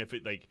 and if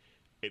it like.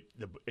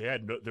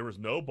 There was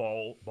no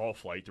ball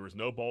flight. There was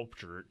no ball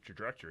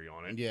trajectory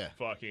on it. Yeah.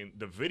 Fucking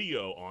the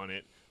video on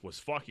it was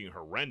fucking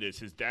horrendous.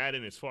 His dad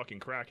and his fucking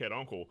crackhead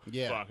uncle.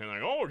 Yeah. Fucking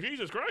like, oh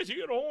Jesus Christ, he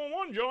hit a hole in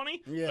one,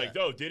 Johnny. Yeah. Like,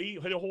 no, did he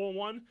hit a hole in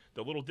one?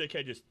 The little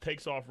dickhead just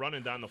takes off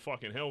running down the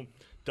fucking hill.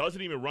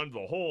 Doesn't even run to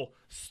the hole.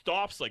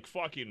 Stops like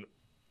fucking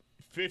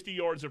 50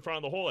 yards in front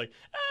of the hole. Like,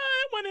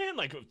 it went in.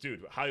 Like,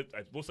 dude,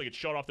 it looks like it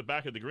shot off the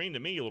back of the green to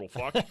me, you little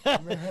fuck.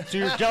 So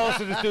you're jealous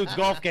of this dude's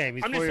golf game.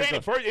 He's I'm just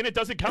saying, and it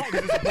doesn't count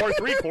because it's a par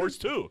 3 course,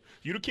 too.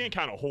 You can't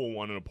count a hole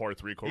one in a par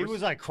 3 course. He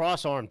was like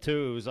cross-armed,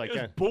 too. It was like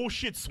a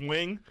bullshit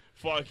swing.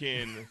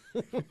 Fucking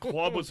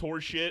club was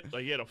horse shit.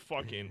 Like, he had a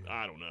fucking,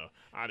 I don't know.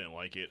 I didn't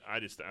like it. I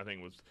think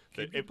it was.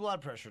 Keep your blood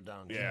pressure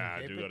down. Jim. Yeah, I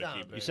keep do it gotta down,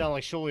 keep it. baby. You sound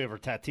like Shuley over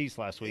Tatis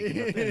last week in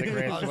the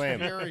Grand I was Slam.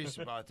 furious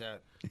about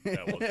that.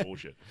 That was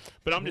bullshit.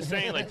 But I'm just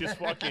saying, like, this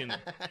fucking,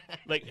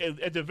 like,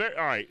 at the very,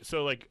 all right,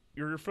 so, like,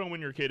 you're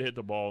filming your kid hit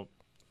the ball.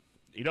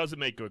 He doesn't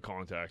make good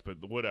contact, but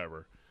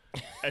whatever.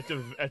 At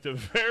the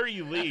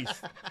very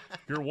least,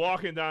 you're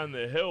walking down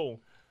the hill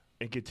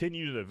and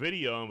continue the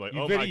video. I'm like,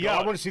 my God. Yeah,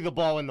 I want to see the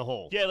ball in the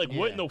hole. Yeah, like,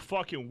 what in the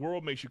fucking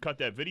world makes you cut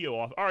that video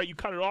off? All right, you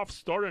cut it off,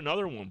 start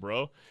another one,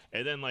 bro.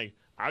 And then, like,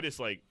 I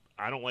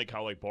don't like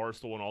how, like,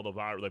 Barstool and all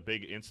the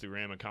big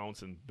Instagram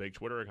accounts and big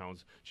Twitter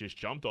accounts just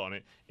jumped on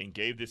it and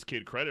gave this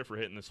kid credit for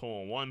hitting this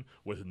hole-in-one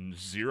with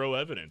zero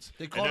evidence.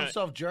 They call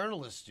themselves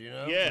journalists, you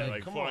know? Yeah,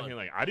 like come fucking, on.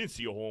 like, I didn't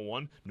see a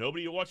hole-in-one.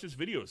 Nobody who watched this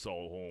video saw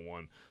a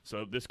hole-in-one.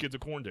 So this kid's a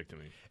corn dick to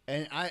me.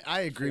 And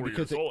I agree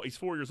because he's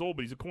 4 years old,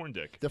 but he's a corn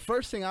dick. the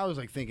first thing I was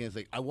like thinking is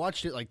like I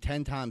watched it like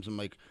 10 times. I'm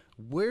like,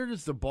 where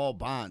does the ball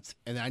bounce?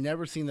 And I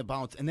never seen the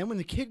bounce. And then when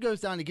the kid goes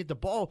down to get the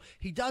ball,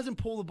 he doesn't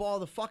pull the ball out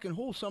of the fucking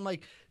hole. So I'm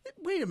like,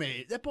 wait a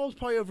minute, that ball's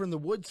probably over in the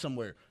woods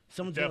somewhere.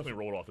 Someone's Definitely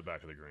rolled off the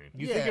back of the green.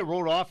 You think it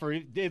rolled off, or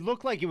it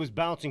looked like it was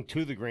bouncing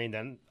to the green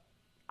then?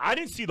 I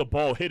didn't see the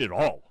ball hit at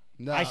all.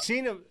 No. I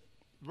seen it.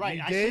 Right,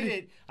 You I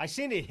did?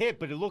 seen it hit,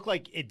 but it looked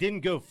like it didn't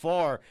go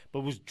far,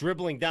 but was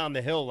dribbling down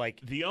the hill like.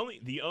 The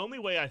only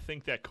way I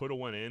think that could have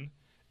went in,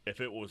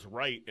 if it was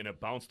right and it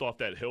bounced off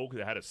that hill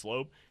because it had a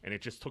slope and it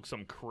just took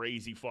some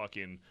crazy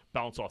fucking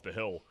bounce off the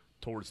hill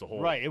towards the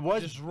hole. Right, it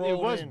was Just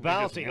rolled in. It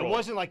bouncing. It rolled.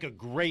 wasn't like a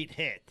great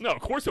hit. No,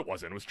 of course it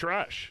wasn't. It was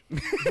trash.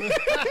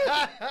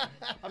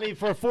 I mean,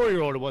 for a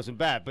 4-year-old, it wasn't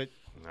bad, but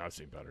No, I've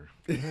seen better.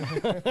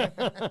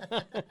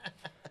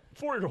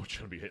 4-year-old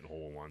shouldn't be hitting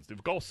hole-in-ones.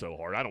 Dude, golf's so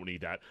hard. I don't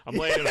need that. I'm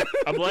laying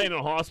in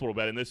a hospital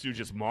bed, and this dude's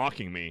just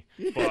mocking me,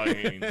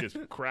 fucking just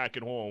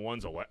cracking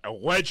hole-in-ones,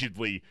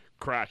 allegedly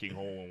cracking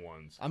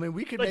hole-in-ones. I mean,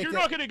 we could Like, make you're that-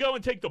 not going to go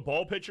and take the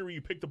ball picture where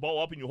you pick the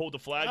ball up and you hold the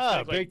flag. oh,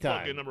 like big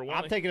fucking time. number one.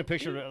 I'm taking a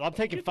picture. I'm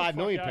taking Get the 5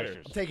 million fuck outta here.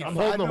 pictures. I'm taking I'm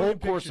 5 holding the whole million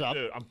course pictures, up.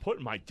 Dude, I'm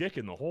putting my dick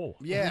in the hole.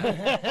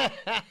 Yeah.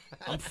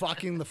 I'm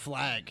fucking the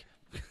flag.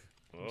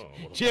 Oh,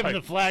 well, the Jamming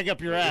the flag- flag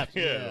up your ass.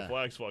 Yeah, Yeah. the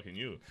flag's fucking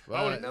you.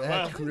 Well,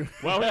 that's cr-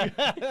 Why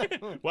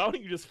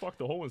wouldn't you just fuck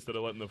the hole instead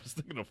of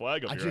sticking the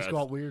flag up I your just ass?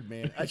 got weird,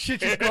 man. I shit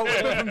just got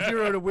weird from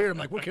 0 to weird. I'm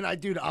like, what can I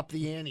do to up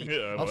the ante?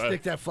 Yeah, I'll well,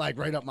 stick that flag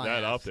right up my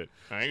That ass. upped it.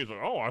 And he was like,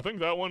 oh, I think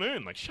that went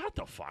in. Like, shut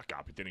the fuck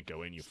up. It didn't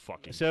go in, you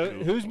fucking So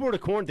goof. who's more to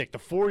corn dick, the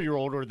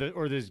 4-year-old or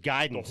this The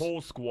guidance?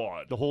 whole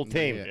squad. The whole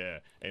team. Yeah.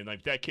 And,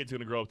 like, that kid's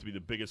going to grow up to be the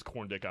biggest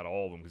corn dick out of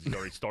all of them because he's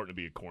already starting to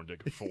be a corn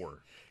dick at 4.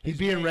 He's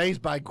being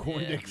raised by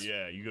corn dicks.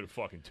 Yeah, you got to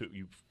fucking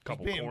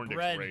couple being corn dicks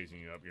bred.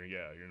 raising you up. You're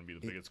gonna be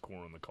the biggest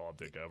corn on the cob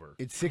dick ever.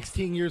 It's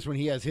 16 years when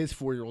he has his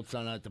 4-year-old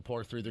son out at the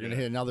par 3. They're going to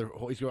hit another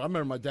hole. He's going, I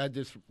remember my dad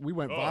we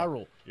went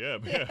viral. Yeah,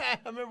 I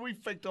remember we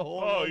faked a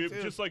hole. Oh, in you one,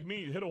 too. just like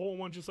me, hit a hole in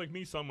one just like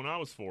me, son, when I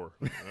was 4.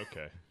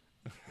 Okay.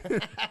 I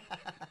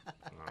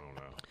don't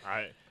know.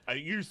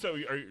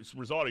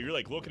 Rosaldo, you're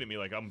like looking at me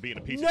like I'm being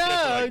a piece of shit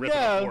for like ripping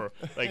a 4.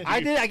 Like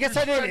I guess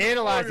I didn't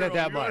analyze that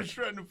that You were much.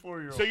 shredding a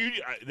 4-year-old. So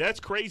that's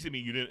crazy to me.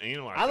 You didn't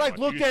analyze. I that like much.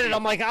 looked You at just it.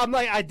 I'm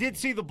like, I did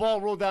see the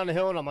ball roll down the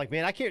hill, and I'm like,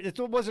 man, I can't. It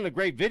wasn't a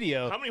great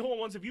video. How many hole in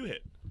ones have you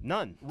hit?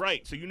 None.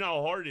 Right. So you know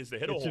how hard it is to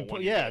hit a hole in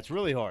one. Yeah, it's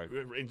really hard.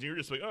 And you're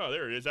just like, oh,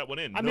 there it is. That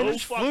went in. I mean, no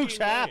there's fucking flukes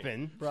way.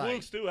 happen.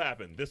 Flukes do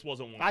happen. This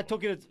wasn't one. I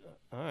took it as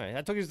all right.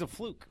 I took it as a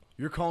fluke.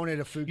 You're calling it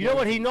a fugazi. You know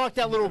what? He knocked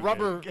that little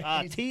rubber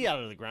tee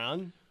out of the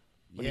ground.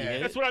 When he Yeah.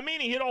 hit That's it. what I mean.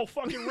 He hit all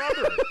fucking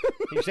rubber.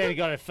 He said he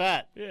got it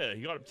fat. Yeah,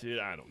 he got up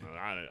to. I don't know.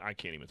 I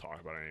can't even talk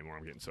about it anymore.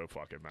 I'm getting so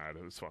fucking mad.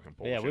 It was fucking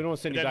bullshit. Yeah, we don't want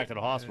to send you And back to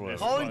then- the hospital. and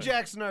Call then- in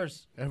Jack's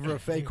nurse. Ever a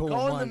fake hole in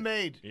Call in the one.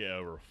 maid. Yeah,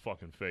 over a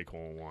fucking fake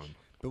hole in one.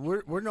 But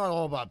we're not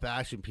all about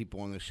bashing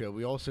people on the show.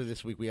 We also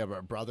this week we have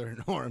our brother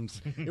in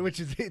arms, which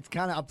is it's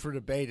kind of up for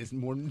debate as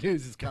more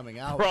news is coming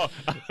out. Bro,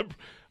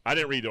 I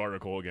didn't read the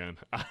article again.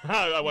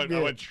 I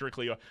went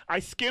strictly. I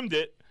skimmed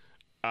it,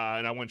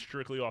 and I went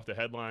strictly off the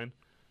headline.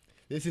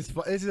 This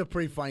is a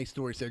pretty funny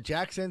story. So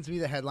Jack sends me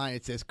the headline.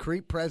 It says,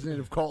 "Creep president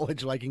of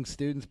college liking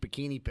students'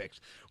 bikini pics."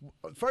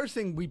 First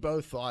thing we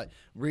both thought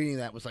reading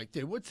that was like,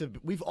 dude,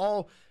 we've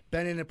all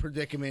been in a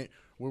predicament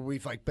where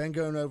we've like been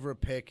going over a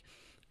pic.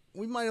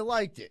 We might have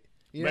liked it.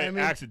 You know what I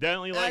mean?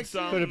 Accidentally like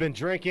something. Could have been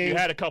drinking. You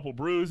had a couple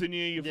brews in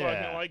you. You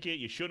Yeah. fucking like it.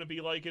 You shouldn't be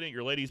liking it.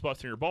 Your lady's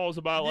busting your balls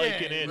about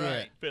liking it.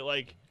 right. But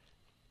like,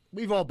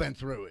 We've all been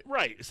through it.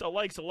 right. So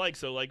like.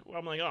 So like,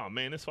 I'm like, oh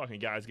man, this fucking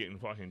guy's getting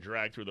fucking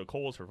dragged through the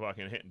coals for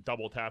fucking hitting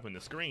double tapping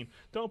the screen.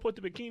 Don't put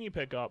the bikini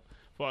pic up,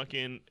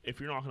 fucking, if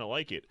you're not gonna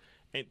like it.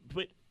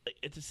 But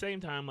at the same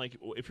time, like,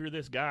 if you're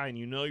this guy and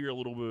you know you're a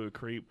little bit of a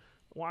creep,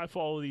 why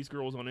follow these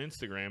girls on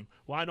Instagram?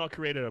 Why not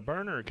create a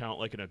burner account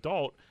like an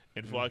adult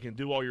and fucking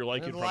do all your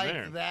liking And from like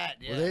there? that,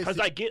 yeah. Well, Because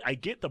I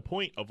get the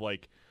point of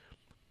like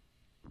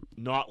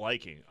not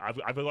liking. I've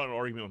got an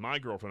argument with my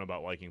girlfriend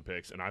about liking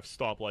pics, and I've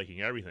stopped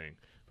liking everything.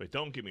 But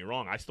don't get me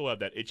wrong, I still have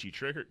that itchy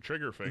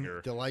trigger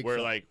finger to like where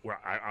something. where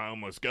I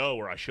almost go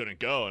where I shouldn't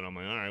go, and I'm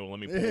like, all right, well let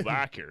me pull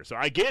back here. So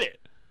I get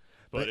it,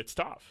 but it's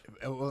tough.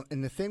 Well,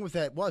 and the thing with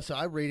that was, so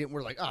I read it, and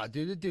we're like,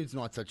 dude, the dude's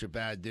not such a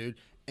bad dude.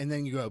 And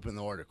then you open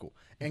the article,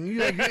 and you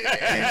like,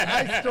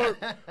 and I start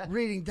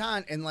reading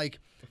down, and like,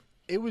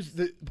 it was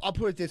I'll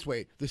put it this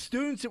way: the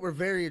students that were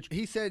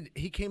he said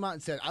he came out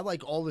and said, I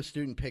like all the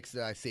student pics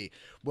that I see.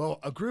 Well,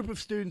 a group of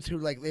students who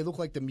like they look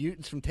like the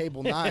mutants from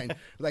Table 9,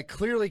 like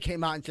clearly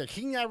came out and said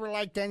he never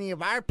liked any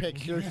of our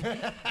pictures,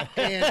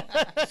 and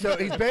so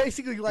he's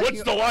basically like,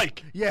 What's the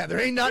like? Yeah, there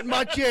ain't not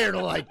much here to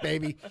like,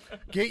 baby.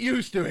 Get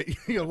used to it.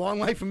 You know, long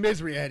life of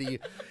misery ahead of you.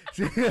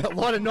 A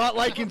lot of not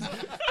likings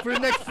for the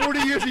next 40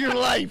 years of your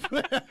life.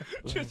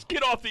 Just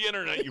get off the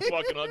internet, you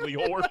fucking ugly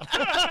whore.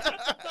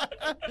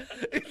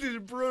 This is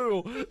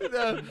brutal.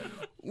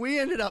 We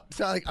ended up,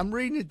 so like, I'm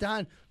reading it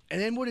down,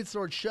 and then what it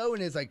started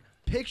showing is like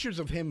pictures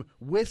of him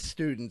with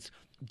students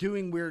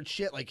doing weird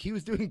shit. Like he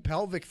was doing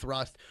pelvic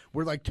thrust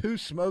where like 2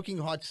 smoking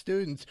hot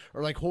students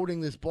are like holding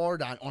this bar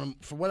down on him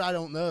for what I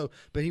don't know.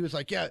 But he was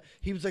like,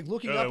 he was like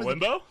looking up at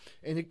Limbo?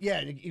 and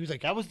he was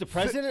like, That was the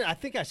president. I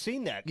think I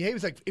seen that. yeah, he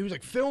was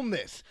like, film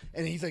this,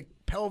 and he's like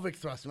pelvic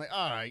thrust. I'm like,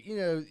 all right, you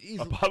know,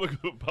 he's. A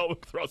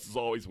public thrust is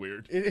always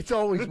weird. It's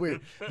always weird.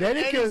 Then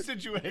it Any goes.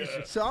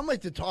 situation. So I'm like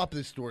the top of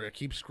the story. I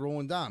keep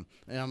scrolling down,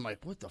 and I'm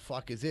like, "What the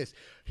fuck is this?"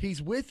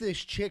 He's with this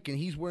chick, and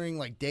he's wearing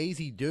like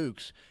Daisy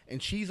Dukes,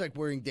 and she's like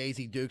wearing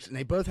Daisy Dukes, and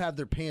they both have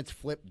their pants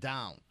flipped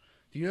down.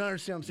 Do you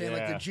understand what I'm saying?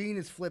 Like Yeah. the jean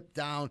is flipped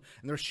down,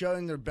 and they're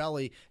showing their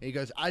belly. And he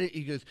goes,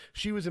 He goes,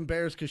 she was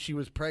embarrassed because she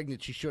was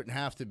pregnant. She shouldn't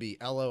have to be.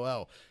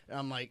 LOL. And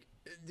I'm like,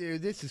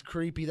 dude, this is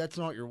creepy. That's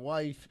not your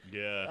wife.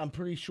 Yeah. I'm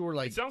pretty sure.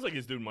 Like, It sounds like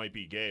this dude might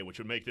be gay, which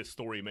would make this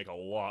story make a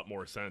lot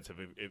more sense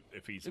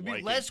if he's It'd be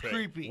liking less pic.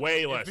 creepy.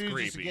 Way if less he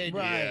was just a creepy. gay dude,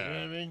 Right. You know what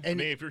I mean? I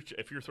mean,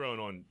 if you're throwing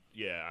on,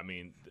 I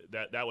mean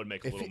that would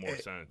make a little more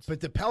sense. But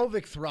the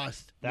pelvic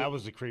thrust. That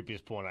was the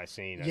creepiest point I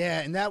seen.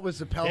 Yeah, and that was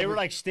the pelvic. They were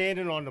like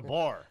standing on the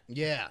bar,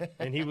 yeah.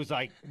 and he was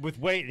like with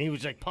weight, and he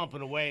was like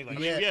pumping away, like,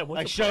 Yeah, what's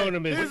like the showing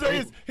him his. He's like, he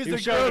he's was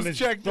like, showing him "Girls, his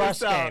check thrust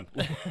this out."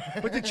 game.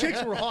 But the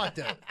chicks were hot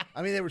though.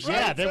 I mean, they were.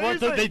 Yeah, they So weren't.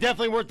 he's like- They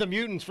definitely weren't the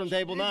mutants from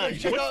Table 9.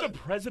 What's the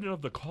president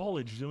of the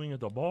college doing at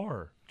the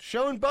bar?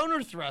 Showing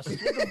boner thrust. What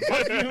the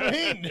fuck do you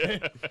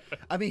mean?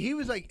 I mean, he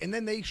was like, and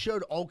then they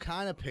showed all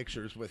kind of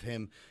pictures with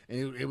him,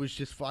 and it was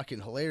just fucking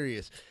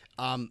hilarious.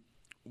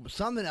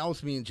 Something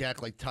else me and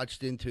Jack like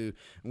touched into,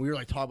 and we were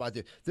like talking about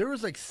this. There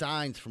was like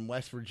signs from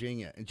West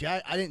Virginia, and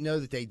Jack, I didn't know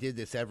that they did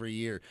this every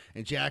year.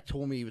 And Jack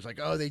told me, he was like,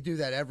 "Oh, they do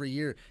that every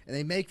year, and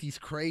they make these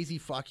crazy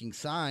fucking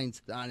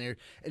signs down there,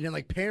 and then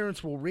like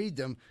parents will read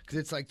them because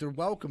it's like their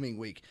welcoming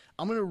week."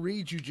 I'm gonna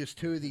read you just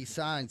 2 of these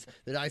signs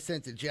that I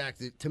sent to Jack.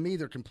 That, to me,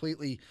 they're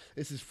completely.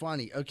 This is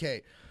funny.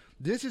 Okay,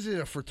 this is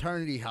at a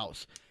fraternity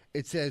house.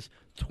 it says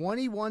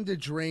 21 to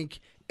drink,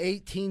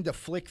 18 to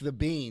flick the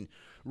bean,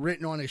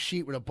 written on a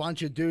sheet with a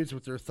bunch of dudes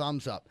with their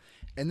thumbs up.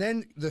 And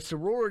then the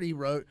sorority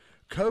wrote,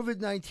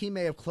 COVID-19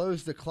 may have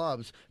closed the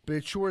clubs, but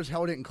it sure as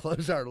hell didn't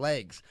close our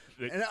legs.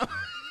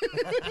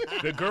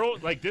 The girl,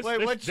 like this. Wait,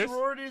 this, what this,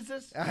 sorority is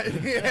this?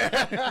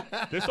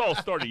 This all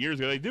started years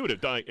ago. They do it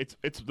at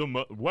it's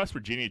the West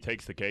Virginia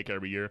takes the cake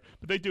every year,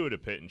 but they do it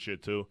at Pitt and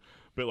shit too.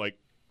 But like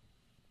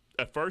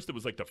at first, it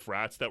was like the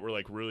frats that were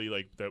like really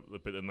like that,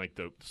 but then like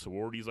the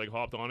sororities like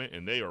hopped on it,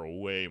 and they are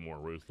way more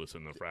ruthless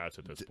than the frats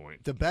at this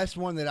point. The best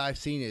one that I've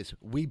seen is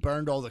we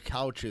burned all the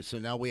couches, so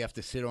now we have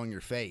to sit on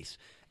your face.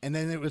 And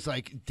then it was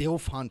like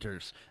DILF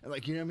hunters.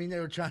 Like, you know what I mean?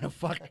 They were trying to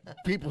fuck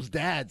people's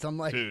dads. I'm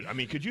like, dude, I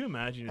mean, could you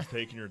imagine just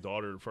taking your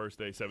daughter, first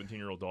day,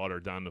 17-year-old daughter,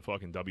 down to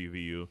fucking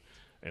WVU,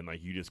 and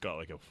like you just got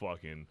like a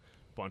fucking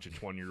bunch of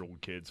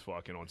 20-year-old kids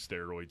fucking on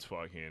steroids,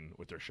 fucking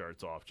with their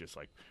shirts off, just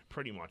like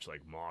pretty much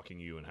like mocking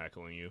you and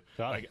heckling you.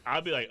 God. Like,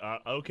 I'd be like,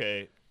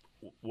 okay.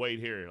 Wait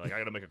here. Like, I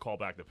got to make a call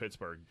back to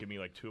Pittsburgh. Give me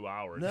like 2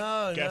 hours.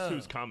 Guess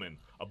who's coming?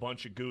 A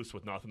bunch of goose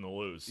with nothing to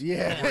lose.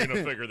 Yeah. We're going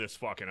to figure this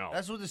fucking out.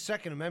 That's what the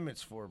Second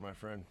Amendment's for, my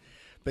friend.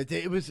 but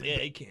it was.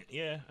 Yeah, you can't.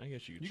 Yeah, I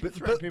guess you could. But,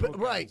 threaten people but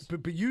with right, guns.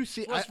 but you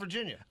see, West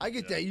Virginia. I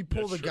get that. You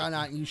pull the That's gun true.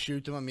 out and you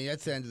shoot them. I mean,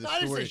 that's the end of the I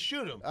didn't story. say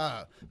shoot 'em.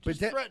 But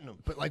Just that, threaten 'em.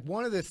 But like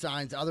one of the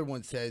signs, the other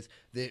one says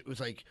that it was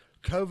like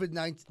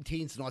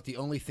COVID-19 is not the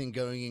only thing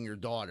going in your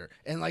daughter.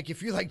 And like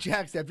if you're like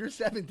Jack said, if you're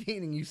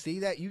 17 and you see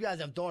that, you guys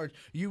have daughters,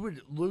 you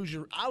would lose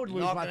your. I would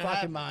lose Not my gonna fucking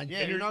happen. mind. Yeah,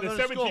 And you're not the going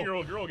to school.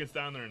 17-year-old girl gets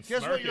down there and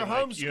Guess what? smirking, You're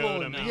like, you know what I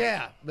homeschooling mean? now.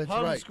 Yeah, that's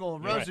right.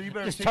 Homeschooling. Rosa, you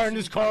better Just take turn some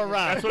this car fucking-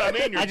 around. That's what I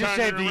mean. You're I just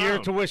turning saved it a year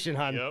around. tuition,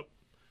 hon. Yep.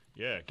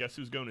 Yeah, guess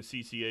who's going to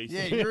CCAC?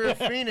 Yeah, you're a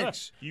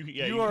phoenix.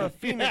 You are a could-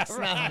 phoenix Yeah,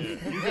 now.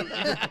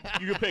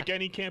 you can pick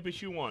any campus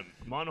you want.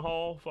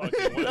 Monhall,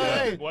 fucking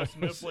Hey, West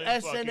Mifflin,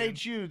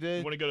 SNHU, You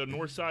dude. want to go to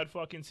Northside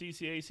fucking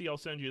CCAC? I'll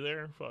send you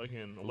there.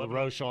 Fucking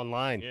LaRoche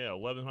online. Yeah,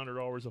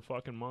 $1,100 a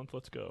fucking month.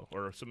 Let's go,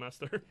 or a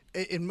semester.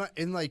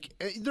 In like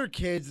they're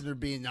kids and they're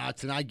being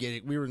nuts, and I get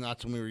it. We were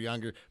nuts when we were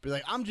younger, but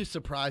like I'm just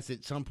surprised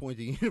at some point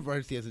the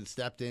university hasn't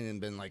stepped in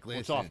and been like,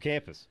 It's listen, off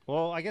campus.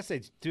 Well, I guess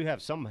they do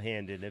have some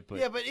hand in it, but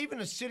Yeah, but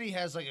even a city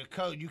has like a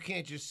code. You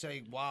can't just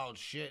say wild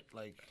shit.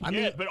 Like, I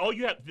mean, But all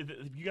you have,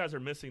 you guys are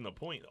missing the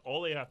point.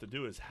 All they have to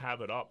do is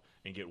have it up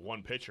and get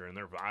one picture, and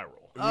they're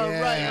viral. oh,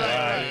 Yeah. right, You know what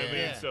I right. mean?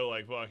 Yeah. So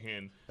like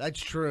fucking. that's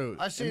true.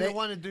 I seen And the they-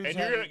 one that dudes And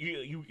had.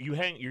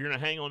 you're gonna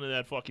hang on to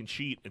that fucking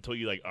sheet until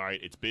you like, all right,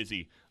 it's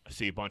busy. I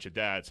see a bunch of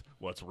dads.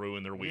 Let's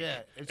ruin their week.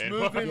 Yeah, it's And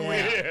moving fucking- week.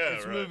 Yeah,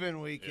 It's right. moving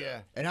week.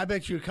 Yeah. And I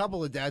bet you a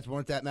couple of dads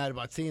weren't that mad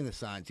about seeing the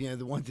signs. You know,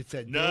 the ones that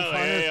said No, "Dilf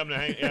hey, hunters." I'm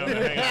gonna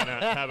hang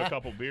out and have a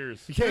couple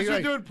beers. Yeah, Kids you're are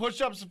right. doing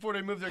push-ups before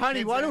they move their honey,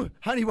 kids why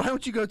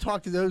don't you go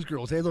talk to those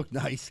girls? They look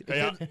nice.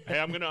 Hey,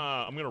 I'm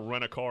gonna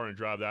rent a car and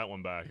drive that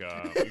one back. You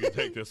can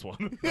take this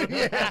one.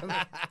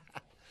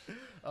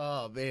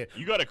 Oh man,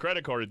 You got a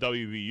credit card at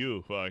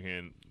WVU,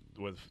 fucking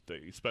you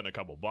spend a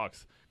couple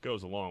bucks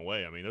goes a long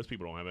way. I mean, those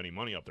people don't have any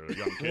money up there. They're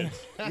young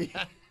kids.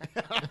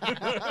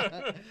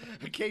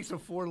 a case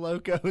of Four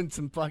Loko and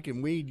some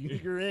fucking weed,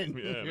 you're in.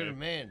 Yeah, You're the man.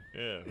 man.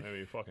 Yeah,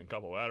 maybe a fucking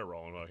couple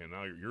Adderall and fucking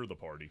now you're the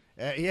party.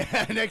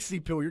 Yeah, next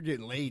pill, you're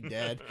getting laid,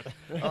 Dad.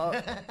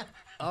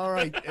 All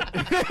right.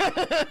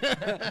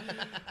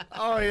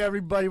 All right,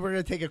 everybody, we're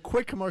going to take a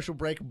quick commercial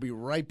break. We'll be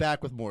right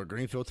back with more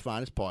Greenfield's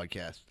Finest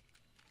podcast.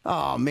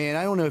 Oh, man,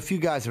 I don't know if you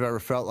guys have ever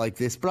felt like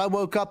this, but I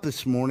woke up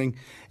this morning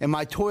and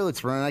my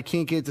toilet's running. I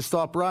can't get it to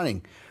stop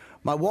running.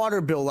 My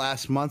water bill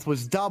last month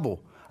was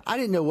double. I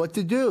didn't know what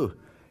to do.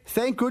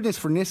 Thank goodness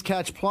for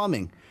Niscatch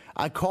Plumbing.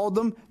 I called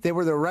them. They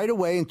were there right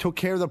away and took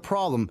care of the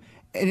problem.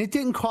 And it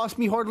didn't cost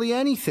me hardly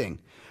anything.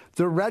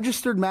 They're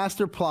registered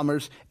master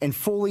plumbers and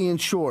fully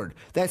insured.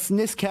 That's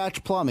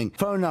Niscatch Plumbing.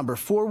 Phone number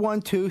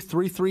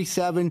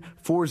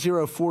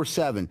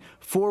 412-337-4047.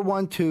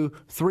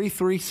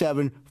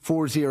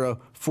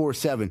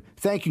 412-337-4047.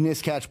 Thank you,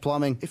 Niscatch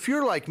Plumbing. If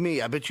you're like me,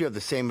 I bet you have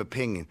the same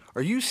opinion.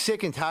 Are you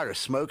sick and tired of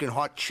smoking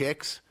hot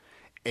chicks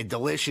and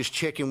delicious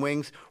chicken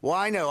wings? Well,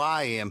 I know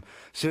I am.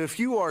 So if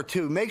you are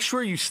too, make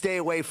sure you stay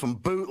away from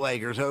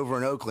bootleggers over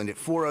in Oakland at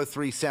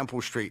 403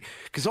 Semple Street.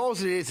 Because all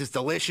it is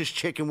delicious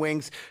chicken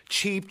wings,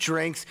 cheap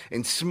drinks,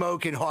 and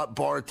smoking hot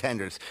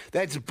bartenders.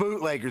 That's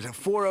bootleggers at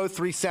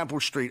 403 Semple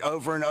Street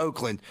over in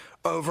Oakland.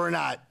 Over and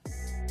out.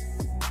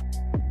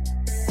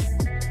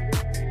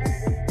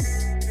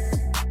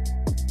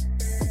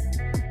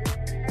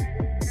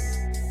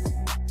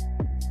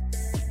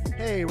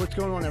 Hey, what's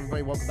going on,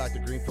 everybody? Welcome back to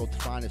Greenfield's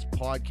Finest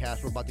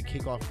podcast. We're about to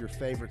kick off your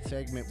favorite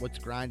segment, What's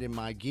Grinding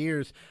My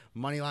Gears.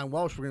 Moneyline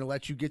Welsh, we're going to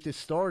let you get this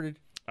started.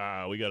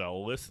 We got a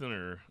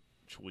listener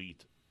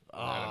tweet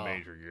at a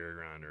major gear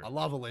grinder. I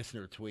love a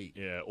listener tweet.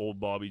 Yeah, old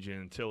Bobby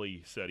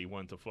Gentili said he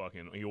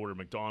he ordered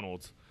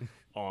McDonald's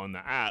on the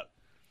app,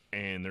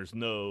 and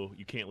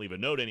you can't leave a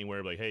note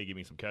anywhere like, hey, give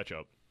me some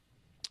ketchup.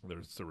 There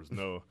was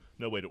no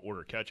way to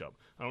order ketchup.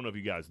 I don't know if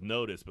you guys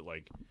noticed, but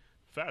like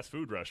fast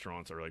food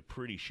restaurants are like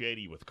pretty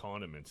shady with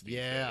condiments these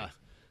days.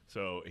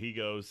 So he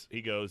goes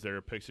there,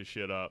 picks his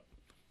shit up,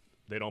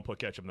 they don't put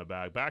ketchup in the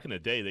bag. Back in the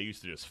day, they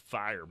used to just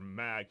fire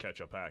mad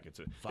ketchup packets.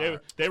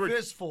 They were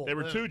Fistful, they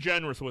were boom. too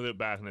generous with it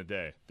back in the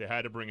day. They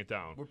had to bring it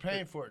down. We're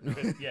paying for it now.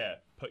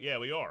 Yeah,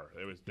 we are.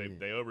 They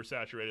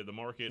oversaturated the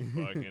market,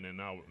 fucking, and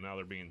now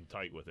they're being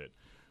tight with it.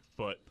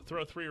 But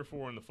throw 3 or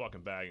 4 in the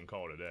fucking bag and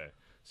call it a day.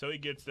 So he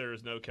gets there,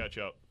 there's no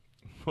ketchup.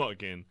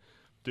 Fucking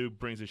dude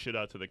brings his shit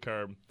out to the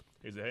curb.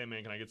 He said, "Hey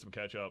man, can I get some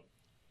ketchup?"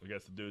 I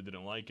guess the dude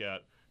didn't like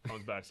it.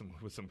 Comes back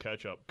with some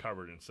ketchup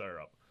covered in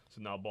syrup.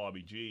 So now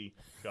Bobby G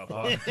got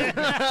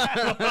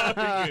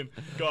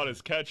got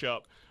his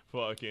ketchup,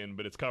 fucking,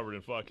 but it's covered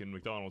in fucking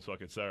McDonald's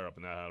fucking syrup,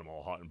 and that had him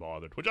all hot and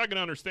bothered. Which I can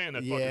understand.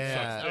 That fucking Yeah.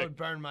 sucks. That dick. would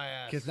burn my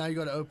ass. Because now you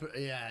got to open.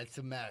 Yeah, it's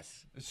a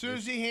mess. As soon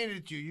as he handed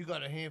it to you, you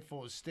got a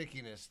handful of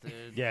stickiness, dude.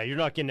 Yeah, you're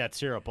not getting that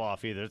syrup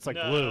off either. It's like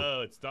no,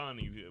 glue. it's done.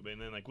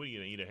 And then, like, what are you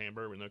going to eat, a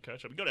hamburger with no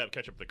ketchup? You got to have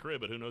ketchup at the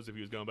crib, but who knows if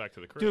he was going back to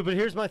the crib. Dude, but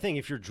here's my thing.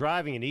 If you're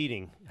driving and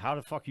eating, how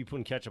the fuck are you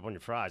putting ketchup on your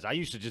fries? I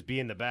used to just be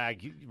in the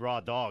bag, raw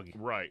dog.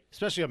 Right.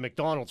 Especially a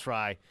McDonald's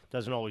fry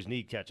doesn't always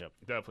need ketchup.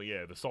 Definitely,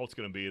 yeah. The salt's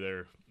going to be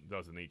there.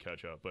 Doesn't need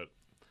ketchup, but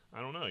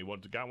I don't know.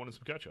 The guy wanted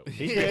some ketchup.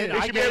 He did.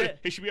 I should get be able, it.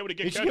 he should be able to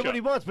get He should ketchup. get what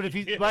he wants, but if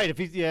he's right, if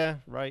he's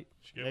right.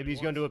 Should get what Maybe he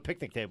he's going to wants. a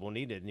picnic table and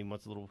eat it, and he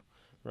wants a little,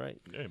 right?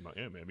 Yeah,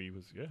 maybe he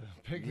was. Yeah.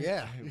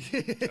 Yeah. You Nice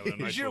should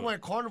have little-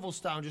 went carnival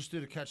style and just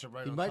threw the ketchup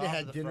right He on might top have of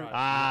had the dinner- fries.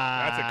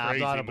 Ah, That's a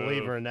crazy I'm not a move.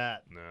 believer in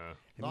that. Nah.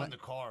 Not in the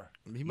car.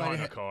 He Not might in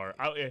have the car.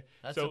 I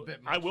That's so a bit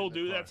I much will in the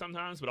do car. that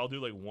sometimes, but I'll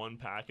do like one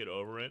packet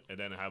over it and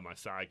then have my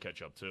side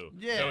ketchup too.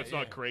 Yeah, so it's yeah.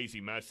 not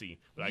crazy messy,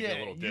 but I get a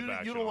little dip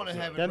action. you don't want to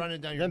also. have it Them,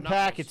 running down your them knuckles.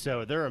 packets,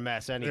 though, they're a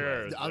mess anyway.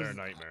 They're I was- a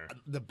nightmare.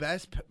 the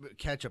best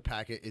ketchup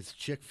packet is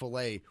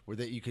Chick-fil-A, where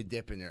that you could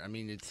dip in there. I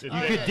mean, it's You You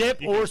Oh, could yeah.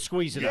 dip You or could-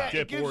 squeeze it Yeah, out. it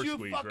Dip gives or you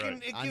squeeze, fucking.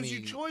 right. It I gives you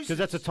mean- choices. Because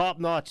that's a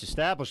top-notch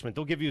establishment.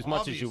 They'll give you as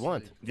much as you Obviously.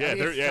 want. Yeah, I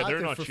mean, it's out they're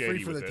there not for shady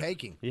free for with the it.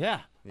 taking. Yeah.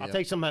 I'll Yeah.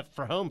 take some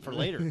for home for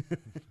later.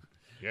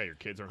 Yeah, your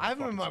kids are. I have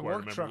them in my fucking work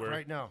squirting truck everywhere.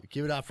 right now.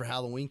 Give it out for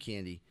Halloween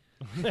candy.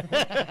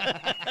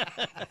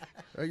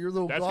 Or your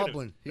little That's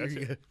goblin. Gonna, Here that's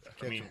you it.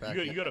 go. I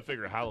mean, you got to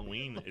figure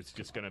Halloween. It's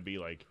just going to be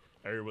like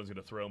everyone's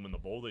going to throw them in the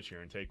bowl this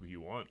year and take what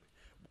you want.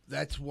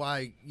 That's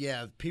why,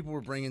 yeah, people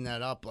were bringing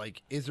that up.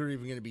 Like, is there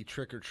even going to be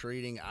trick or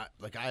treating? I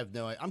have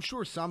no idea. I'm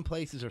sure some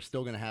places are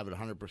still going to have it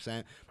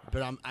 100%,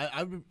 but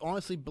I would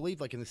honestly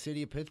believe, like in the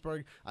city of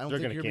Pittsburgh, I don't They're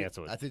think gonna you're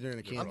cancel it. I think they're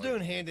going to cancel. I'm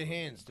doing hand to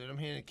hands, dude. I'm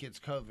handing kids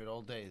COVID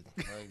all day.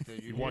 Like,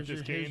 dude, You want here's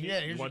this your- candy? Yeah, You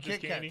here's your want this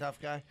Kit Kat, candy? tough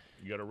guy.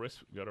 You got to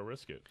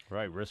risk it.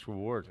 Right, risk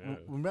reward. Yeah.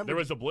 Remember- there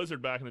was a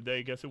blizzard back in the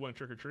day. Guess who went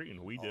trick or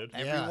treating? We did.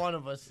 Every Yeah. one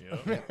of us.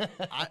 Yeah.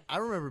 I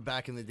remember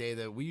back in the day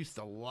that we used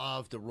to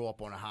love to roll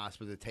up on a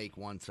hospital to take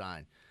one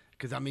sign.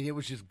 Because, I mean, it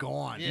was just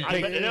gone. Yeah.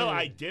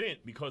 I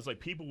didn't because like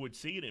people would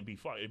see it and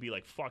it'd be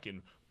like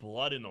fucking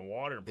blood in the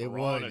water and It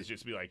piranhas would.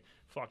 just be like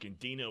fucking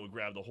Dino would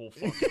grab the whole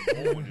fucking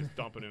bowl and just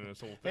dump it in this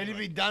whole thing. And he'd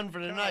be like, done for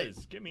the night.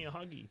 guys, give me a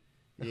huggy.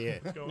 Yeah.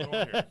 What's going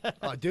on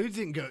here? Dudes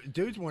didn't go.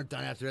 Dudes weren't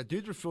done after that.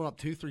 Dudes were filling up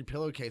 2-3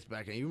 pillowcases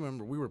back then. You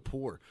remember we were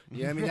poor.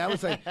 Yeah, I mean that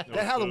was like that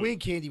Halloween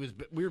candy was.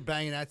 We were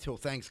banging that till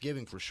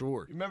Thanksgiving for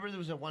sure. Remember there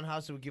was at one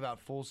house that would give out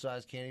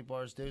full-size candy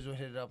bars? Dudes would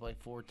hit it up like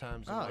 4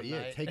 times in Oh one yeah,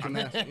 night. take them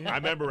out. I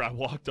remember I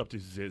walked up to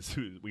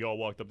we all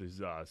walked up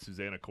to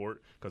Susanna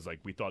Court because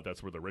like we thought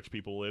that's where the rich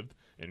people lived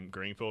in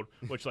Greenfield,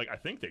 which like I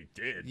think they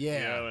did. Yeah.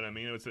 You know what I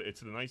mean? It was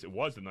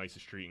the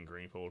nicest street in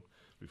Greenfield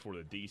before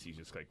the DC's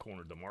just like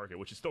cornered the market,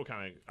 which is still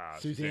kind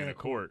of Susanna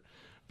Court.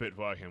 But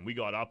fucking, we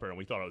got up there and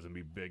we thought it was gonna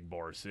be Big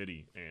Bar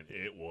City, and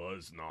it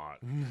was not.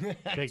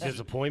 Big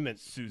disappointment.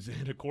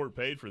 Susanna Court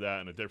paid for that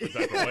in a different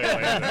type of way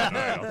later that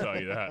night. I'll tell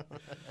you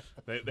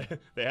that.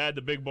 They had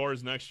the big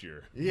bars next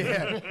year.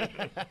 Yeah,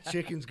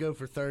 chickens go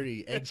for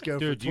 30, eggs go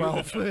Dude, for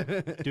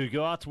 12. Dude,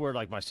 go out to where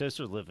like my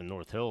sisters live in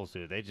North Hills,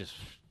 dude. They just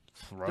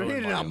throw They're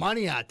handing out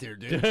money out there,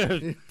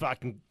 dude.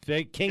 fucking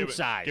big king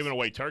size. Giving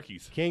away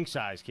turkeys. King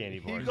size candy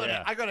bars.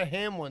 Yeah. I got a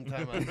ham one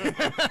time.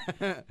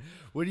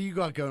 What do you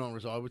got going on,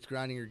 Rizal? What's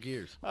grinding your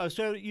gears?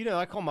 So,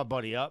 I call my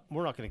buddy up.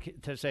 We're not going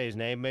to say his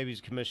name. Maybe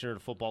he's commissioner of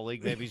the football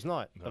league. Maybe he's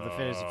not of the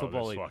fantasy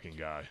football this league. fucking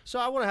guy. So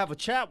I want to have a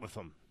chat with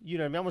him. You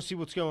know what I mean? I want to see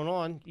what's going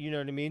on. You know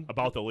what I mean?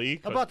 About the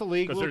league? About the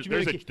league, Because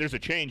little there's a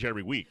change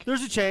every week.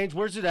 There's a change.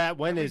 Where's it at?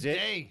 When is it?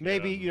 day.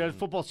 Maybe, the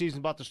football season's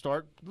about to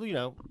start.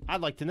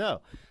 I'd like to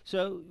know.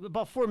 So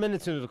about 4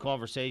 minutes into the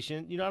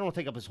conversation, I don't want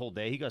to take up his whole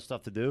day. He got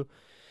stuff to do.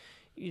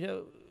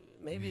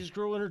 Maybe his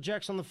girl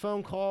interjects on the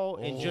phone call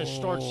and just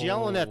starts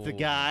yelling at the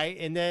guy.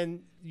 And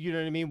then, you know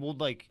what I mean? We'll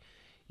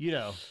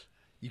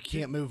You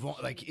can't move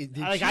on. I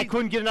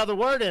couldn't get another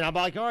word in. I'm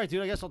like, all right,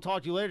 dude, I guess I'll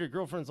talk to you later.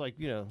 Girlfriend's like,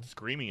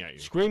 Screaming at you.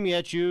 screaming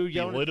at you,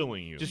 yelling.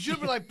 Belittling you. You should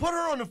be like, put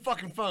her on the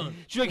fucking phone.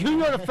 She's like, who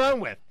you on the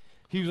phone with?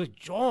 He was like,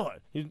 John.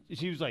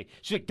 She's like,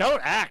 don't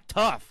act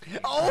tough.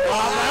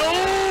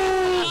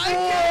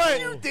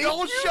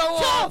 Don't show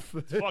off.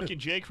 It's fucking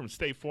Jake from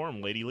State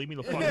Farm, lady. Leave me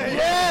the fuck alone.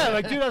 Yeah,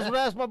 like, dude, I was going to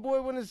ask my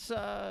boy when his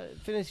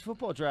fantasy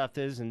football draft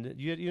is, and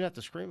you didn't have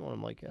to scream on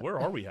him like that. Where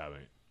are we having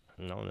it?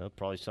 I don't know,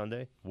 probably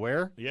Sunday.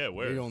 Where? Yeah,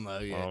 where? We don't know I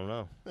yet. don't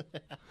know.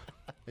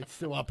 It's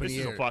still up in This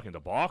the is air. a fucking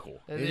debacle.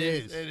 It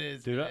is. It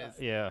is. Dude, it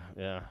is.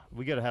 yeah.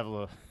 We got to have a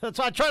little. That's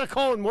why I try to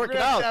call and work We're it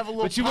gonna have out. to have a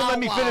little But you won't let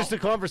me powwow. finish the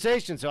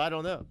conversation, so I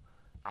don't know.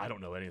 I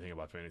don't know anything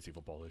about fantasy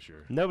football this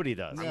year. Nobody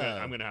does. No.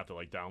 I'm gonna have to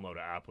like download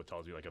an app that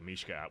tells you like a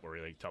Mishka app where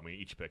you like tell me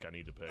each pick I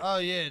need to pick. Oh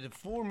yeah, the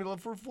formula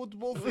for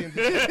football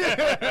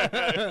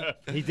fantasy.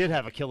 He did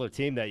have a killer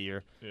team that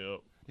year. Yeah.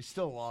 He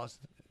still lost.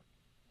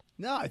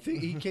 No, I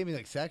think he came in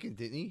like second,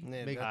 didn't he?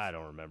 Yeah, Make- I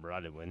don't remember. I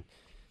didn't win.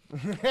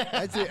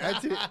 that's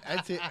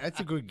it. That's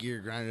a good gear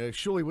grinder.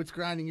 Shuli, what's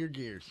grinding your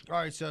gears? All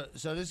right, so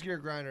this gear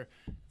grinder,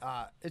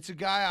 it's a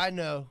guy I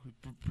know,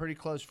 pretty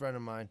close friend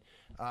of mine.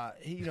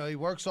 He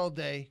works all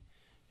day.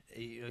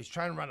 He's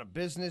trying to run a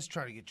business,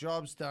 trying to get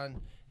jobs done,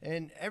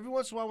 and every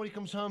once in a while when he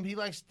comes home, he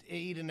likes to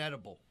eat an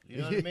edible. You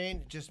know what I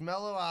mean? Just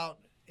mellow out,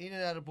 eat an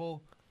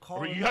edible. Call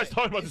Are it you a guys night.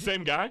 talking about the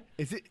same guy?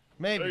 Is it?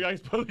 Are Maybe. you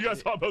guys both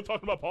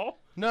talking about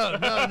Paul? No.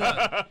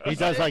 He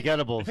does like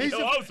edibles. He's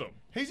He a- loves him.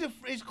 He's a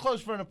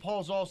close friend of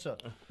Paul's also.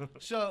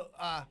 So,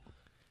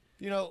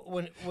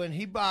 when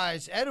he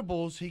buys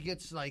edibles, he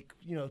gets like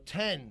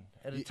 10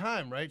 at a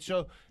time, right?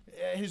 So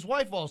his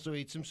wife also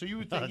eats them. So you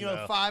would think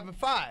 5 and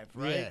 5,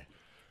 right? Yeah.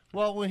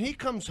 Well, when he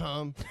comes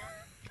home,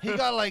 he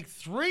got like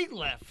 3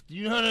 left.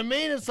 You know what I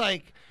mean? It's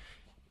like.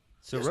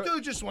 So This Ro-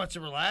 dude just wants to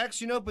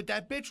relax, but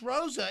that bitch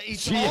Rosa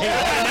eats Yeah.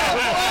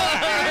 all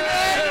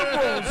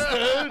the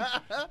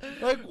edibles,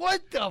 dude. Like,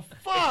 what the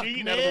fuck, Is she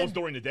eating man? edibles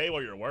during the day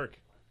while you're at work?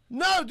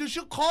 No, dude,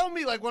 she'll call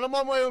me like when I'm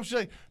on my way home. She's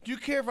like, "Do you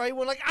care if I eat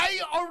one?" Like, I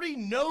already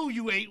know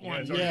you ate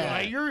one. it's dude.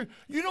 already- Like,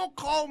 you don't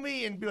call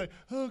me and be like,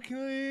 "Oh, can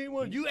I eat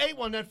one?" You ate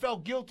one that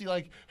felt guilty.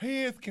 Like,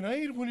 "Hey, Eth, can I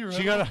eat one of your?"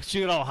 she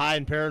got all high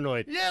and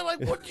paranoid. Yeah, like,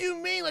 what do you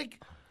mean? Like,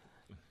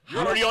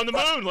 You're already on the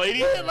moon, lady.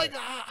 yeah, like,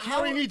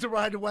 How he needs to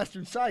ride to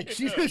Western Psych.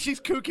 She's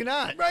kooking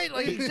on. right?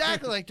 Like,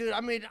 exactly. Like, dude,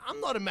 I mean, I'm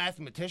not a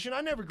mathematician.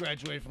 I never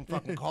graduated from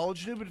fucking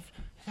college, dude. But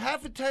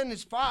half of 10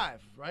 is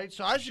 5, right?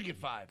 So I should get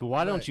 5. But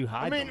why don't you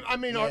hide them?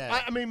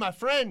 Yeah. I mean, my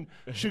friend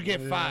should get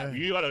 5.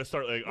 You gotta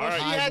start like, all Well,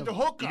 she right. had the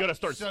hookup. You gotta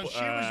start So spl-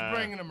 she was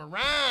bringing them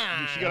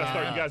around. You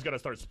guys gotta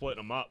start splitting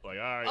them up. Like,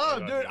 all right. Oh, you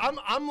dude,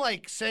 gotta- I'm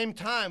like same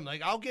time.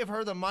 Like, I'll give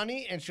her the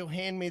money and she'll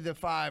hand me the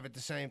 5 at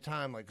the same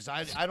time. Like, 'cause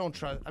I don't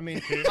trust. I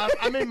mean,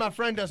 my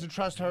friend doesn't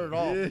trust her at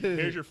all.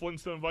 Here's your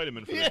Flintstone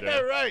vitamin for the Yeah,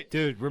 day. right.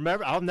 Dude,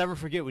 remember? I'll never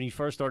forget when you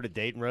first started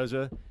dating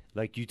Rosa.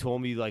 Like you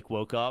told me, you, like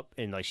woke up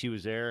and like she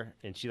was there,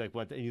 and she like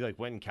went and you like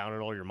went and counted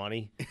all your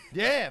money.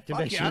 Yeah, fuck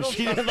make yeah. sure I don't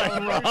she trust didn't, like,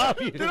 her.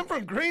 rob you. Dude, I'm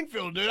from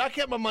Greenfield, dude. I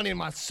kept my money in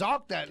my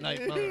sock that night,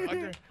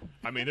 motherfucker.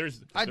 I mean,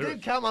 I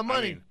did count my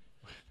money.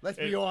 Let's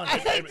be in,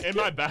 honest. in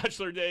my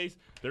bachelor days,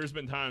 there's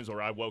been times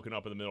where I've woken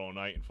up in the middle of the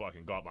night and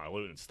fucking got my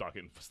loot and stuck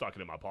it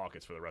in my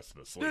pockets for the rest of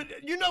the sleep.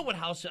 Dude, you know what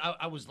house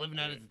I was living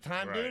at the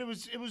time, Right. dude?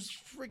 It was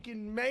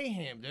freaking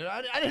mayhem, dude.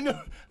 I didn't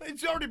know.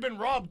 It's already been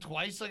robbed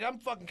twice. Like, I'm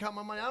fucking counting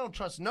my money. I don't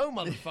trust no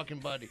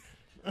motherfucking buddy.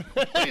 You know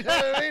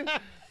what I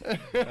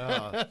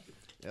mean?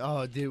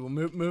 Oh, dude. Well,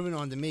 moving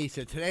on to me.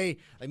 So today,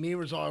 like me and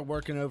Rizal are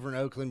working over in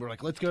Oakland. We're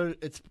like, let's go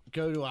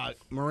to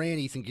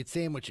Morani's and get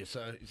sandwiches.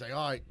 So he's like,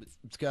 all right,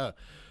 let's go.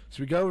 So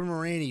we go to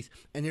Morani's,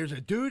 and there's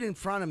a dude in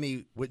front of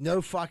me with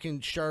no fucking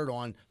shirt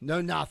on, no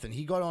nothing.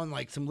 He got on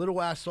like some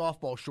little ass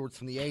softball shorts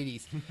from the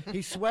 '80s.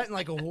 He's sweating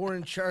like a whore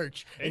in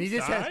church, and he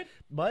just has Inside?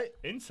 what?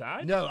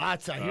 Inside? No,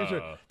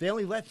 outside. They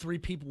only let 3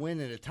 people in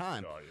at a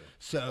time. Got you.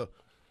 So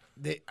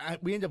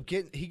we end up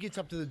he gets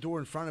up to the door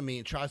in front of me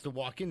and tries to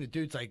walk in. The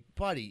dude's like,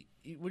 buddy,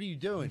 what are you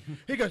doing?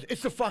 He goes,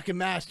 it's the fucking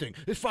mask thing.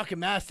 This fucking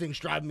mask thing's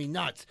driving me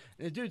nuts.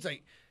 And the dude's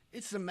like,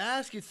 it's the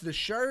mask, it's the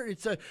shirt,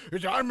 it's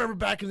I remember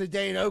back in the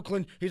day in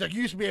Oakland, he's like,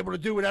 you used to be able to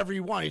do whatever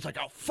you want. He's like,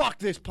 oh, fuck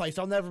this place.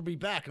 I'll never be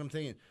back. And I'm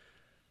thinking,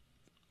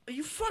 are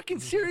you fucking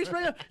serious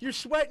right now? You're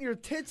sweating your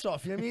tits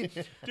off. You know what I mean?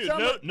 Dude, So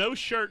I'm like- no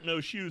shirt,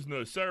 no shoes,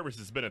 no service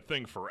has been a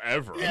thing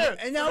forever. Yeah.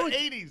 and now for the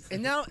it's- 80s.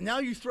 And now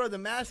you throw the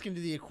mask into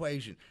the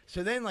equation.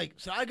 So then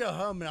so I go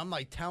home and I'm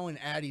like telling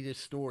Addie this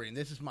story, and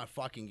this is my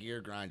fucking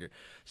gear grinder.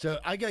 So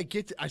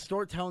I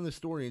start telling the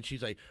story, and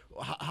she's like,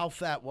 how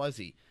fat was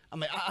he? I'm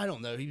like, I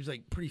don't know. He was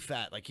like pretty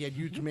fat. Like he had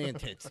huge man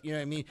tits. You know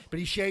what I mean? But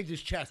he shaved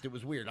his chest. It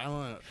was weird. I don't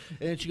know.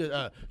 And then she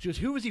goes,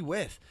 who was he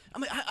with?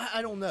 I'm like,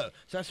 I don't know.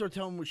 So I started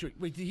telling her,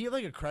 wait, did he have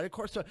like a credit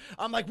card? So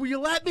I'm like, will you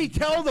let me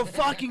tell the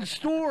fucking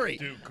story?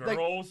 Dude, Like,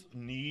 girls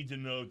need to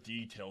know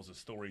details of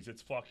stories.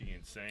 It's fucking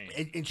insane.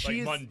 And she like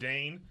is-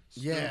 mundane,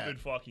 Yeah. stupid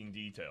fucking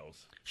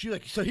details. She's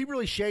like, so he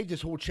really shaved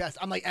his whole chest.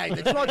 I'm like, hey,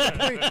 that's not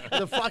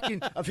the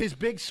point of his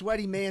big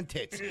sweaty man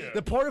tits. Yeah.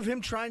 The part of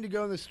him trying to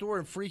go in the store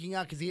and freaking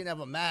out because he didn't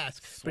have a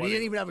mask, but he Sweating.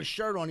 didn't even have a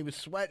shirt on. He was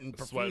sweating.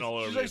 Sweating all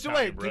over. She's the like, so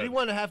Italian wait, bread. did he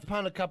want a half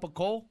pound of cup of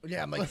coal?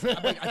 Yeah, I'm like,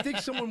 I think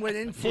someone went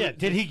in for Yeah. it.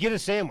 Did he get a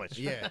sandwich?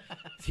 Yeah,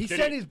 he Did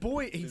sent he- his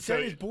boy. He Did sent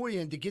he- his boy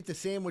in to get the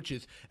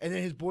sandwiches, and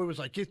then his boy was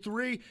like, "Get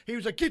 3." He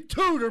was like, "Get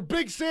 2. They're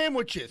big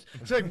sandwiches."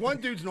 It's like one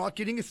dude's not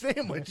getting a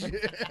sandwich. You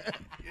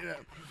know?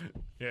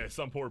 Yeah,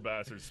 some poor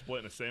bastard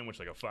splitting a sandwich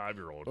like a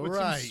 5-year-old. With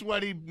Right. some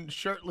sweaty,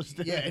 shirtless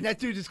dude. Yeah, and that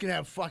dude just gonna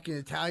have fucking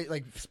Italian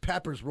like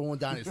peppers rolling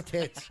down his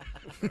tits.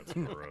 That's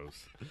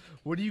gross.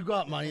 What do you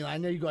got, Money? I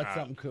know you got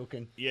something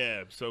cooking.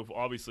 Yeah, so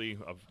obviously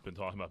I've been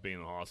talking about being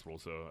in the hospital,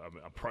 so I'm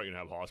probably gonna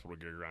have hospital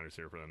gear grinders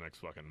here for the next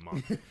fucking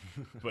month.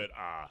 But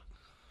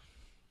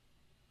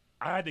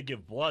I had to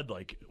give blood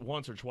like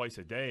once or twice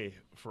a day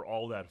for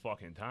all that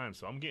fucking time,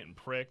 so I'm getting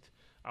pricked.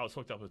 I was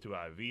hooked up to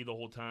IV the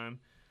whole time.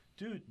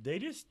 Dude, they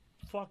just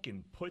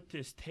fucking put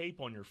this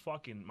tape on your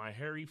fucking my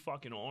hairy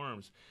fucking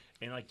arms,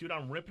 and like, dude,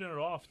 I'm ripping it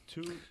off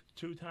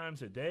two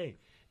times a day.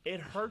 It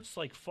hurts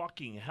like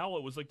fucking hell.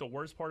 It was like the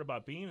worst part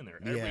about being in there.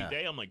 Every Yeah.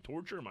 day I'm like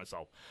torturing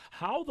myself.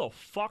 How the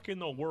fuck in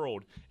the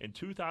world in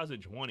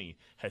 2020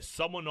 has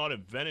someone not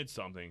invented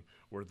something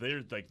where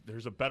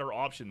there's a better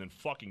option than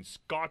fucking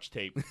scotch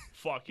tape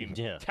fucking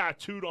Yeah.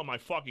 tattooed on my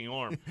fucking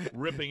arm,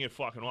 ripping it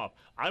fucking off.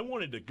 I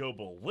wanted to go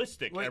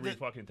ballistic Wait, every the-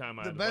 fucking time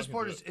I The had to best fucking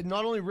part do is it. it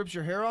not only rips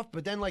your hair off,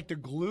 but then like the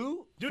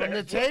glue Dude, from I-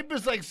 the tape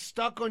is like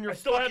stuck on your I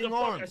still have fucking the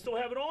arm. I still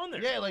have it on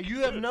there. Yeah, like you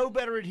have no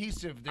better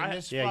adhesive than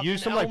this. Yeah, fucking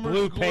use some like Elmer's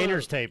blue glue.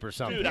 painter's tape or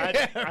something. Dude, I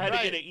had to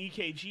Right. get an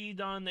EKG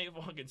done. They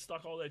fucking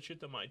stuck all that shit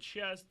to my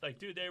chest. Like,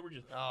 dude, they were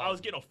just. Oh. I was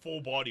getting a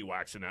full body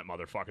wax in that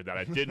motherfucker that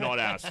I did not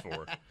ask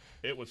for.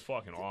 It was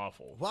fucking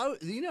awful. Why?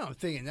 You know, I'm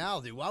thinking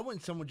now, dude. Why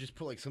wouldn't someone just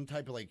put like some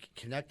type of like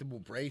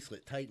connectable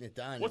bracelet, tighten it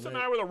down? What's the and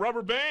matter with a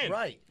rubber band?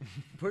 Right.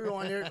 Put it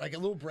on there like a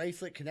little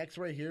bracelet connects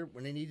right here.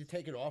 When they need to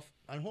take it off,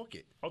 unhook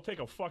it. I'll take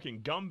a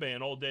fucking gum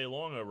band all day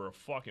long over a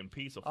fucking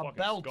piece of A fucking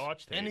belt,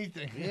 scotch tape.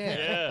 anything.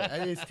 Yeah.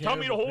 That is Tell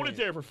me to terrible hold it pain.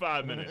 there for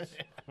 5 minutes.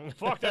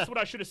 Fuck, that's what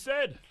I should have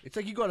said. It's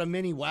like you got a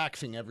mini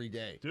waxing every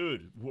day,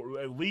 Dude,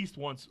 at least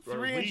once. or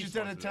 3 at least inches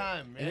at a once day.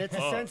 time. and Man. it's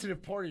a Oh.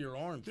 sensitive part of your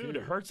arm, Dude, too.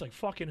 it hurts like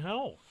fucking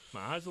hell. My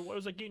eyes, it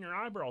was like getting your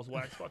eyebrows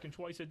waxed fucking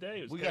twice a day.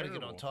 It was We got to get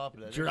terrible. on top of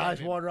that. Does your There gotta eyes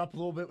be- water up a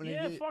little bit when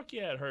Yeah, they do it? fuck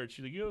yeah, it hurts.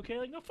 She's like, you okay?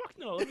 Like, no, fuck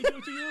no. Let me do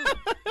it to you.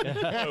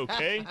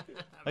 Okay.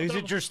 Like, is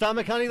it your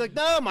stomach, honey? Like,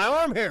 no, my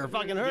arm hair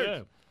fucking hurts.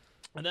 Yeah.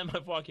 And then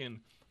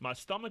my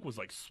stomach was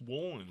like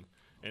swollen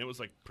and it was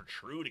like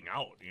protruding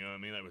out. You know what I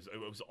mean? It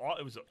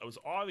was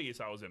obvious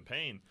I was in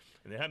pain,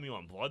 and they had me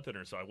on blood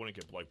thinner so I wouldn't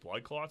get like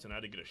blood clots, and I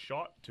had to get a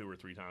shot 2 or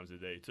 3 times a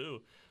day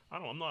too. I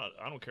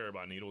don't care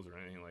about needles or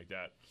anything like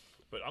that.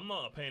 But I'm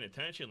not paying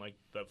attention. Like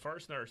the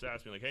first nurse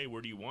asked me, like, "Hey,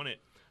 where do you want it?"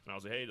 And I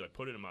was like, "Hey, like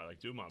put it in my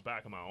do my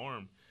back of my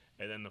arm."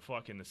 And then the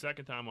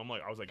second time,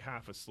 I was like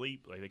half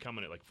asleep. Like they come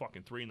in at like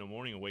fucking 3 a.m.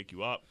 and wake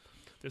you up.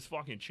 This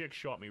fucking chick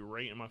shot me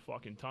right in my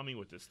fucking tummy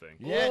with this thing.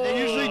 Yeah,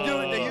 they usually do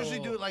it. They usually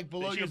do it like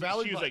below She your was-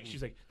 belly she was button.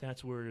 she's like,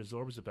 that's where it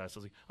absorbs the best. I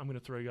was like, I'm gonna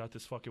throw you out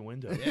this fucking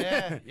window.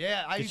 yeah,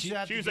 yeah. I used to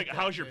have She to was get like,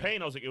 that, how's your man.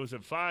 pain? I was like, it was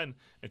fine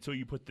until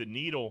you put the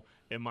needle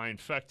in my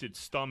infected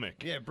stomach.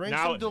 Yeah, bring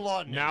now some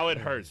Dilaudid. Now it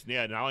hurts.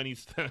 Yeah, now I need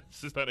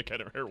systemic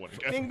heroin.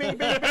 Bing, bing,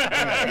 bing,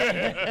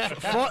 bing.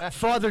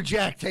 Father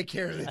Jack, take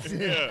care of this.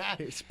 Yeah.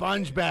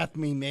 Sponge bath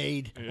me,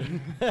 maid.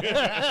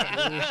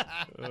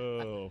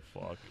 Oh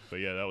fuck! But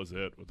yeah, that was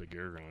it with the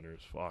gear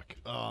grinders. Fuck.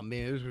 Oh,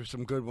 man, those were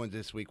some good ones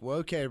this week. Well,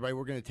 okay, everybody,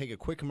 we're going to take a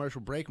quick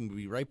commercial break, and we'll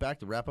be right back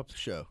to wrap up the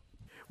show.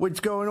 What's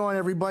going on,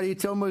 everybody?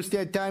 It's almost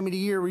that time of the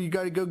year where you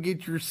got to go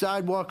get your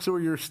sidewalks or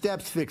your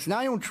steps fixed. And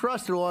I don't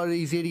trust a lot of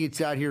these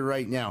idiots out here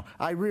right now.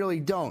 I really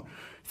don't.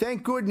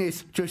 Thank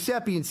goodness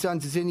Giuseppe and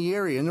Sons is in the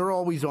area, and they're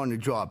always on the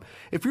job.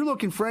 If you're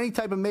looking for any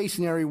type of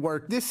masonry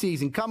work this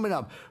season coming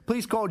up,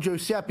 please call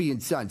Giuseppe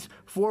and Sons,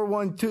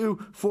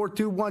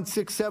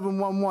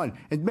 412-421-6711,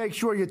 and make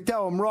sure you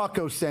tell them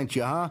Rocco sent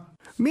you, huh?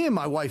 Me and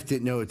my wife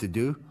didn't know what to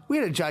do. We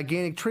had a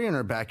gigantic tree in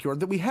our backyard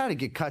that we had to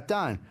get cut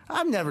down.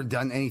 I've never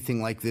done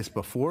anything like this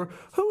before.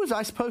 Who was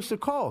I supposed to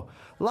call?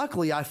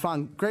 Luckily, I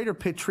found Greater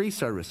Pitt Tree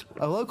Service,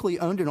 a locally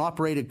owned and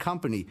operated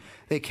company.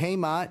 They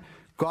came out,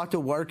 got to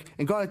work,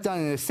 and got it done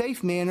in a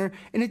safe manner,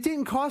 and it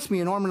didn't cost me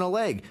an arm and a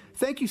leg.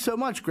 Thank you so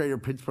much, Greater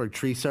Pittsburgh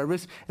Tree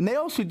Service. And they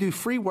also do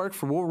free work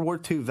for World War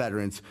II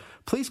veterans.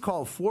 Please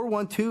call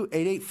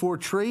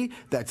 412-884-TREE.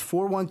 That's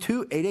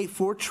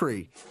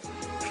 412-884-TREE.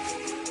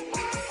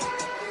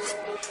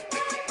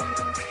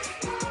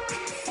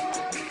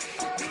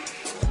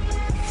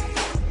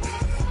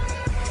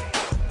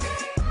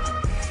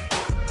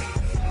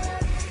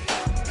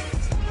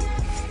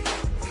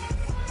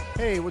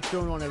 Hey, what's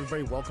going on,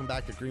 everybody? Welcome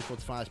back to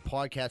Greenfield's Finest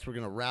Podcast. We're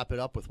going to wrap it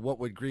up with What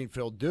Would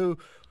Greenfield Do?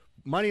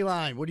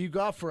 Moneyline, what do you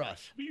got for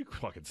us? What are you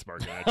fucking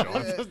smirking at, John?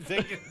 What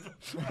the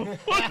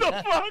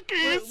fuck are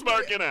you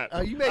smirking at?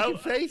 Are you making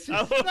faces?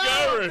 I look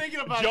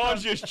over.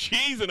 John's just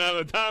cheesing at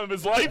the time of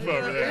his life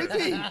over there. Is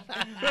he?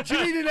 Did you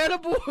eat an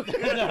edible?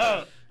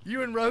 No.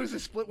 You and Rosa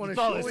split one of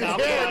All yours. this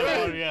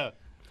alcohol, yeah.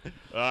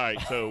 All right,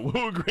 so what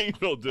would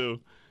Greenfield do?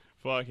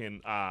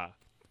 Fucking, how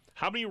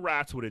many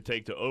rats would it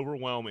take to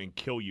overwhelm and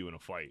kill you in a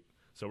fight?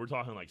 So we're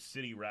talking like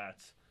city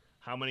rats.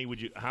 How many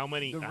would you? How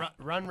many? The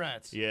run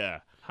rats. Yeah.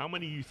 How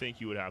many do you think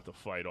you would have to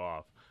fight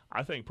off?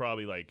 I think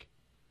probably like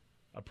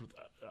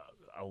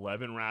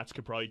 11 rats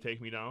could probably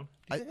take me down.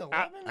 You think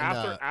 11?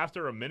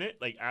 After a minute,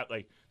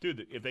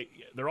 dude, if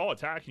they're all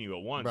attacking you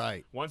at once.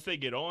 Right. Once they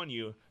get on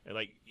you, and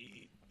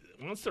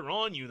once they're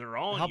on you, they're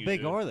on How you. big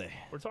dude. are they?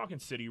 We're talking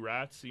city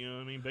rats. You know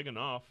what I mean? Big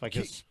enough. Like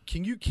Can, it's,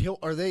 can you kill?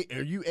 Are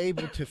you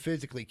able to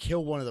physically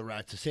kill one of the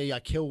rats? To say I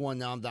kill one,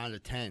 now I'm down to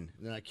 10.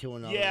 Then I kill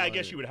another. Yeah, I one.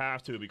 guess you would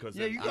have to because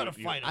Yeah, then you gotta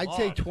fight 'em. I'd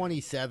say off.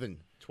 27.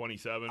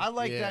 27. I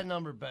like Yeah. that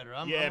number better.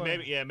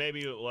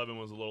 Maybe 11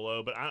 was a little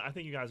low, but I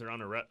think you guys are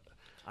under.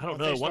 I don't Once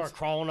know. they start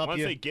crawling up once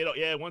you. they get,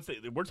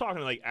 we're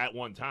talking like at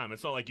one time.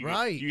 It's not like you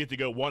Right. you get to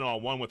go one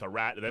on one with a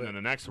rat and then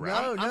the next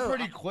rat. No, I'm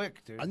pretty I-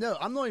 quick, dude. I know.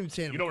 I'm not even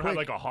saying You I'm don't quick. have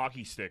like a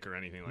hockey stick or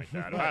anything like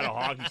that. If I had a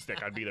hockey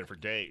stick, I'd be there for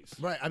days.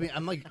 Right. I mean,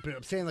 but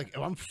I'm saying like if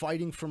I'm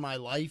fighting for my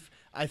life,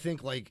 I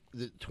think like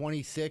the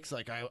 26.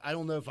 Like I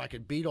don't know if I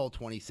could beat all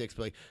 26,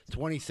 but like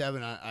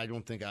 27, I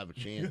don't think I have a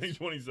chance.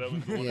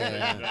 27.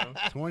 Yeah.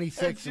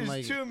 26. It's I'm just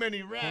like, too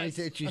many rats.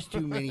 26, it's just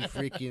too many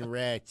freaking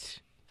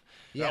rats.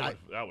 Yeah.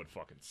 That would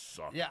fucking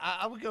suck. Yeah,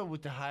 I would go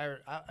with the higher.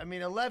 I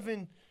mean,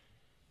 11.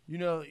 You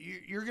know,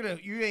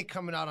 you ain't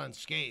coming out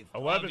unscathed.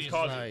 11's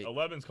causing Right.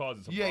 11's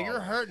causing some Yeah, you're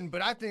problems. hurting,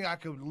 but I think I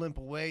could limp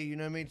away. You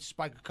know what I mean?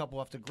 Spike a couple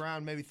off the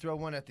ground, maybe throw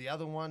one at the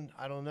other one.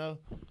 I don't know.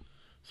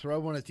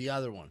 Throw one at the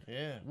other one.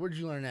 Yeah. Where'd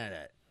you learn that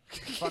at?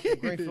 Fucking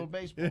Greenfield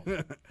baseball.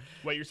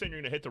 Wait, you're saying you're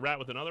gonna hit the rat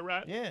with another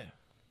rat? Yeah.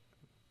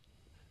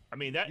 I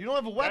mean that You don't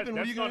have a weapon, what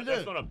that's are you gonna That's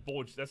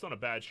do? That's not a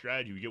bad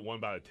strategy. You get one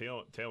by the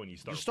tail and you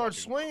start start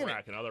fucking swinging it.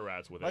 cracking other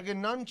rats with Like it. a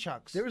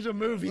nunchucks. There was a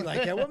movie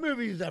like that. What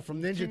movie is that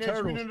from? Ninja Teenage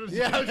Turtles. Mutant Ninja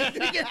Yeah, I was just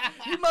thinking,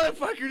 you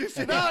motherfucker just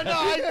said no,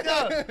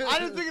 I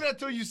didn't think of that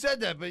until you said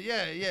that. But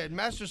yeah,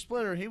 Master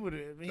Splinter, he would.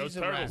 Those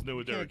turtles knew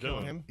what they were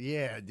doing. Him.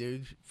 Yeah,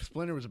 dude.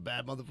 Splinter was a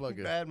bad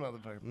motherfucker. Bad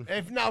motherfucker.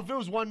 If it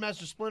was one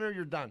Master Splinter,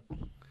 you're done.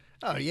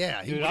 Oh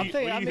yeah, dude, What I'm do you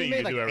thinking. I think mean, you maybe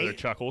could like do over there, 8,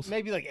 Chuckles?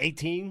 maybe like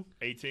 18.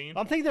 18?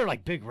 I'm thinking they're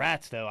like big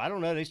rats, though. I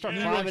don't know. They start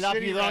Yeah, climbing up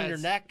city you on your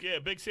rats. neck. Yeah,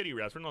 big city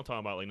rats. We're not talking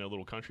about like no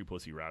little country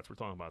pussy rats. We're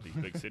talking about these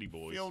big city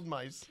boys. Field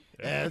mice.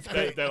 Yeah, that's They,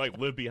 great. they like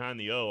live behind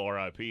the O,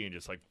 R.I.P., and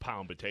just like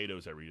pound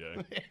potatoes every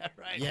day. Yeah,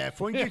 right. Yeah, if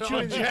one gets you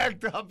All in the,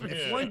 jacked up. if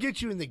Yeah. one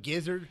gets you in the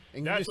gizzard and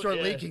you That's just start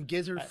what- yeah. leaking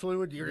gizzard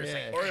fluid, you're just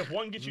Yeah. like, Or if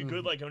one gets you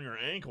good like on your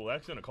ankle,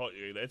 that's gonna cause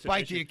that's an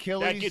Bite issue. the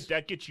Achilles.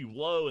 That gets you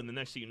low, and the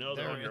next thing you know,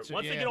 they're There on your. it's a-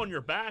 Once they yeah. get on your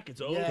back, it's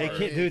over. They Yeah.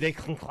 can't, dude. They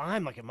can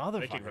climb like a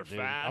motherfucker, go dude.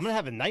 fast. I'm gonna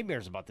have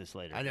nightmares about this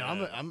later. I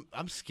know.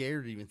 I'm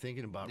scared even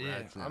thinking about Yeah,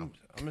 rats now.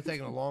 I'm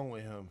taking a long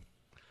way home.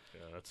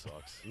 Yeah, that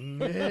sucks.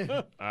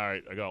 All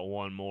right, I got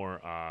one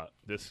more.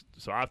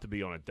 So I have to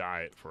be on a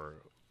diet for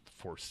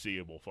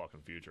foreseeable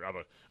fucking future.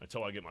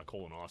 Until I get my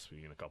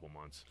colonoscopy in a couple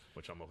months,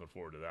 which I'm looking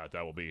forward to that.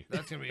 That will be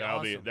That's gonna be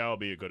that'll be awesome. that'll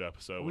be a good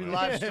episode. We when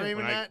live I, streaming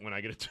when that? when I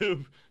get a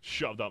tube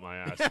shoved up my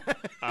ass.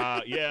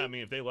 Yeah, I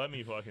mean if they let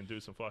me fucking do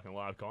some fucking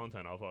live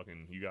content, I'll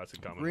fucking you guys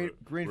can come and root me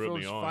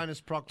Greenfield's on.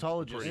 finest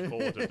proctologist. Pretty cool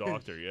with the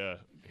doctor. Yeah,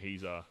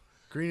 he's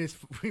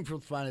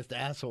Greenfield's finest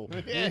asshole.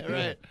 Yeah,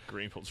 right.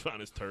 Greenfield's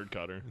finest turd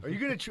cutter. Are you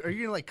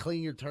gonna like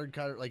clean your turd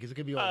cutter? Like, is it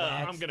gonna be all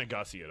wax? I'm gonna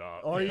gussy it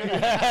up. Or are you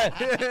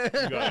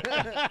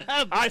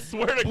I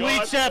swear to Bleach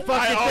God, that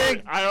fucking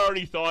thing. I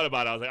already thought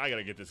about it. I was like, I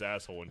gotta get this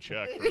asshole in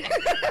check.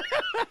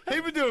 He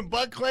been doing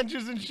butt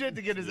clenches and shit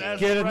to get his ass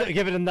Give right.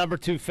 it a number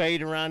 2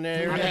 fade around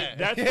there. Yeah.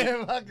 That's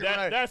Yeah, fucking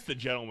right. that's the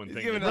gentleman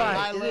thing. giving to it do. a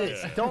high Right, low. it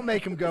is. Don't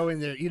make him go in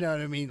there. You know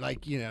what I mean?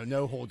 Like,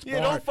 no holds Yeah,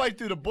 barred. don't fight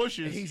through the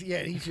bushes.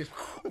 He's just.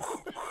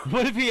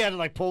 What if he had to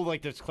like pull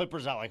like those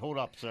clippers out? Like, hold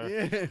up, sir.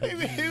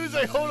 He was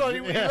like, hold on.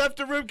 He left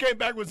the room, came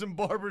back with some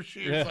barber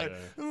shears. Yeah.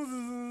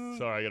 Like,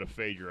 Sorry, I gotta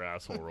fade your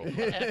asshole real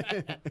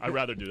quick. I'd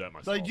rather do that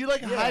myself. like, do you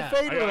like a high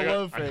fade I or got, a I,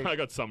 low got, fade? I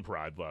got some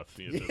pride left.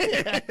 You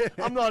know,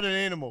 I'm not an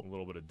animal. a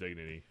little bit of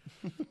dignity.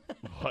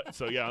 But,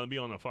 so yeah, I'll be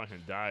on a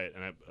fucking diet,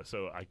 and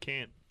so I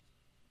can't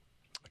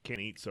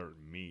eat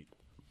certain meat.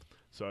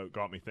 So it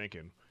got me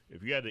thinking: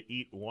 if you had to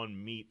eat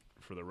one meat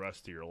for the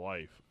rest of your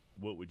life,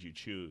 what would you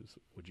choose?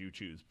 Would you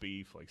choose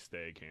beef, like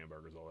steak,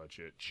 hamburgers, all that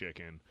shit,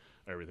 chicken,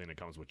 everything that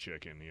comes with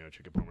chicken?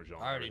 Chicken parmesan.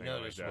 I already everything know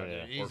like this that. one,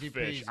 yeah. Or Easy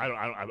fish. peasy.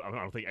 I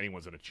don't think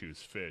anyone's gonna choose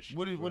fish.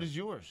 What is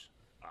yours?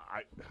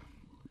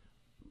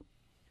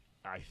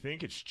 I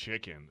think it's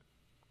chicken.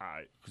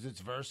 Because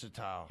it's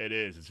versatile. It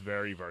is. It's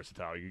very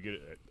versatile. You get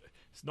it.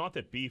 It's not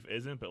that beef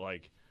isn't, but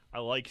like I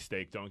like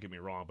steak. Don't get me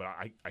wrong, but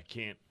I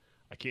can't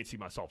see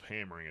myself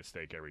hammering a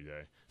steak every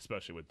day,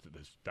 especially with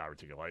this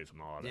diverticulitis. I'm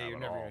not allowed to Yeah, have you're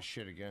it never all. gonna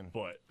shit again.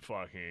 But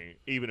fucking,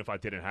 even if I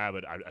didn't have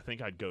it, I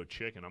think I'd go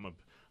chicken.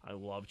 I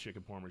love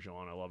chicken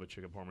parmesan. I love a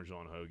chicken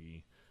parmesan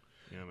hoagie.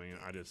 You know what I mean?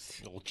 I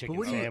just Little chicken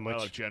what do you- I sandwich.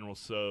 love General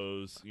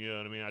Tso's. You know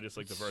what I mean? I just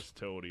like the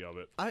versatility of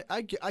it.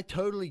 I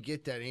totally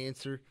get that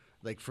answer.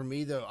 Like for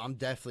me though, I'm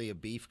definitely a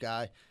beef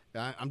guy.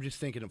 I'm just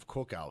thinking of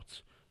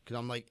cookouts because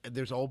I'm like,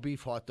 there's all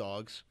beef hot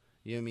dogs.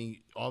 You know what I mean?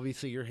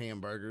 Obviously your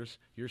hamburgers,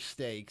 your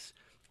steaks,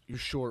 your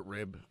short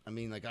rib. I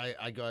mean, like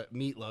I got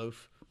meatloaf.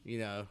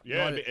 Yeah,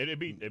 not it'd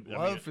be. I mean,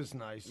 Loaf is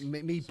nice.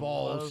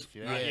 meatballs. loaf,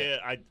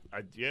 yeah.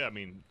 yeah. I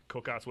mean,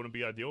 cookouts wouldn't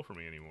be ideal for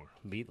me anymore.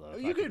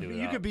 Meatloaf. You I could do you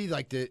without. could be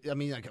like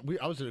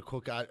I was at a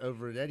cookout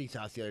over at Eddie's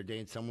house the other day,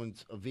 and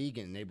someone's a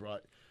vegan, and they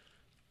brought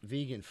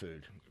vegan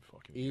food.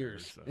 fucking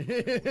Ears.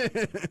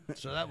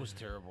 So that was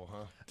terrible,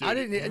 huh? I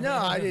didn't. No,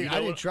 I didn't. You know I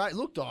didn't what- try. It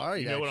looked all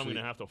right. You know what I'm actually.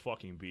 gonna have to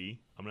fucking be?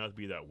 I'm gonna have to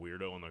be that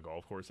weirdo on the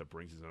golf course that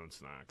brings his own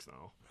snacks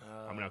now.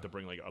 I'm gonna have to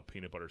bring like a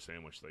peanut butter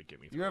sandwich they get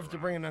me. You have to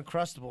bring an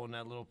Uncrustable in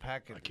that little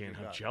packet. I that can't you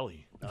have got.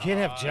 jelly. You can't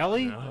have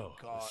jelly? No.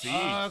 God. Seeds.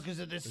 Oh, because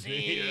of the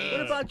seeds. Yeah.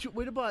 What about you?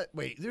 What about?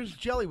 Wait, there's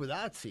jelly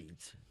without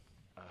seeds.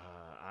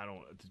 I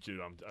don't,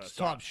 dude. I'm It's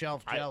top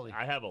shelf jelly.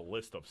 I have a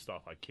list of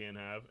stuff I can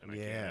have and I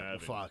can't Yeah,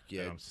 have. fuck and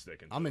yeah. I'm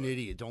sticking. I'm to an it.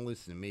 idiot. Don't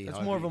listen to me. That's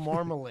I'll more of be- a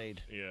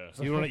marmalade. Yeah.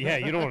 You don't, yeah,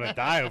 you don't want to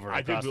die over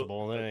I did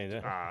Uncrustable. That ain't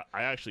it. I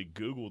actually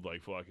Googled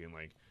like fucking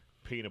like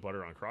peanut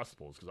butter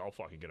Uncrustables because I'll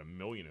fucking get a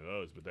million of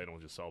those, but they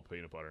don't just sell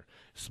peanut butter.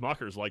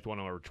 Smuckers liked one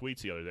of our tweets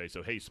the other day,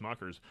 so hey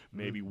Smuckers,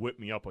 maybe whip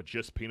me up with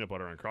just peanut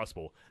butter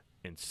Uncrustable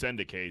and send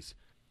a case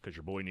because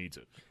your boy needs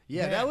it.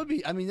 Yeah, Yeah. that would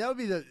be. I mean, that would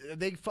be the.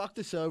 They fucked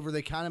us over.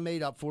 They kind of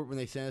made up for it when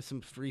they sent us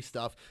some free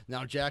stuff.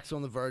 Now Jack's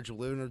on the verge of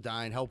living or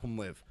dying. Help him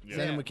live. Yeah.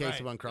 Send him a Yeah, case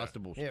of right.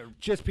 Uncrustables. Yeah.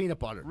 Just peanut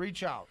butter.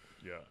 Reach out.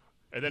 Yeah.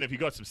 And then if you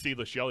got some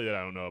seedless jelly that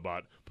I don't know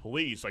about,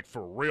 please, like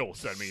for real,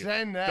 send me.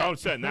 Send that. Don't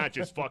send that.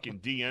 Just fucking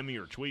DM me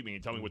or tweet me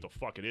and tell me what the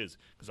fuck it is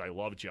because I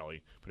love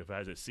jelly. But if it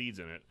has the seeds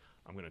in it,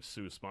 I'm gonna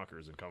sue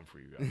Smuckers and come for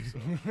you guys.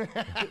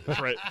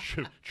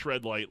 So.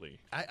 tread lightly.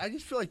 I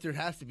just feel like there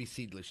has to be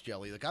seedless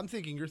jelly. Like I'm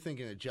thinking, you're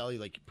thinking of jelly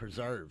like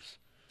preserves.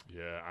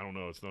 Yeah, I don't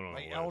know. It's not on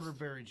Like the list.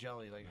 elderberry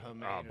jelly, like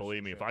homemade. or Believe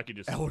some me, if shit. I could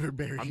just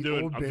Elderberry. I'm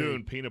Old Bay.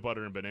 doing peanut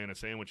butter and banana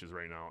sandwiches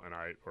right now, and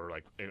or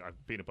like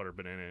peanut butter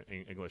banana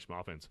English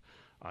muffins.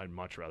 I'd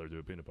much rather do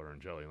a peanut butter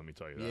and jelly. Let me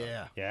tell you that.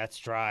 Yeah. Yeah, that's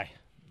dry.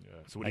 Yeah.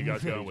 So what are you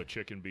guys going with?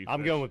 Chicken, beef? I'm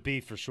fish? going with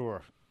beef for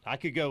sure. I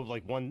could go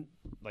like one,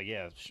 like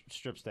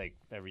strip steak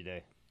every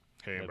day.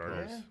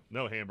 hamburgers. Yeah.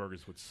 No,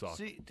 hamburgers would suck.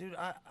 See, dude,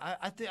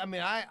 I think. I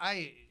mean,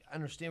 I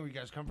understand where you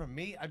guys come from.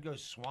 Me, I'd go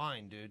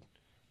swine, dude.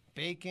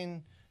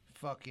 Bacon,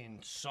 fucking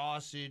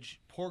sausage,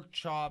 pork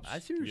chops. I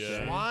see what you're Yeah.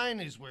 saying. Swine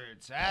is where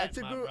it's at. That's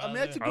a my good. I mean, brother.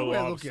 that's a I good way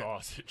to love look at it.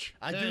 sausage.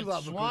 I do Dude,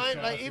 love a good swine.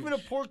 Like sausage. even a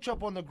pork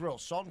chop on the grill,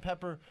 salt and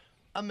pepper,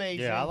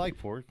 amazing. Yeah, I like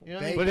pork. You know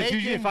what I mean? But Bacon,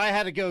 if I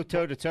had to go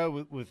toe to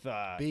toe with Beef,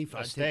 a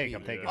I'd take steak, beef.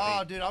 I'm taking Yeah.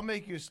 beef. dude, I'll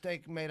make you a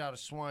steak made out of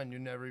swine. You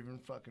never even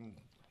fucking.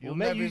 You'll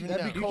man, never you, even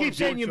that'd know. be you called keep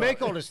saying you pork make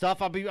chop. all this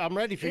stuff. I'm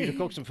ready for you to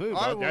cook some food. All right,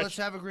 bud. well, That's- let's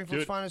have a Greenfield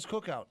dude, Finest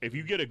cookout. If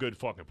you get a good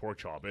fucking pork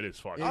chop, it is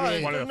fucking. It It's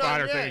is. one of the No,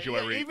 finer yeah, things you'll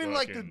yeah, ever eat. even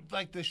like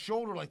fucking- the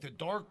shoulder, like the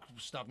dark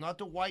stuff, not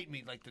the white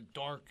meat, like the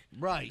dark.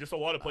 Right. Just a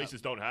lot of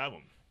places don't have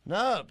them.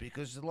 No,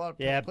 because a lot of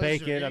Yeah,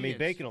 places are bacon. I mean, idiots.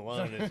 bacon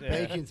alone is. Yeah.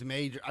 Bacon's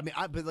major. I mean,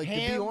 but like to be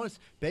Ham. honest,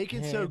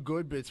 bacon's so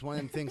good, but it's one of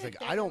them things. Like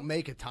I don't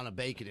make a ton of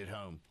bacon at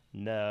home.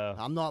 No.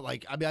 I'm not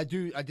like. I mean, I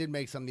do. I did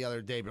make some the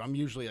other day, but I'm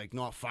usually like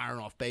not firing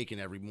off bacon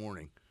every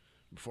morning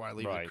before I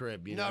leave Right. the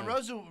crib. You No, know?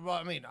 Rosa. Well,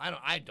 I mean,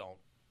 I don't.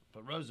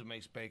 But Rosa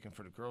makes bacon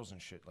for the girls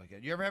and shit like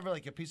that. You ever have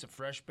like a piece of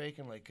fresh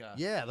bacon, like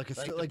Yeah, like a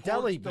the like pork,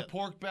 deli. the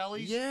pork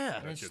bellies? Yeah.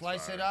 and then That shit's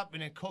slice fire. it up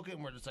and then cook it,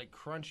 where it's like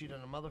crunchy to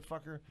the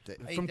motherfucker.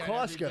 I eat From that every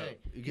Costco. day.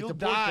 You get You'll the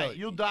pork die. belly.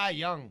 You'll die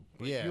young.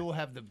 But Yeah. you'll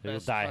have the best. You'll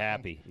die fucking-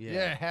 happy.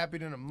 Yeah. happy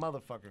than a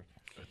motherfucker.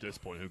 At this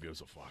point, who gives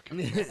a fuck?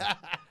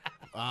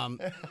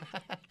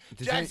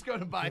 Does Jack's going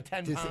to buy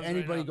 10 Does pounds.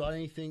 anybody right now. got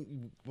anything?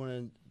 You want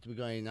to? Do we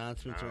got any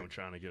announcements? I'm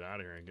trying to get out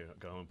of here and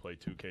go home and play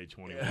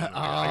 2K21. Oh,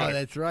 I got a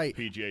that's right.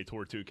 PGA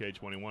Tour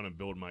 2K21 and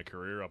build my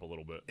career up a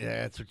little bit.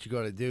 Yeah, that's what you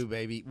got to do,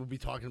 baby. We'll be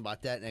talking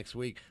about that next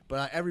week.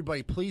 But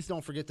everybody, please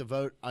don't forget to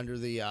vote under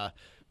the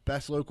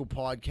best local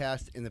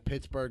podcast in the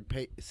Pittsburgh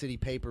City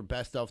paper,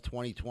 Best of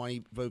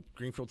 2020. Vote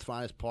Greenfield's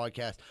Finest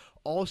Podcast.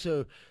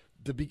 Also,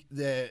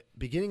 the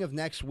beginning of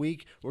next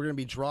week, we're going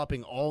to be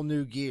dropping all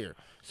new gear.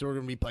 So we're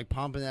going to be like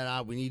pumping that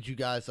out. We need you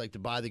guys like to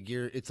buy the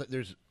gear. It's like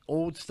there's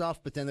old stuff,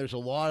 but then there's a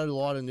lot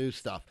of new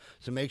stuff.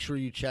 So make sure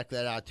you check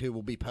that out too.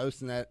 We'll be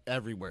posting that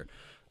everywhere.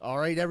 All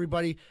right,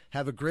 everybody,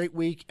 have a great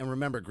week, and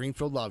remember,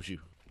 Greenfield loves you.